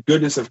the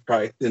goodness of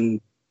Christ and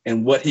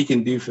what he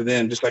can do for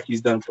them, just like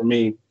he's done for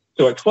me.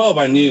 So at 12,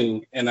 I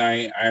knew, and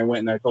I went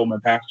and I told my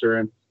pastor,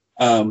 and,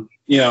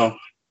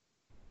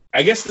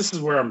 I guess this is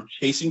where I'm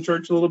chasing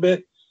church a little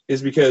bit,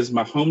 is because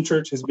my home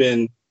church has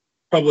been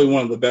probably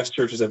one of the best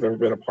churches I've ever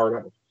been a part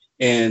of.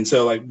 And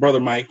so, like, Brother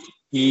Mike,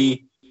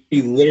 he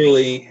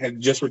literally had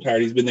just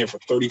retired. He's been there for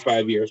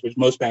 35 years, which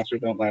most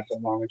pastors don't last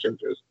that long in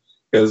churches,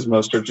 because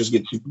most churches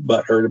get too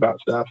butthurt about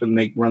stuff and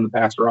they run the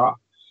pastor off.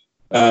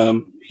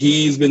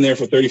 He's been there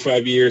for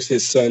 35 years.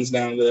 His son's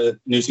now the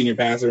new senior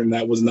pastor, and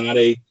that was not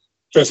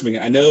trust me,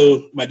 I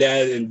know my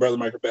dad and Brother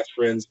Mike are best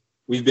friends.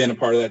 We've been a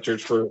part of that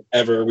church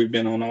forever. We've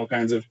been on all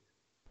kinds of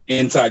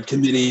inside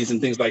committees and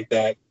things like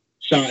that.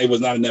 Sean, it was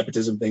not a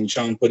nepotism thing.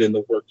 Sean put in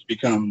the work to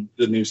become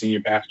the new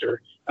senior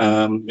pastor.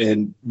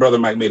 And Brother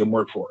Mike made him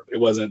work for it. It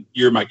wasn't,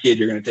 you're my kid,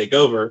 you're going to take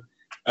over.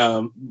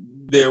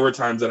 There were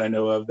times that I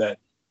know of that,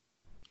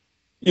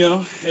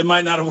 it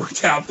might not have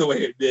worked out the way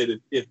it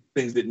did if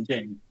things didn't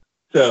change.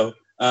 So,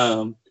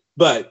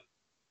 but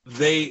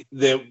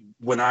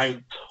when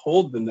I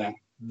told them that,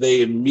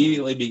 they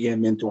immediately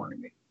began mentoring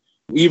me,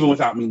 even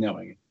without me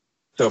knowing it.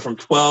 So from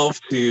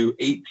 12 to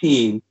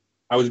 18,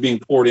 I was being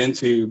poured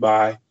into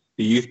by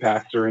the youth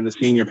pastor and the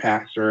senior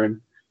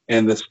pastor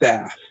and the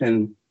staff.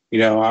 And,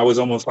 I was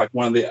almost like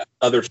one of the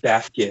other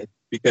staff kids,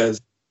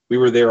 because we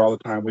were there all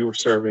the time. We were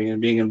serving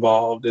and being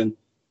involved. And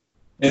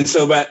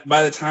so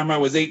by the time I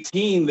was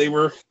 18,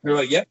 they're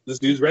like, yep, this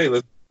dude's ready.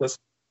 Let's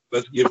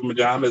give him a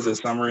job as a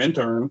summer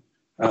intern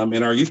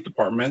in our youth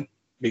department,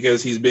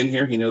 because he's been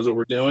here. He knows what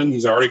we're doing.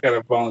 He's already kind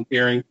of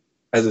volunteering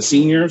as a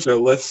senior.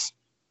 So let's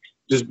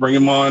just bring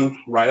him on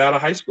right out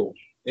of high school.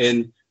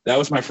 And that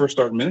was my first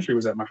start in ministry,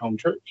 was at my home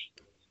church.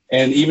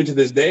 And even to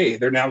this day,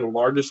 they're now the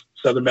largest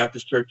Southern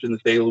Baptist church in the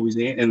state of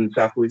Louisiana, in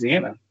South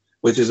Louisiana,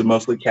 which is a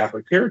mostly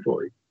Catholic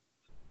territory,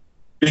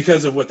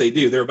 because of what they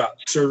do. They're about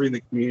serving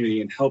the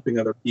community and helping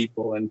other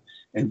people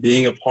and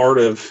being a part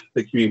of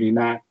the community,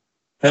 not,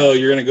 hell,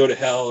 you're going to go to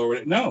hell or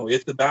whatever. No,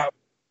 it's about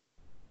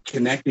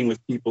connecting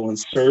with people and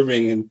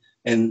serving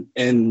and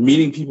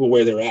meeting people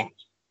where they're at.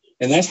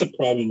 And that's the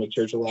problem with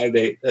church. A lot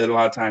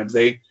of times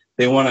they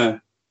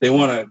want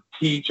to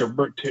teach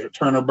or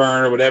turn or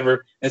burn or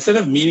whatever, instead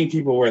of meeting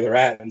people where they're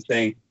at and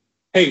saying,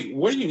 hey,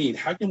 what do you need?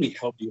 How can we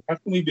help you? How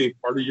can we be a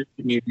part of your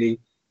community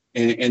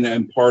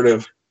and part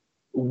of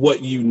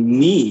what you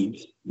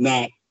need?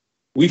 Not,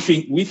 we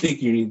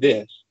think you need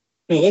this.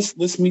 No,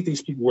 let's meet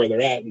these people where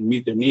they're at and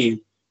meet their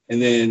needs.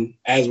 And then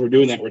as we're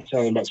doing that, we're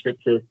telling about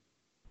scripture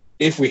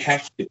if we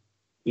have to.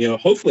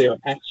 Hopefully our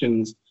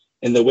actions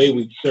and the way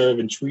we serve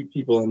and treat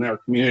people in our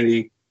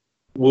community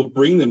will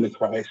bring them to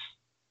Christ.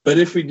 But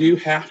if we do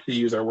have to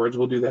use our words,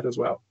 we'll do that as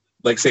well.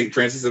 Like St.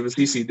 Francis of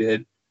Assisi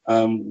did.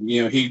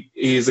 He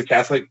is a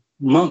Catholic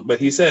monk, but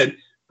he said,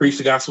 preach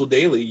the gospel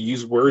daily,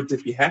 use words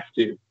if you have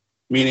to,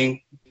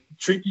 meaning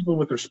treat people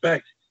with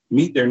respect,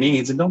 meet their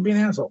needs, and don't be an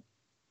asshole.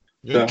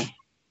 Yeah. So,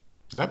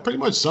 that pretty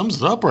much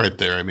sums it up right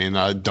there. I mean,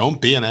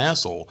 don't be an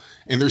asshole.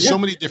 And there's so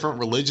many different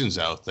religions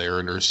out there,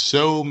 and there's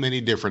so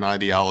many different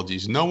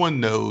ideologies. No one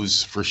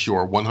knows for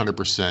sure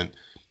 100%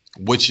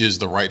 which is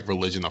the right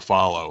religion to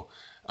follow.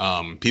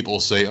 People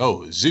say,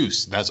 oh,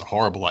 Zeus, that's a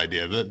horrible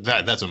idea.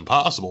 That's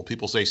impossible.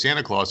 People say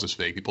Santa Claus is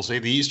fake. People say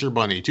the Easter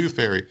Bunny, Tooth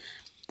Fairy.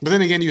 But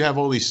then again, you have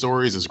all these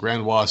stories, this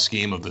grandiose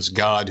scheme of this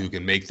God who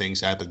can make things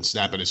happen,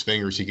 snapping his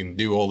fingers. He can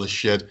do all this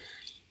shit.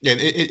 And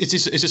it's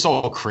just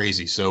all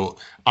crazy. So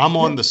I'm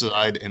on the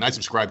side, and I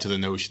subscribe to the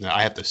notion that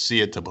I have to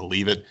see it to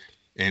believe it.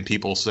 And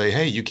people say,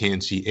 hey, you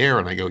can't see air.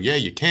 And I go, yeah,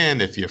 you can.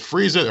 If you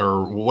freeze it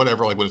or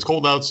whatever, like when it's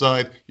cold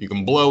outside, you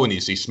can blow and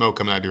you see smoke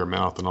coming out of your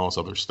mouth and all this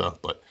other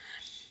stuff. But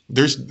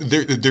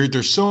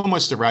there's so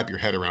much to wrap your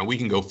head around. We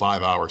can go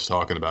 5 hours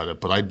talking about it.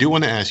 But I do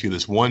want to ask you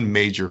this one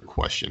major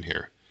question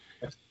here.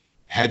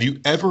 Have you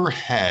ever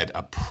had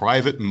a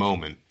private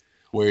moment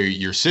where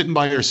you're sitting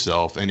by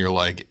yourself and you're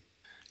like,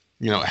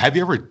 have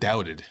you ever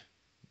doubted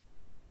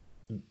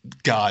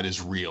God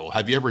is real?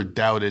 Have you ever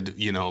doubted,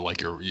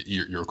 like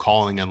your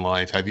calling in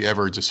life? Have you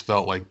ever just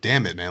felt like,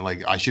 damn it, man,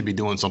 like I should be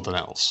doing something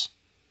else?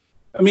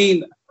 I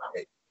mean,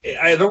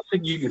 I don't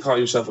think you can call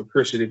yourself a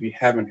Christian if you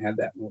haven't had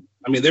that moment.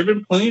 I mean, there have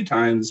been plenty of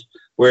times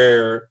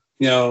where,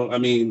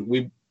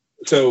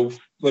 so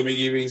let me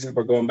give you an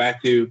example. Going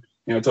back to,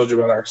 I told you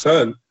about our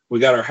son. We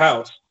got our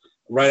house.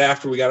 Right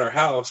after we got our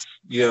house,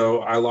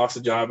 I lost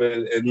a job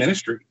at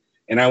ministry.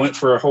 And I went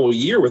for a whole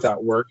year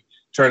without work,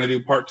 trying to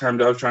do part-time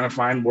jobs, trying to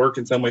find work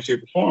in some way,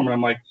 shape, or form. And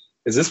I'm like,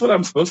 is this what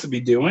I'm supposed to be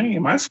doing?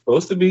 Am I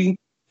supposed to be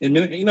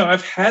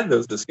I've had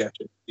those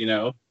discussions,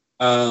 and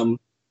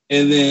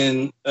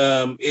then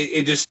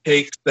it just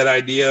takes that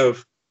idea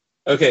of,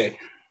 okay,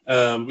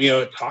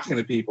 talking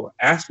to people,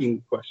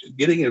 asking questions,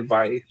 getting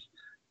advice,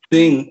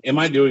 seeing, am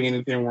I doing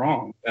anything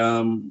wrong?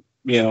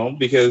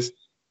 Because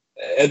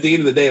at the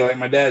end of the day, like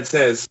my dad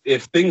says,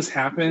 if things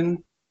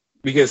happen,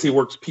 because he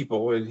works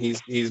people and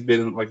he's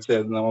been, like I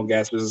said, in the oil and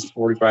gas business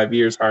 45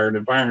 years, hiring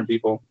and firing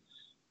people.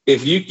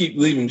 If you keep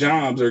leaving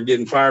jobs or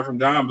getting fired from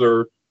jobs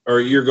or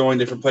you're going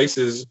different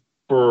places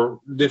for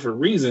different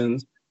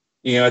reasons,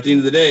 at the end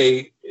of the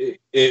day,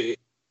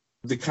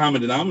 the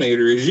common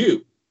denominator is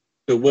you.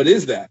 So what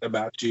is that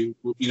about you?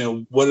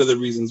 What are the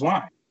reasons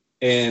why?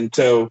 And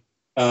so,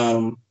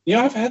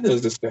 I've had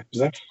those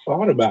discussions. I've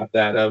thought about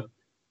that of,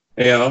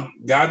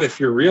 God, if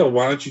you're real,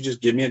 why don't you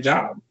just give me a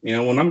job?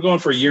 When I'm going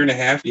for a year and a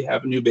half, you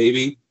have a new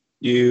baby,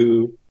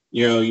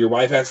 your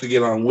wife has to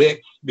get on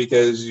WIC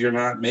because you're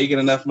not making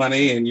enough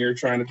money and you're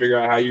trying to figure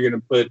out how you're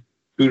going to put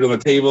food on the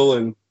table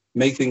and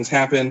make things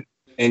happen.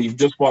 And you've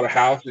just bought a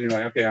house and you're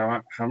like, okay,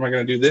 how am I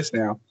going to do this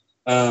now?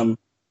 That's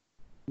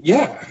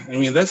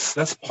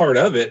part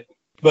of it.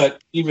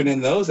 But even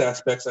in those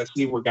aspects, I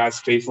see where God's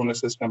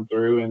faithfulness has come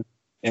through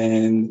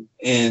and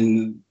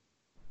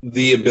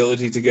the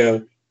ability to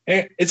go,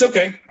 hey, it's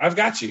okay, I've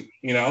got you,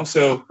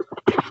 So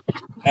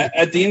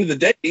at the end of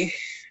the day,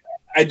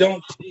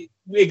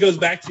 it goes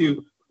back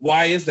to,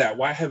 why is that?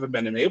 Why haven't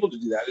I been able to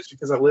do that? It's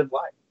because I live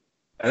life.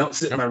 I don't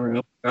sit in my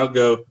room. I don't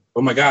go,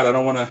 oh my God, I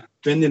don't want to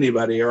offend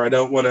anybody, or I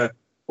don't want to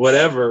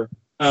whatever.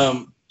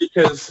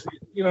 Because,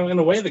 in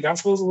a way, the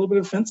gospel is a little bit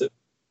offensive.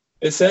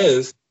 It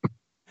says,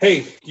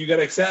 hey, you got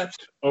to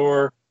accept,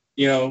 or,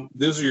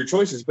 those are your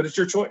choices, but it's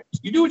your choice.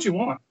 You do what you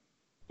want.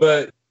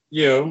 But,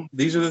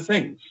 these are the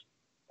things.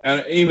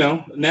 And,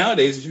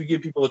 nowadays, if you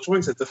give people a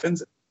choice, it's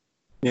offensive.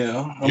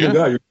 My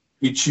God,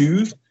 you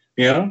choose,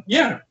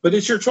 yeah, but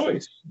it's your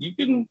choice. You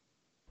can,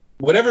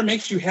 whatever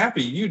makes you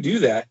happy, you do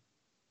that.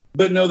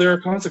 But no, there are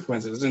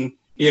consequences. And,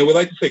 we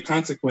like to say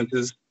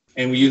consequences,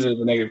 and we use it as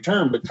a negative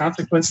term, but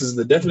consequences,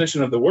 the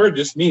definition of the word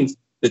just means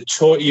the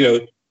choice,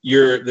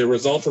 you're the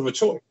result of a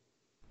choice.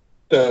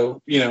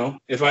 So,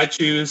 if I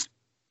choose,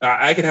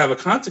 I could have a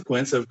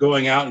consequence of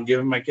going out and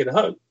giving my kid a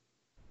hug.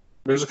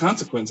 There's a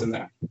consequence in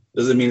that.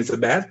 Doesn't mean it's a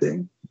bad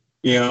thing.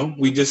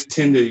 We just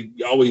tend to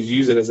always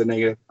use it as a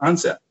negative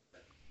concept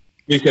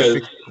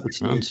because,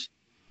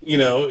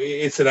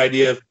 it's an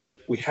idea of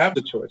we have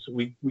the choice.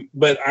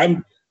 But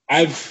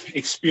I've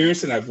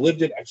experienced it. I've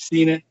lived it. I've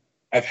seen it.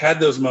 I've had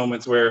those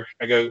moments where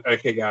I go,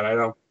 okay, God, I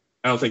don't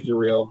think you're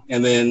real.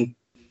 And then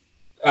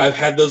I've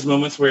had those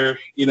moments where,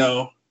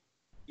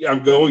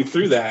 I'm going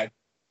through that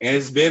and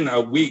it's been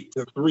a week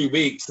to 3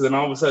 weeks. And then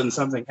all of a sudden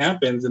something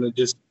happens and it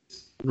just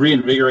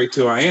reinvigorates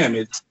who I am.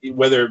 It's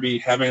whether it be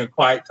having a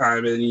quiet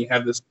time and you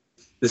have this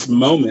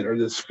moment or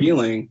this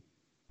feeling,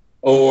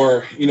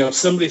 or,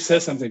 somebody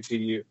says something to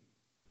you.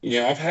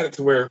 I've had it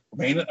to where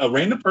a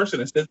random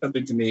person has said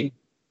something to me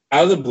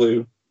out of the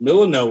blue,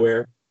 middle of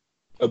nowhere,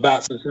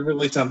 about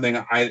specifically something.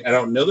 I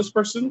don't know this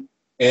person,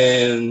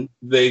 and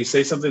they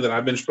say something that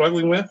I've been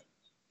struggling with,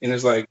 and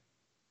it's like,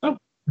 oh,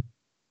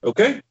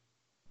 okay.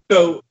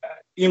 So,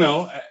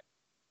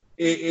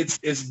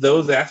 it's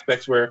those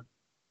aspects where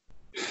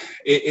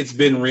it's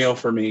been real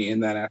for me in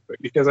that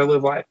aspect, because I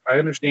live life. I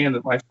understand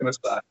that life's going to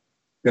suck.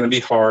 It's going to be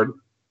hard,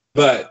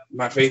 but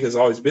my faith has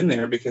always been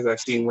there because I've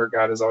seen where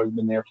God has always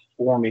been there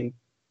for me.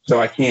 So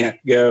I can't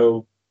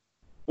go,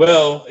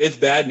 well, it's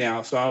bad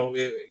now, so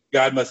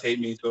God must hate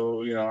me,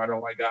 so, I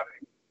don't like God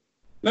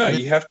anymore. No,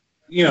 you have,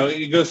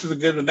 it goes through the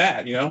good and the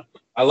bad,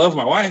 I love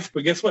my wife,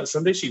 but guess what?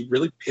 Someday she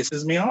really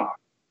pisses me off.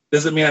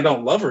 Doesn't mean I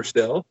don't love her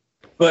still,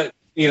 but,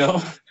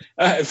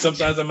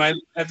 sometimes I might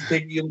have to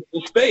take a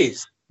little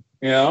space,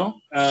 sure.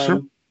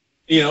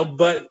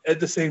 But at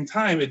the same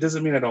time, it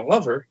doesn't mean I don't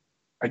love her.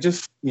 I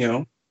just,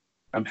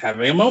 I'm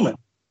having a moment.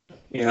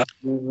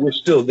 We're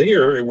still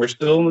there and we're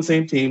still on the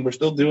same team. We're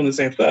still doing the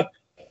same stuff.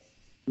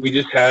 We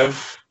just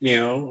have,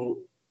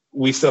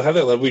 we still have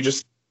that love. We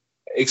just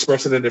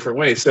express it in a different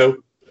way.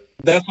 So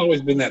that's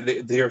always been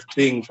their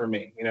thing for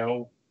me.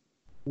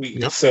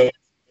 So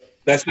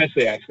that's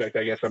the aspect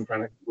I guess I'm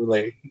trying to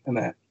relay in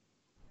that.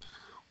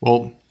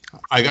 Well,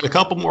 I got a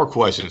couple more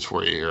questions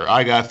for you here.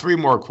 I got 3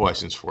 more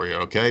questions for you,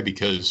 okay?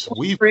 Because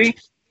only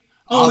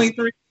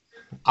 3.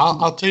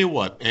 I'll tell you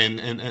what,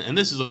 and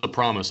this is a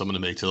promise I'm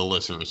going to make to the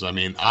listeners. I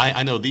mean,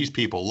 I know these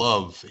people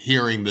love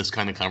hearing this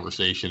kind of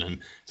conversation, and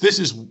this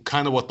is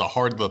kind of what the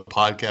heart of the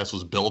podcast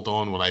was built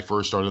on when I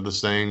first started this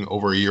thing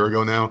over a year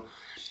ago now.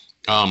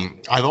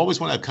 I've always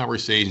wanted to have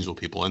conversations with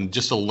people and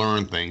just to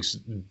learn things,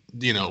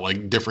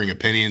 like differing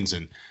opinions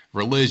and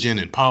religion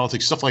and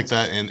politics, stuff like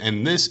that.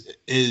 And this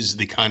is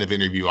the kind of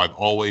interview I've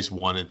always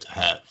wanted to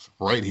have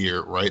right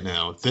here, right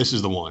now. This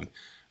is the one.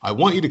 I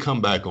want you to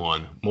come back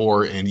on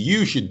more, and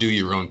you should do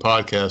your own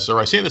podcast. Or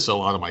I say this to a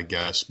lot of my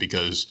guests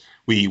because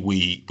we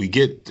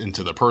get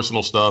into the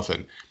personal stuff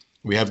and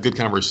we have good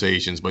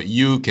conversations, but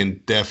you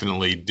can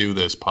definitely do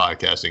this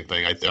podcasting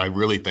thing. I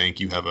really think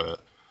you have a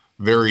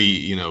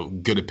very,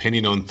 good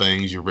opinion on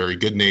things. You're very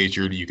good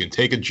natured. You can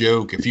take a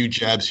joke, a few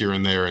jabs here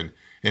and there.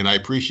 And I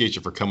appreciate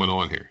you for coming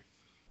on here.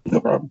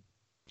 No problem.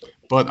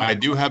 But I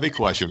do have a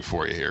question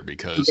for you here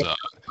because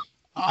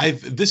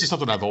this is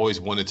something I've always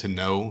wanted to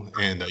know,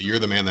 and you're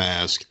the man to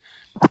ask.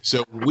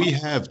 So we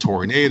have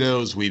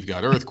tornadoes, we've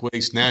got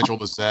earthquakes, natural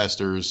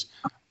disasters,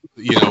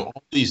 all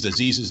these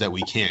diseases that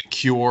we can't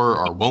cure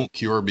or won't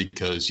cure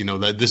because,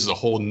 that this is a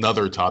whole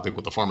nother topic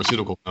with the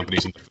pharmaceutical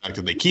companies and the fact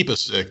that they keep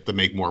us sick to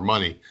make more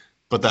money.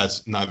 But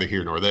that's neither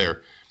here nor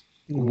there.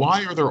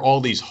 Why are there all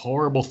these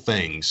horrible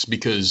things?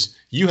 Because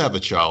you have a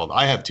child,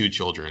 I have 2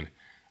 children.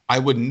 I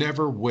would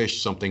never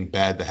wish something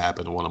bad to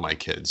happen to one of my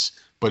kids.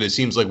 But it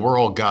seems like we're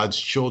all God's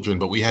children,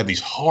 but we have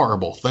these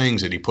horrible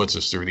things that he puts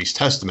us through, these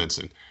testaments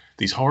and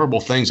these horrible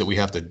things that we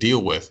have to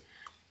deal with.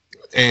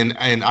 And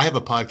I have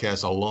a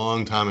podcast a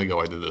long time ago.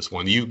 I did this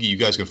one. You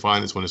guys can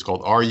find this one. It's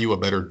called Are You a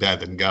Better Dad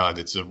Than God?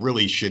 It's a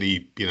really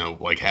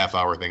shitty,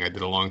 half-hour thing I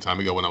did a long time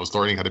ago when I was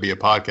learning how to be a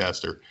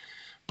podcaster.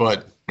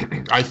 But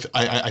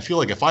I feel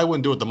like if I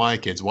wouldn't do it to my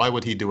kids, why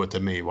would he do it to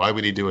me? Why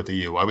would he do it to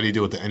you? Why would he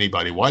do it to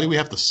anybody? Why do we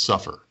have to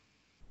suffer?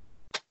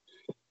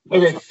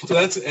 Okay, so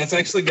that's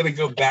actually going to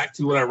go back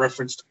to what I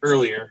referenced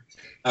earlier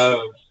of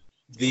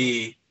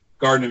the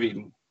Garden of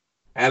Eden.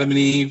 Adam and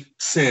Eve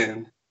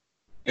sinned,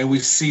 and we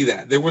see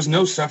that. There was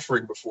no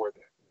suffering before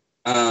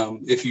that.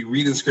 If you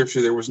read in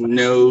Scripture, there was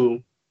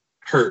no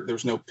hurt, there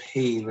was no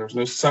pain, there was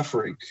no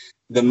suffering.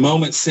 The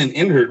moment sin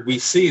entered, we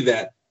see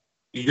that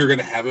you're going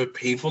to have a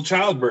painful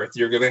childbirth.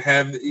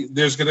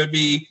 There's going to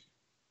be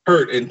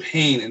hurt and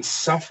pain and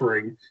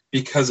suffering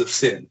because of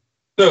sin.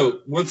 So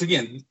once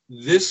again,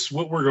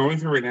 what we're going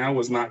through right now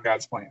was not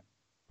God's plan.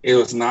 It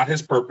was not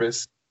his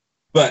purpose,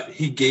 but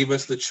he gave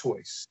us the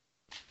choice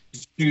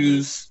to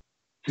choose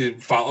to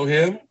follow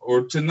him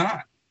or to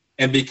not.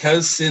 And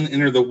because sin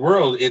entered the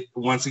world, it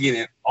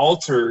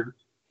altered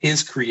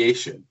his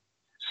creation.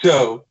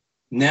 So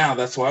now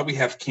that's why we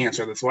have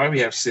cancer. That's why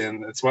we have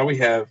sin. That's why we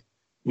have,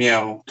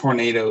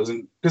 tornadoes.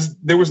 And because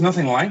there was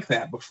nothing like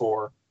that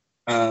before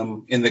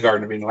in the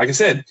Garden of Eden. Like I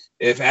said,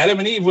 if Adam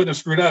and Eve wouldn't have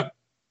screwed up,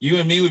 you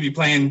and me would be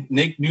playing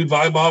nude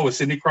volleyball with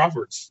Cindy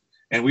Crawfords,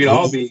 and we'd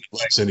all be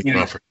like, Cindy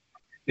Crawford.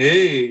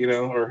 Hey,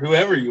 or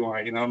whoever you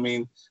want,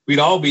 we'd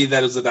all be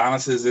that as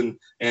Adonises and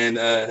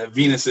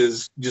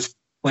Venuses just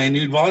playing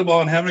nude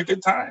volleyball and having a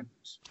good time.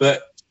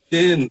 But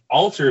sin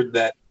altered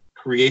that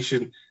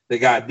creation that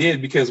God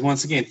did because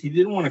once again, he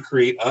didn't want to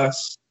create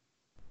us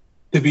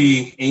to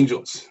be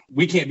angels.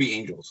 We can't be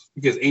angels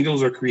because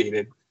angels are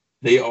created.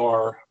 They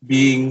are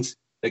beings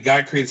that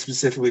God created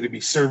specifically to be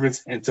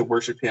servants and to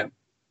worship him.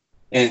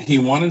 And he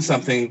wanted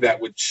something that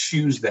would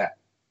choose that.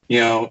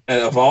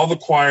 Of all the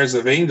choirs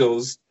of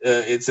angels,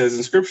 it says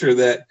in Scripture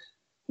that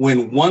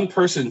when one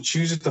person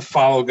chooses to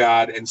follow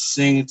God and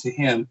sing to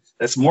him,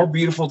 that's more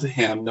beautiful to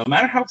him, no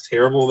matter how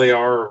terrible they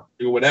are or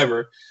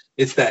whatever.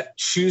 It's that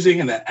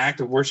choosing and that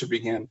act of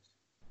worshiping him.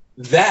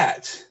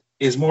 That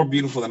is more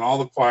beautiful than all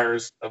the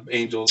choirs of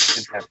angels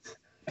in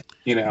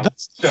heaven.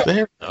 That's not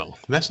fair, though.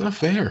 That's not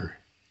fair.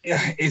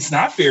 Yeah, it's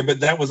not fair, but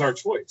that was our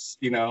choice,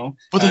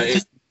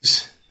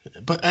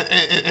 But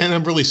and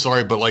I'm really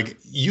sorry, but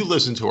you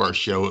listen to our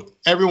show.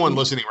 Everyone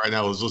listening right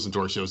now is listening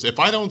to our shows. If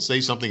I don't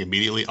say something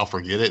immediately, I'll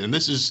forget it. And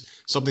this is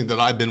something that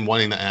I've been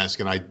wanting to ask,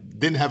 and I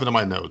didn't have it in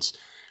my notes.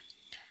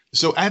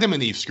 So Adam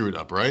and Eve screwed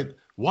up, right?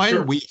 Why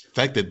are we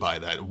affected by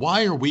that?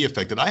 Why are we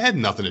affected? I had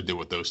nothing to do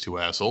with those 2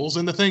 assholes.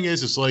 And the thing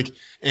is, it's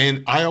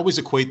and I always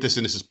equate this,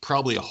 and this is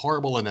probably a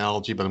horrible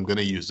analogy, but I'm going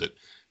to use it.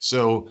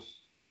 So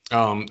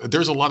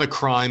there's a lot of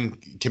crime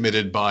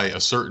committed by a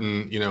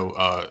certain,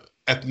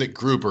 ethnic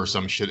group or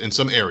some shit in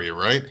some area,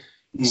 right?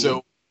 Mm-hmm.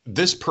 So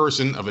this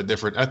person of a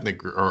different ethnic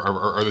group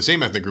or the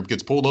same ethnic group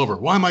gets pulled over.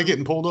 Why am I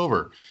getting pulled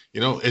over?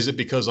 Is it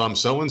because I'm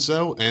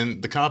so-and-so?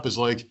 And the cop is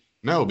like,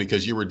 no,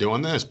 because you were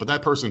doing this. But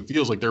that person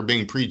feels like they're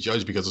being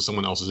prejudged because of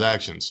someone else's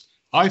actions.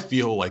 I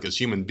feel like as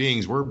human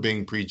beings, we're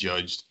being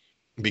prejudged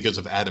because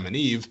of Adam and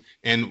Eve.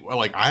 And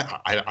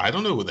I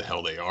don't know who the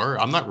hell they are.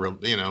 I'm not real,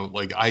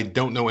 I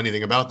don't know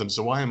anything about them.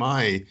 So why am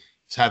I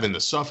having to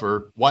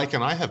suffer. Why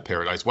can I have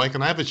paradise? Why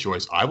can I have a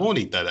choice? I won't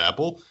eat that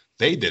apple.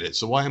 They did it.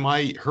 So why am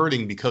I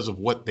hurting because of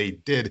what they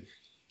did?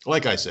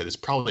 Like I said, it's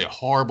probably a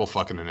horrible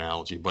fucking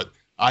analogy, but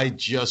I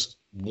just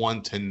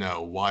want to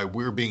know why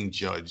we're being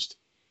judged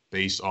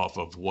based off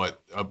of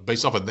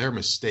based off of their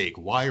mistake.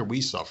 Why are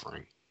we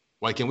suffering?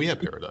 Why can't we have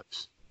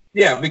paradise?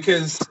 Yeah,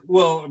 because,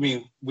 well, I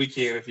mean, we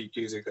can if you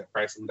choose to accept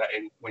Christ and die,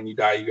 and when you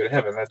die, you go to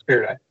heaven. That's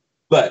paradise.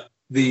 But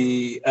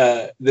the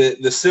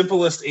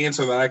simplest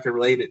answer that I could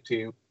relate it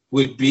to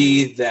would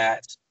be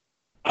that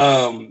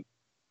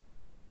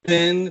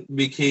sin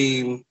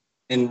became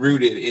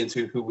enrooted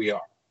into who we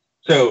are.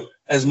 So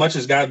as much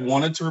as God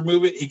wanted to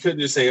remove it, he couldn't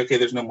just say, okay,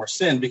 there's no more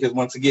sin, because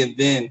once again,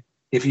 then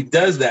if he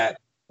does that,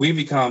 we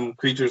become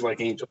creatures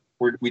like angels.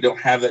 We don't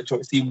have that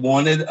choice. He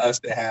wanted us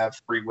to have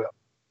free will.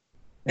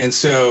 And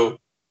so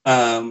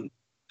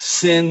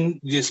sin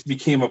just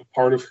became a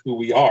part of who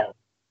we are.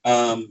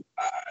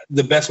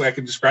 The best way I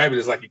could describe it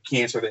is like a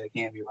cancer that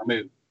can be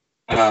removed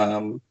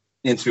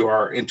into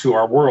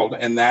our world.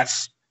 And that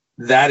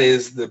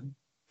is the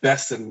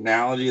best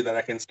analogy that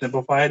I can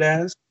simplify it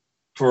as,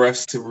 for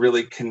us to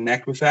really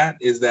connect with that,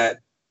 is that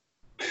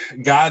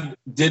God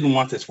didn't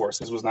want this for us.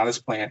 This was not his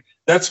plan.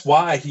 That's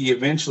why he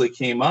eventually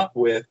came up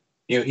with,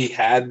 he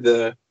had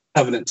the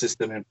covenant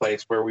system in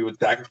place where we would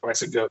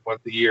sacrifice a goat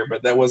once a year,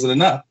 but that wasn't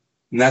enough.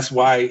 And that's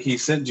why he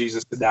sent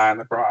Jesus to die on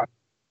the cross,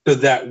 so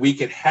that we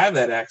could have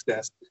that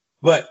access.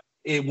 But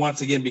it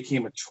once again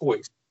became a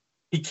choice.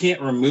 He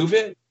can't remove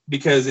it,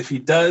 because if he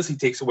does, he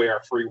takes away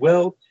our free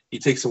will. He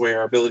takes away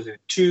our ability to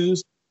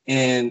choose.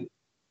 And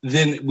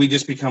then we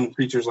just become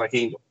creatures like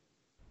angels.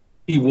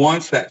 He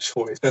wants that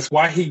choice. That's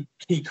why he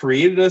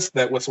created us.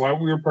 That's why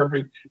we were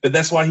perfect. But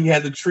that's why he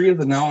had the tree of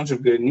the knowledge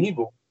of good and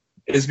evil,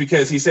 is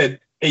because he said,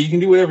 hey, you can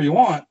do whatever you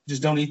want,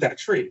 just don't eat that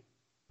tree.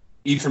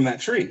 Eat from that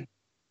tree.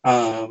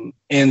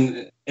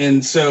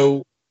 And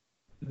so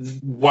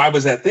why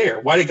was that there?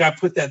 Why did God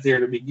put that there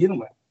to begin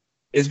with?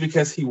 It's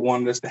because he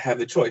wanted us to have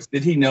the choice.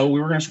 Did he know we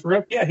were going to screw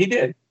up? Yeah, he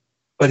did.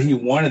 But he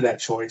wanted that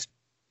choice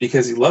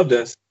because he loved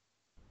us.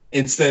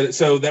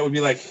 So that would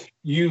be like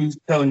you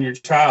telling your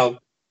child,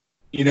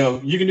 you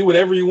can do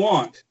whatever you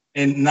want,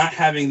 and not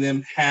having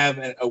them have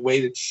a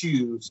way to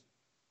choose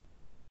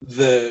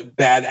the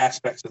bad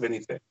aspects of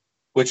anything,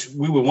 which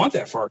we would want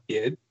that for our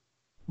kid.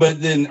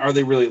 But then, are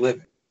they really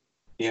living?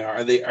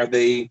 Are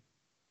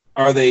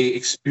they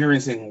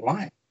experiencing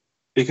life?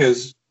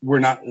 Because we're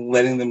not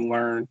letting them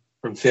learn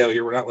from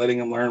failure. We're not letting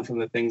them learn from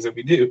the things that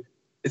we do.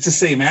 It's the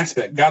same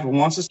aspect. God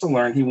wants us to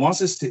learn. He wants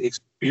us to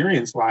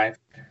experience life,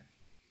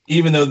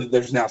 even though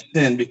there's now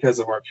sin because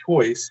of our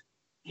choice.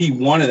 He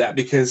wanted that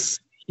because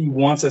he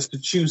wants us to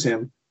choose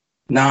him,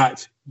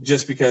 not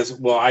just because,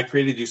 well, I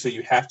created you, so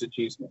you have to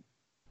choose me.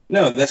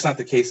 No, that's not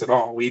the case at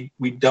all. We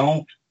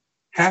don't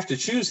have to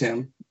choose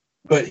him,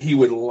 but he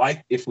would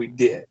like if we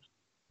did.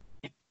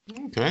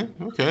 Okay,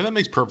 that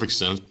makes perfect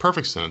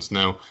sense.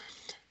 Now,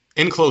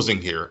 in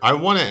closing here, I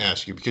want to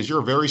ask you, because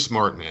you're a very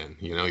smart man.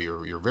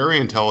 You're very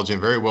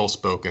intelligent, very well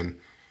spoken.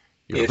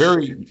 You're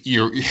very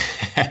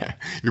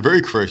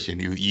Christian.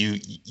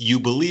 You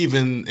believe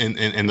in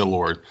the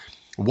Lord.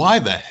 Why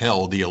the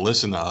hell do you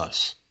listen to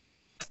us?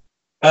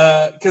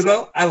 Because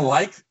I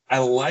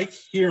like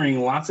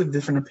hearing lots of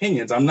different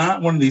opinions. I'm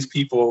not one of these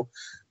people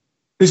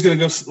who's going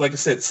to go, like I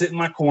said, sit in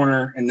my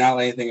corner and not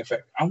let anything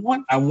affect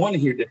me. I want to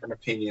hear different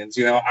opinions.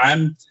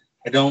 I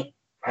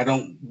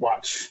don't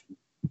watch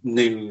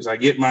news. I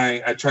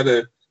try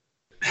to,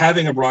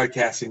 having a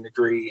broadcasting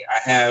degree,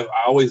 I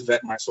always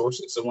vet my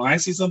sources. So when I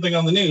see something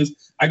on the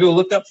news, I go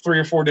look up 3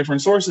 or 4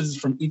 different sources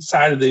from each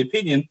side of the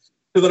opinion,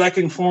 so that I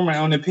can form my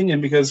own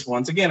opinion, because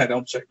once again, I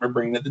don't check my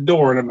brain at the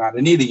door, and I'm not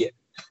an idiot.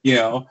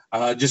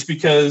 Just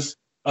because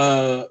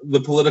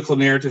the political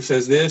narrative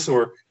says this,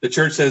 or the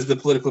church says the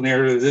political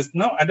narrative is this.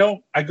 No, I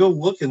don't. I go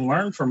look and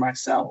learn for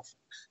myself.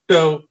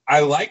 So I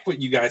like what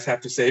you guys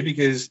have to say,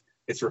 because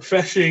it's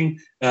refreshing.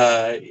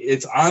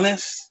 It's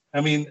honest.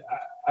 I mean,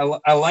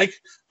 I like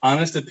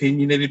honest,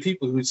 opinionated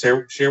people who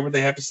share what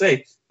they have to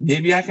say.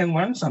 Maybe I can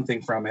learn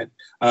something from it.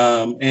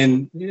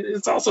 And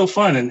it's also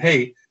fun. And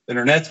hey, the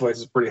internet's voice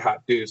is pretty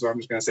hot too. So I'm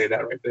just going to say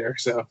that right there.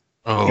 So.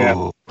 Oh,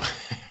 yeah.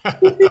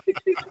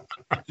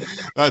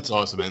 That's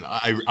awesome, man.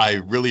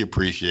 I really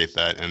appreciate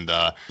that. And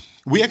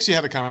we actually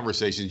had a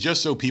conversation,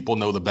 just so people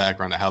know the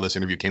background of how this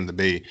interview came to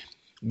be.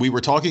 We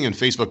were talking in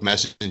Facebook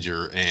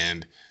Messenger,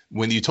 and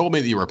when you told me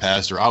that you were a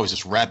pastor, I was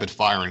just rapid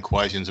firing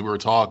questions, and we were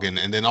talking,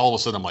 and then all of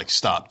a sudden I'm like,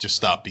 just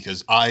stop,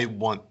 because I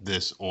want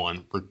this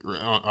on.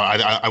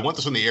 I want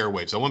this on the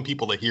airwaves. I want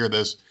people to hear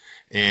this.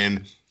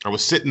 And I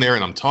was sitting there,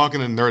 and I'm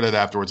talking to Nerded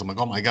afterwards. I'm like,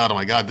 oh my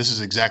God, this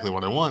is exactly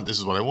what I want. This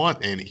is what I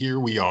want. And here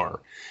we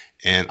are.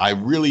 And I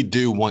really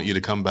do want you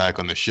to come back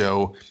on the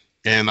show.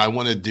 And I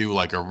want to do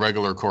like a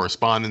regular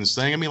correspondence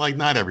thing. I mean, like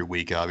not every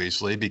week,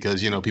 obviously,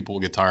 because, people will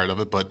get tired of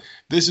it. But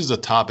this is a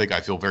topic I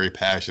feel very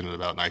passionate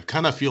about. And I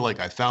kind of feel like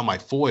I found my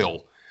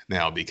foil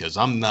now, because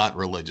I'm not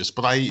religious.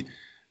 But I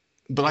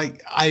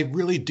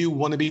really do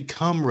want to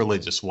become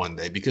religious one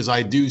day, because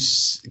I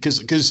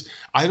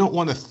don't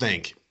want to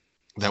think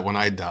that when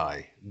I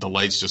die, the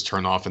lights just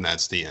turn off and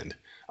that's the end.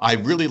 I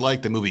really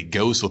like the movie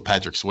Ghost with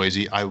Patrick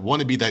Swayze. I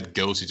want to be that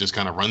ghost who just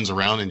kind of runs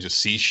around and just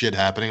sees shit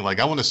happening. Like,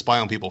 I want to spy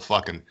on people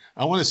fucking.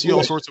 I want to see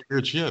all sorts of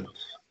weird shit.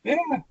 Yeah.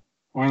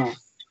 Wow.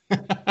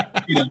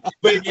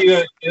 But at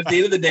the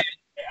end of the day,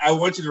 I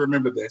want you to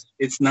remember this.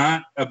 It's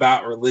not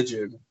about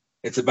religion.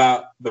 It's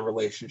about the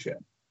relationship.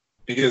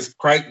 Because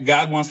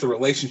God wants the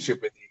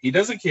relationship with you. He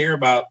doesn't care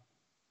about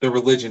the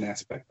religion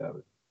aspect of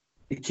it.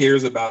 He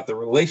cares about the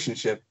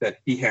relationship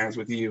that he has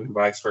with you and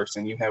vice versa,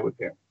 and you have with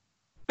him.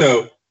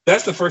 So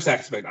that's the first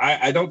aspect.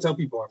 I don't tell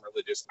people I'm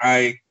religious.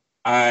 I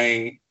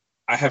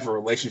have a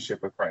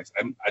relationship with Christ.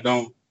 I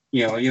don't,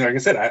 like I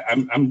said,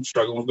 I'm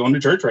struggling with going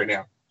to church right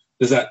now.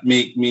 Does that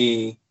make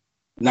me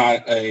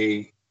not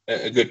a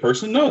good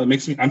person? No, it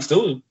makes me, I'm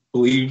still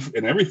believe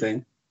in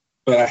everything,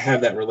 but I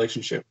have that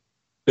relationship.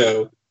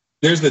 So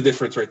there's the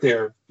difference right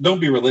there. Don't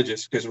be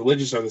religious, because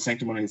religious are the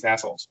sanctimonious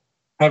assholes.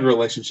 Have a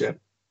relationship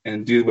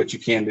and do what you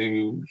can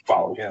to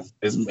follow him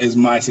is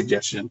my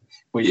suggestion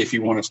if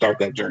you want to start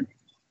that journey.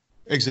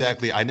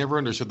 Exactly. I never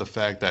understood the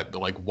fact that,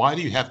 like, why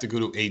do you have to go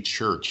to a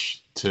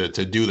church to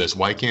do this?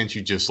 Why can't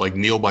you just, like,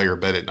 kneel by your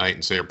bed at night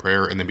and say a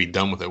prayer and then be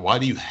done with it? Why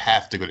do you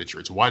have to go to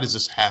church? Why does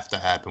this have to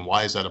happen?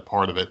 Why is that a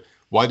part of it?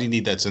 Why do you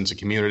need that sense of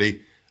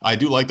community? I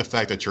do like the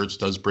fact that church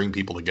does bring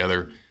people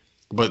together.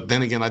 But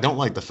then again, I don't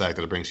like the fact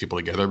that it brings people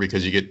together,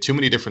 because you get too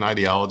many different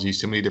ideologies,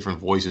 too many different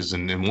voices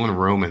in one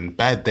room, and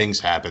bad things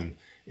happen.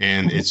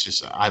 And it's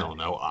just, I don't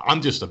know.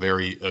 I'm just a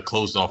very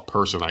closed off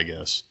person, I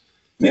guess.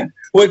 Yeah,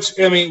 which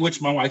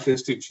my wife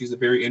is too. She's a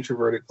very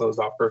introverted, closed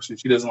off person.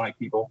 She doesn't like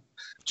people.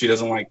 She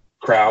doesn't like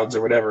crowds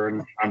or whatever.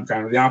 And I'm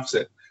kind of the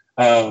opposite.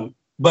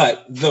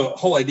 But the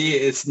whole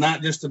idea, it's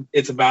not just,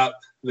 it's about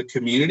the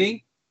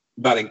community,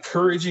 about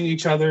encouraging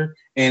each other.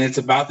 And it's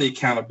about the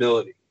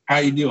accountability. How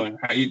you doing?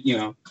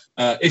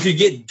 If you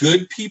get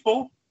good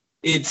people,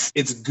 it's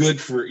good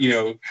for,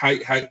 how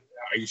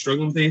are you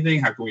struggling with anything?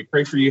 How can we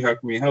pray for you? How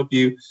can we help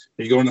you?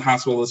 If you go in the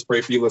hospital, let's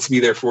pray for you. Let's be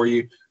there for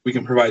you. We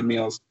can provide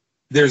meals.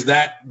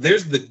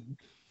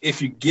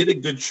 If you get a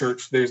good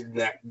church, there's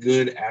that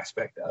good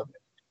aspect of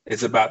it.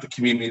 It's about the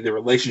community, the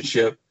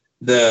relationship,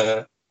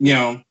 that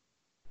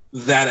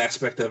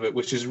aspect of it,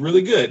 which is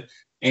really good.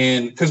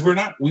 And because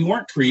we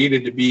weren't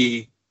created to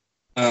be,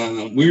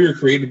 we were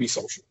created to be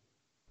social,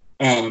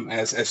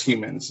 as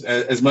humans.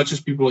 As much as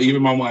people,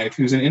 even my wife,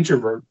 who's an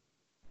introvert,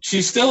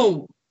 she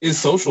still is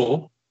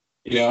social.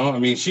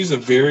 She's a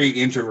very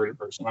introverted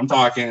person. I'm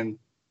talking,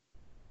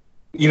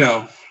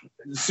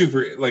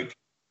 super, like,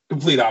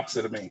 complete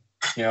opposite of me.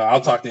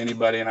 I'll talk to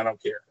anybody and I don't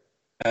care.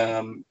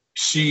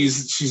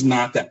 She's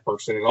not that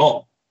person at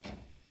all.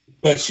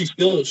 But she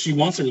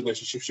wants a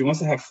relationship. She wants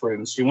to have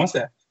friends. She wants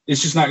that. It's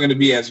just not going to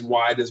be as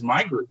wide as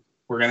my group.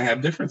 We're going to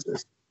have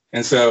differences.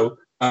 And so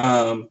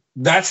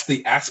that's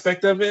the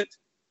aspect of it.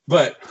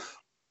 But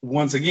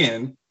once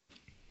again,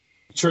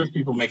 church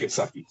people make it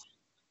sucky.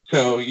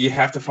 So you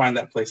have to find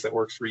that place that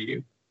works for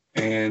you.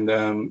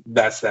 And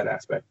that's that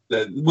aspect,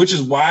 which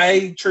is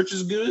why church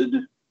is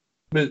good.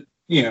 But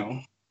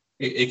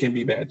it can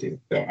be bad too.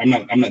 So I'm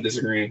not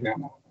disagreeing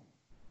on that.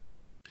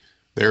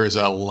 There is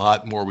a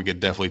lot more we could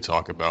definitely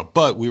talk about,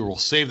 but we will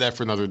save that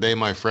for another day,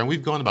 my friend.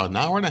 We've gone about an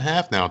hour and a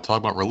half now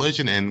talking about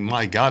religion, and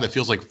my God, it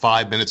feels like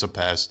 5 minutes have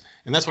passed.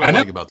 And that's what I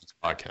like about this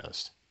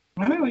podcast.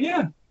 I know,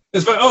 yeah.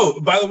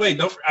 By the way,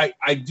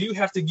 I do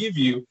have to give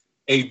you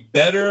a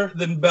better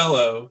than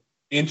Bello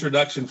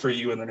introduction for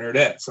you in the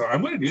Nerdette. So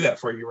I'm going to do that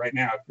for you right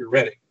now if you're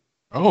ready.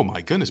 Oh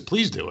my goodness,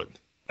 please do it.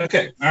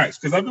 Okay, all right,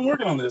 because I've been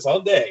working on this all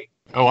day.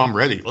 Oh, I'm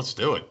ready. Let's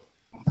do it.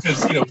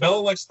 Because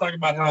Bello likes to talk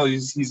about how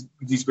he's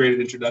great at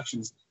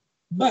introductions,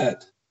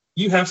 but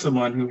you have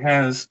someone who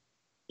has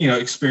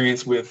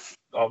experience with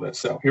all this.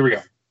 So here we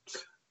go.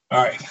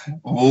 All right,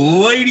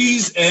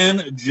 ladies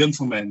and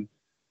gentlemen,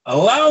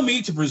 allow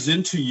me to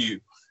present to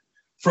you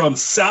from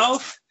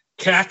South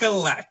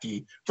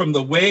Kakalaki, from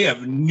the way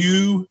of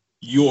New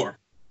York,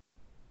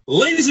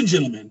 ladies and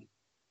gentlemen,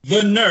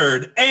 the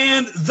nerd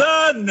and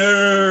the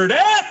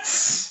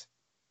nerdettes.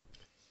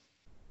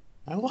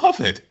 I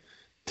love it,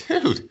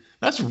 dude.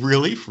 That's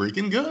really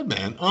freaking good,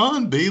 man.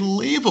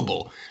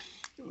 Unbelievable.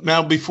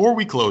 Now, before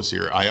we close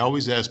here, I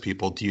always ask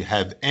people, do you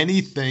have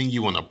anything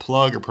you want to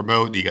plug or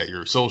promote? Do you got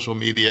your social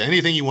media?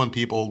 Anything you want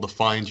people to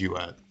find you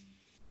at?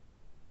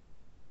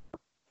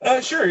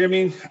 Sure.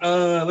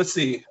 Let's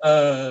see.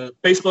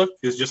 Facebook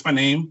is just my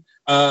name.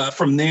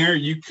 From there,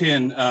 you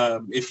can,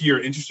 if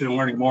you're interested in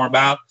learning more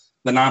about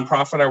the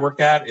nonprofit I work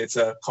at, it's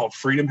called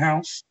Freedom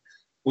House.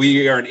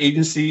 We are an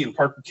agency in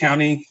Parker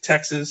County,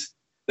 Texas,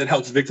 that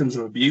helps victims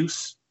of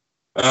abuse.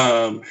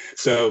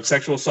 So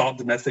sexual assault,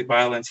 domestic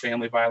violence,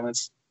 family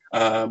violence.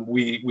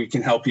 We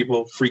can help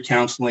people, free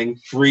counseling,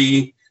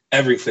 free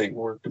everything.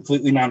 We're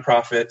completely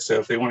nonprofit. So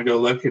if they want to go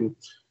look and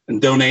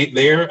donate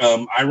there,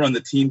 I run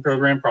the teen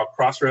program called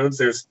Crossroads.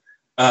 There's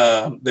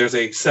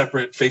a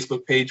separate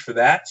Facebook page for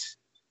that.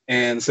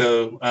 And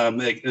so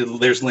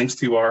there's links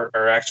to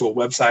our actual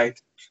website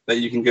that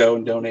you can go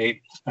and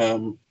donate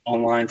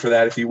online for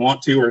that if you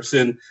want to, or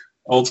send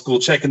old school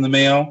check in the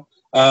mail.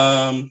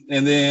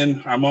 And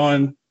then I'm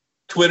on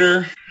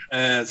Twitter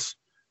as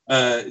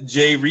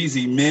J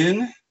Reezy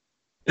Min.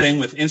 Same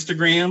with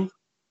Instagram.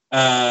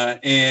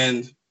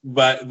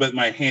 But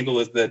my handle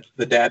is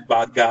the Dad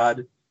Bod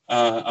God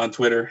on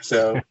Twitter.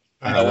 So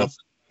yeah,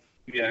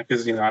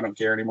 because I don't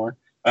care anymore.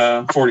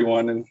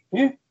 41 and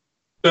yeah.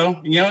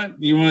 So you know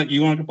what? You want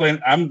to complain?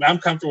 I'm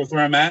comfortable with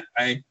where I'm at.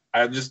 I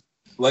just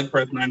leg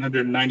pressed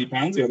 990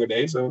 pounds the other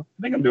day, so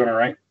I think I'm doing all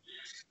right.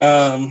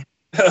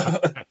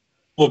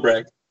 Full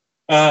brag.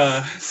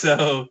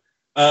 So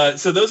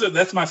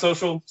that's my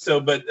social.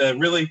 So, but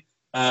really,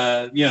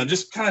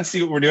 just kind of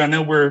see what we're doing. I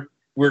know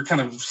we're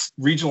kind of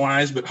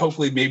regionalized, but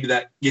hopefully maybe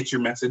that gets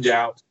your message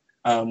out.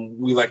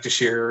 We like to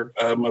share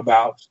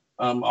about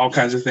all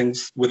kinds of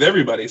things with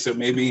everybody. So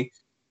maybe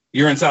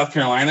you're in South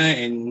Carolina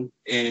and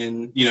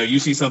you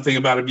see something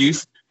about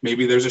abuse.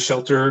 Maybe there's a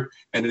shelter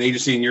and an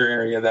agency in your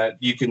area that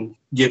you can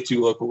give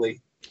to locally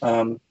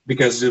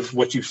because of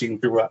what you've seen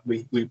through what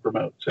we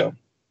promote. So,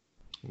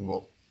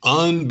 well,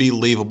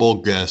 unbelievable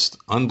guest,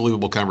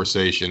 unbelievable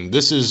conversation.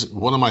 This is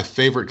one of my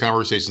favorite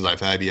conversations I've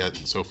had yet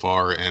so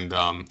far. And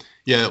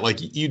yeah,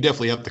 like you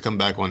definitely have to come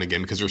back on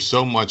again because there's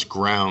so much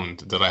ground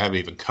that I haven't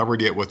even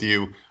covered yet with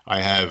you.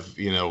 I have,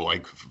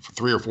 like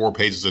 3 or 4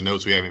 pages of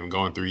notes we haven't even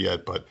gone through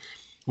yet, but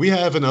we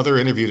have another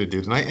interview to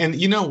do tonight. And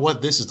you know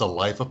what? This is the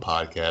life of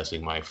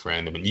podcasting, my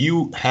friend. I mean,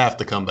 you have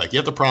to come back. You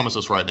have to promise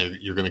us right now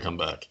that you're going to come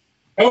back.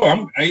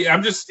 Oh,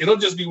 it'll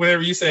just be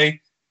whenever you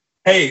say,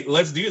 hey,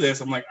 let's do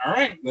this. I'm like, all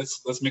right,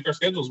 let's make our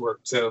schedules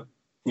work. So,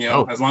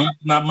 as long as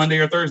it's not Monday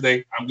or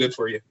Thursday, I'm good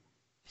for you.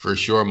 For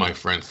sure, my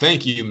friend.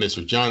 Thank you,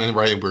 Mr. John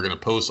Enright. We're going to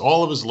post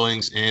all of his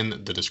links in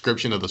the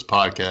description of this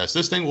podcast.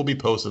 This thing will be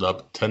posted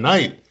up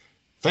tonight.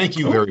 Thank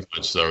you very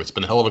much, sir. It's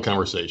been a hell of a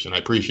conversation. I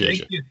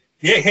appreciate you.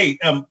 Yeah. Hey,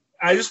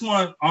 I just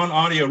want on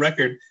audio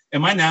record.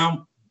 Am I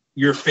now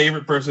your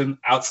favorite person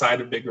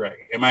outside of Big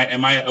Ray? Have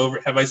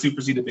I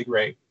superseded Big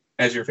Ray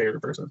as your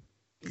favorite person?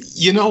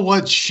 You know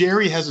what?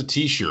 Sherry has a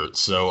T-shirt,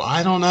 so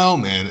I don't know,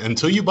 man.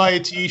 Until you buy a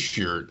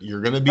T-shirt,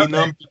 you're going to be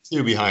number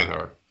 2 behind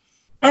her.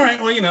 All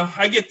right. Well,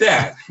 I get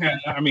that.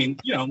 I mean,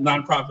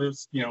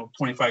 nonprofits,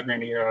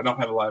 $25,000 a year. I don't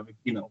have a lot of,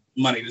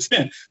 money to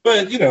spend.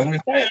 But,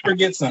 if I ever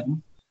get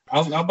something,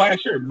 I'll buy a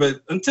shirt.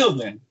 But until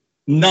then,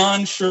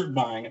 non-shirt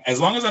buying, as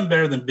long as I'm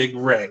better than Big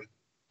Ray.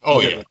 Oh,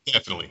 yeah,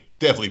 definitely.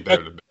 Definitely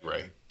better than Big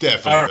Ray.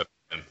 Definitely better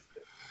than him.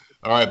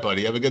 All right,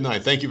 buddy. Have a good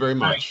night. Thank you very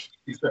much.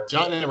 Right.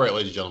 John Enright,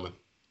 ladies and gentlemen.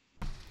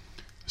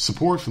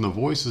 Support from the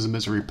Voices of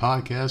Misery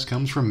podcast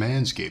comes from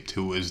Manscaped,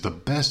 who is the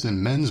best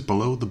in men's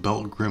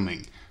below-the-belt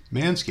grooming.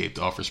 Manscaped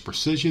offers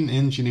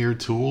precision-engineered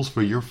tools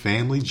for your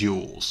family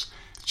jewels.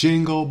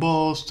 Jingle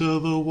balls to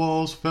the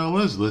walls,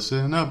 fellas,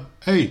 listen up.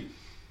 Hey,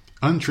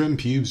 untrimmed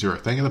pubes are a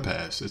thing of the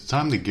past. It's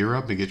time to gear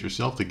up and get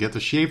yourself to get the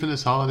shave in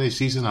this holiday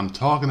season. I'm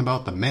talking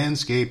about the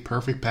Manscaped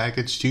Perfect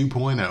Package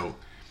 2.0.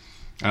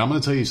 And I'm going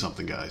to tell you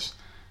something, guys.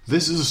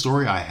 This is a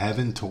story I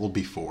haven't told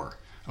before.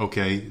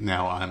 Okay,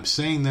 now I'm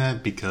saying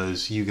that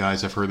because you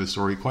guys have heard the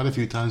story quite a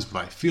few times,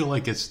 but I feel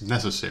like it's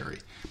necessary.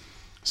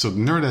 So the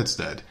Nerd That's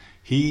Dead,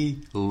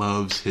 he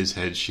loves his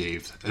head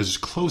shaved as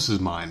close as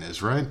mine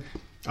is, right?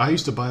 I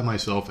used to buy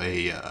myself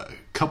a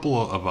couple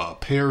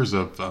of pairs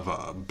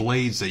of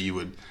blades that you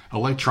would,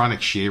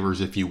 electronic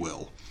shavers, if you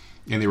will.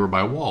 And they were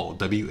by Wahl,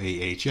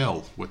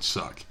 W-A-H-L, which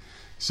suck.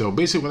 So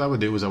basically what I would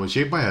do is I would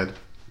shave my head,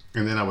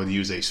 and then I would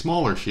use a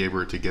smaller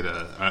shaver to get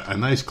a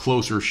nice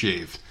closer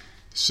shave.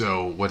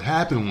 So what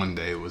happened one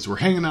day was we're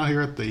hanging out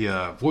here at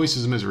the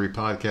Voices of Misery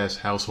podcast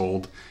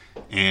household,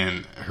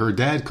 and her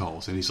dad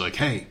calls, and he's like,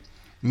 hey,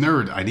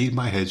 nerd, I need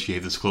my head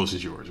shaved as close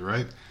as yours,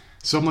 right?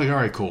 So I'm like, all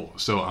right, cool.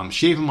 So I'm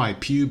shaving my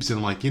pubes, and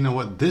I'm like, you know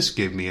what? This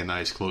gave me a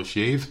nice close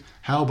shave.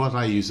 How about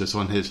I use this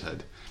on his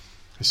head?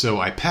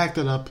 So I packed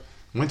it up,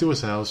 went to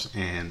his house,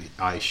 and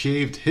I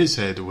shaved his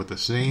head with the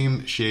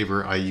same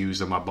shaver I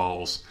used on my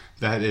balls.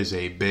 That is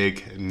a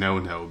big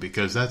no-no,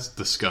 because that's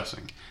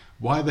disgusting.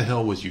 Why the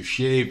hell would you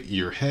shave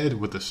your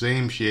head with the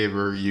same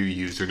shaver you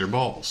used on your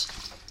balls?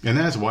 And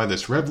that's why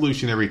this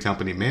revolutionary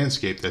company,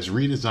 Manscaped, has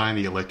redesigned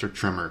the electric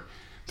trimmer.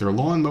 Their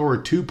Lawnmower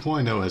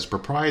 2.0 has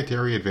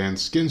proprietary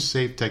advanced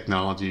skin-safe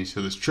technology,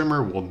 so this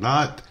trimmer will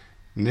not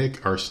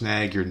nick or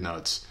snag your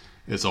nuts.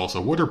 It's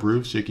also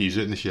waterproof, so you can use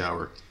it in the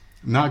shower.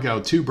 Knock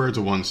out 2 birds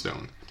with 1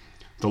 stone.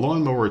 The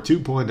Lawnmower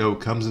 2.0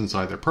 comes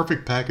inside the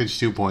Perfect Package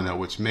 2.0,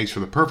 which makes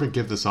for the perfect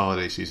gift this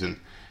holiday season.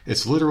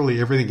 It's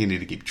literally everything you need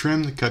to keep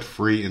trimmed,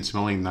 cut-free, and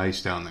smelling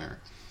nice down there.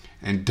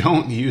 And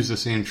don't use the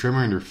same trimmer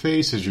on your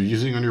face as you're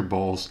using on your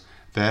balls.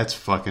 That's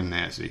fucking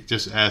nasty.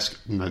 Just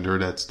ask the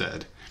Nerd That's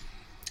Dead.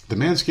 The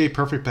Manscaped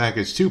Perfect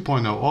Package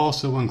 2.0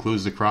 also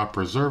includes the Crop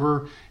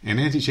Preserver, an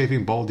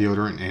anti-chafing ball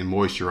deodorant, and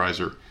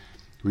moisturizer.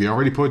 We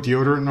already put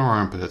deodorant in our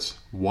armpits.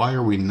 Why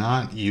are we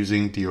not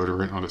using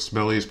deodorant on the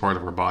smelliest part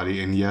of our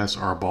body? And yes,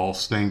 our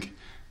balls stink.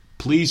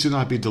 Please do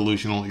not be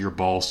delusional. Your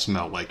balls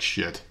smell like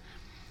shit.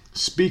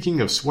 Speaking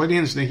of sweaty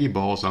and stinky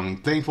balls, I'm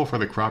thankful for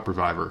the Crop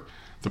Reviver.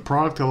 The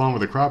product, along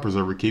with the Crop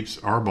Preserver, keeps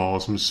our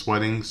balls from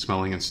sweating,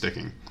 smelling, and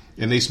sticking.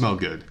 And they smell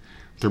good.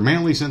 Their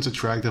manly scent's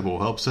attractive will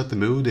help set the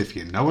mood, if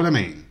you know what I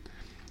mean.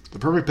 The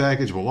perfect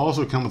package will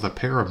also come with a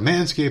pair of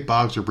Manscaped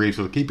boxer briefs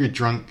that'll keep your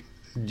junk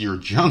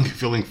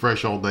feeling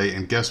fresh all day,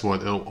 and guess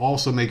what? It'll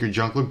also make your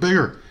junk look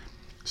bigger.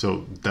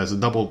 So that's a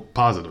double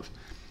positive.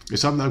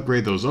 It's time to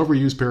upgrade those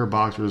overused pair of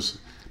boxers,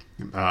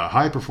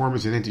 high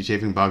performance and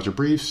anti-chafing boxer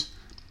briefs.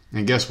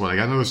 And guess what? I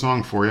got another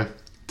song for you.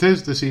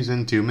 'Tis the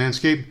season to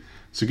Manscaped.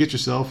 So get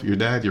yourself, your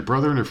dad, your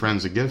brother, and your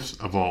friends the gifts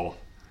of all.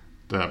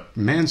 The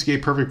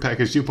Manscaped Perfect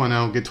Package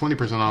 2.0. Get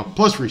 20% off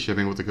plus free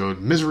shipping with the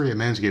code MISERY at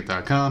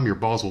manscaped.com. Your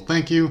balls will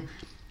thank you.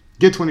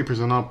 Get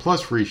 20% off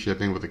plus free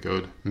shipping with the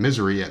code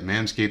MISERY at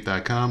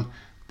manscaped.com.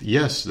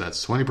 Yes,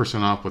 that's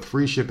 20% off with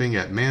free shipping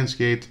at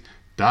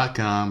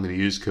manscaped.com and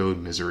use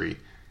code MISERY.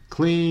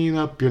 Clean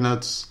up your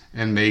nuts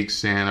and make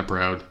Santa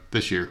proud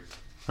this year.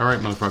 All right,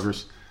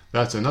 motherfuckers.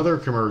 That's another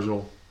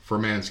commercial for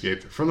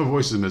Manscaped from the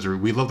Voices of Misery.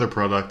 We love their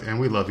product and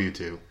we love you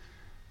too.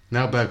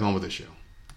 Now back on with the show.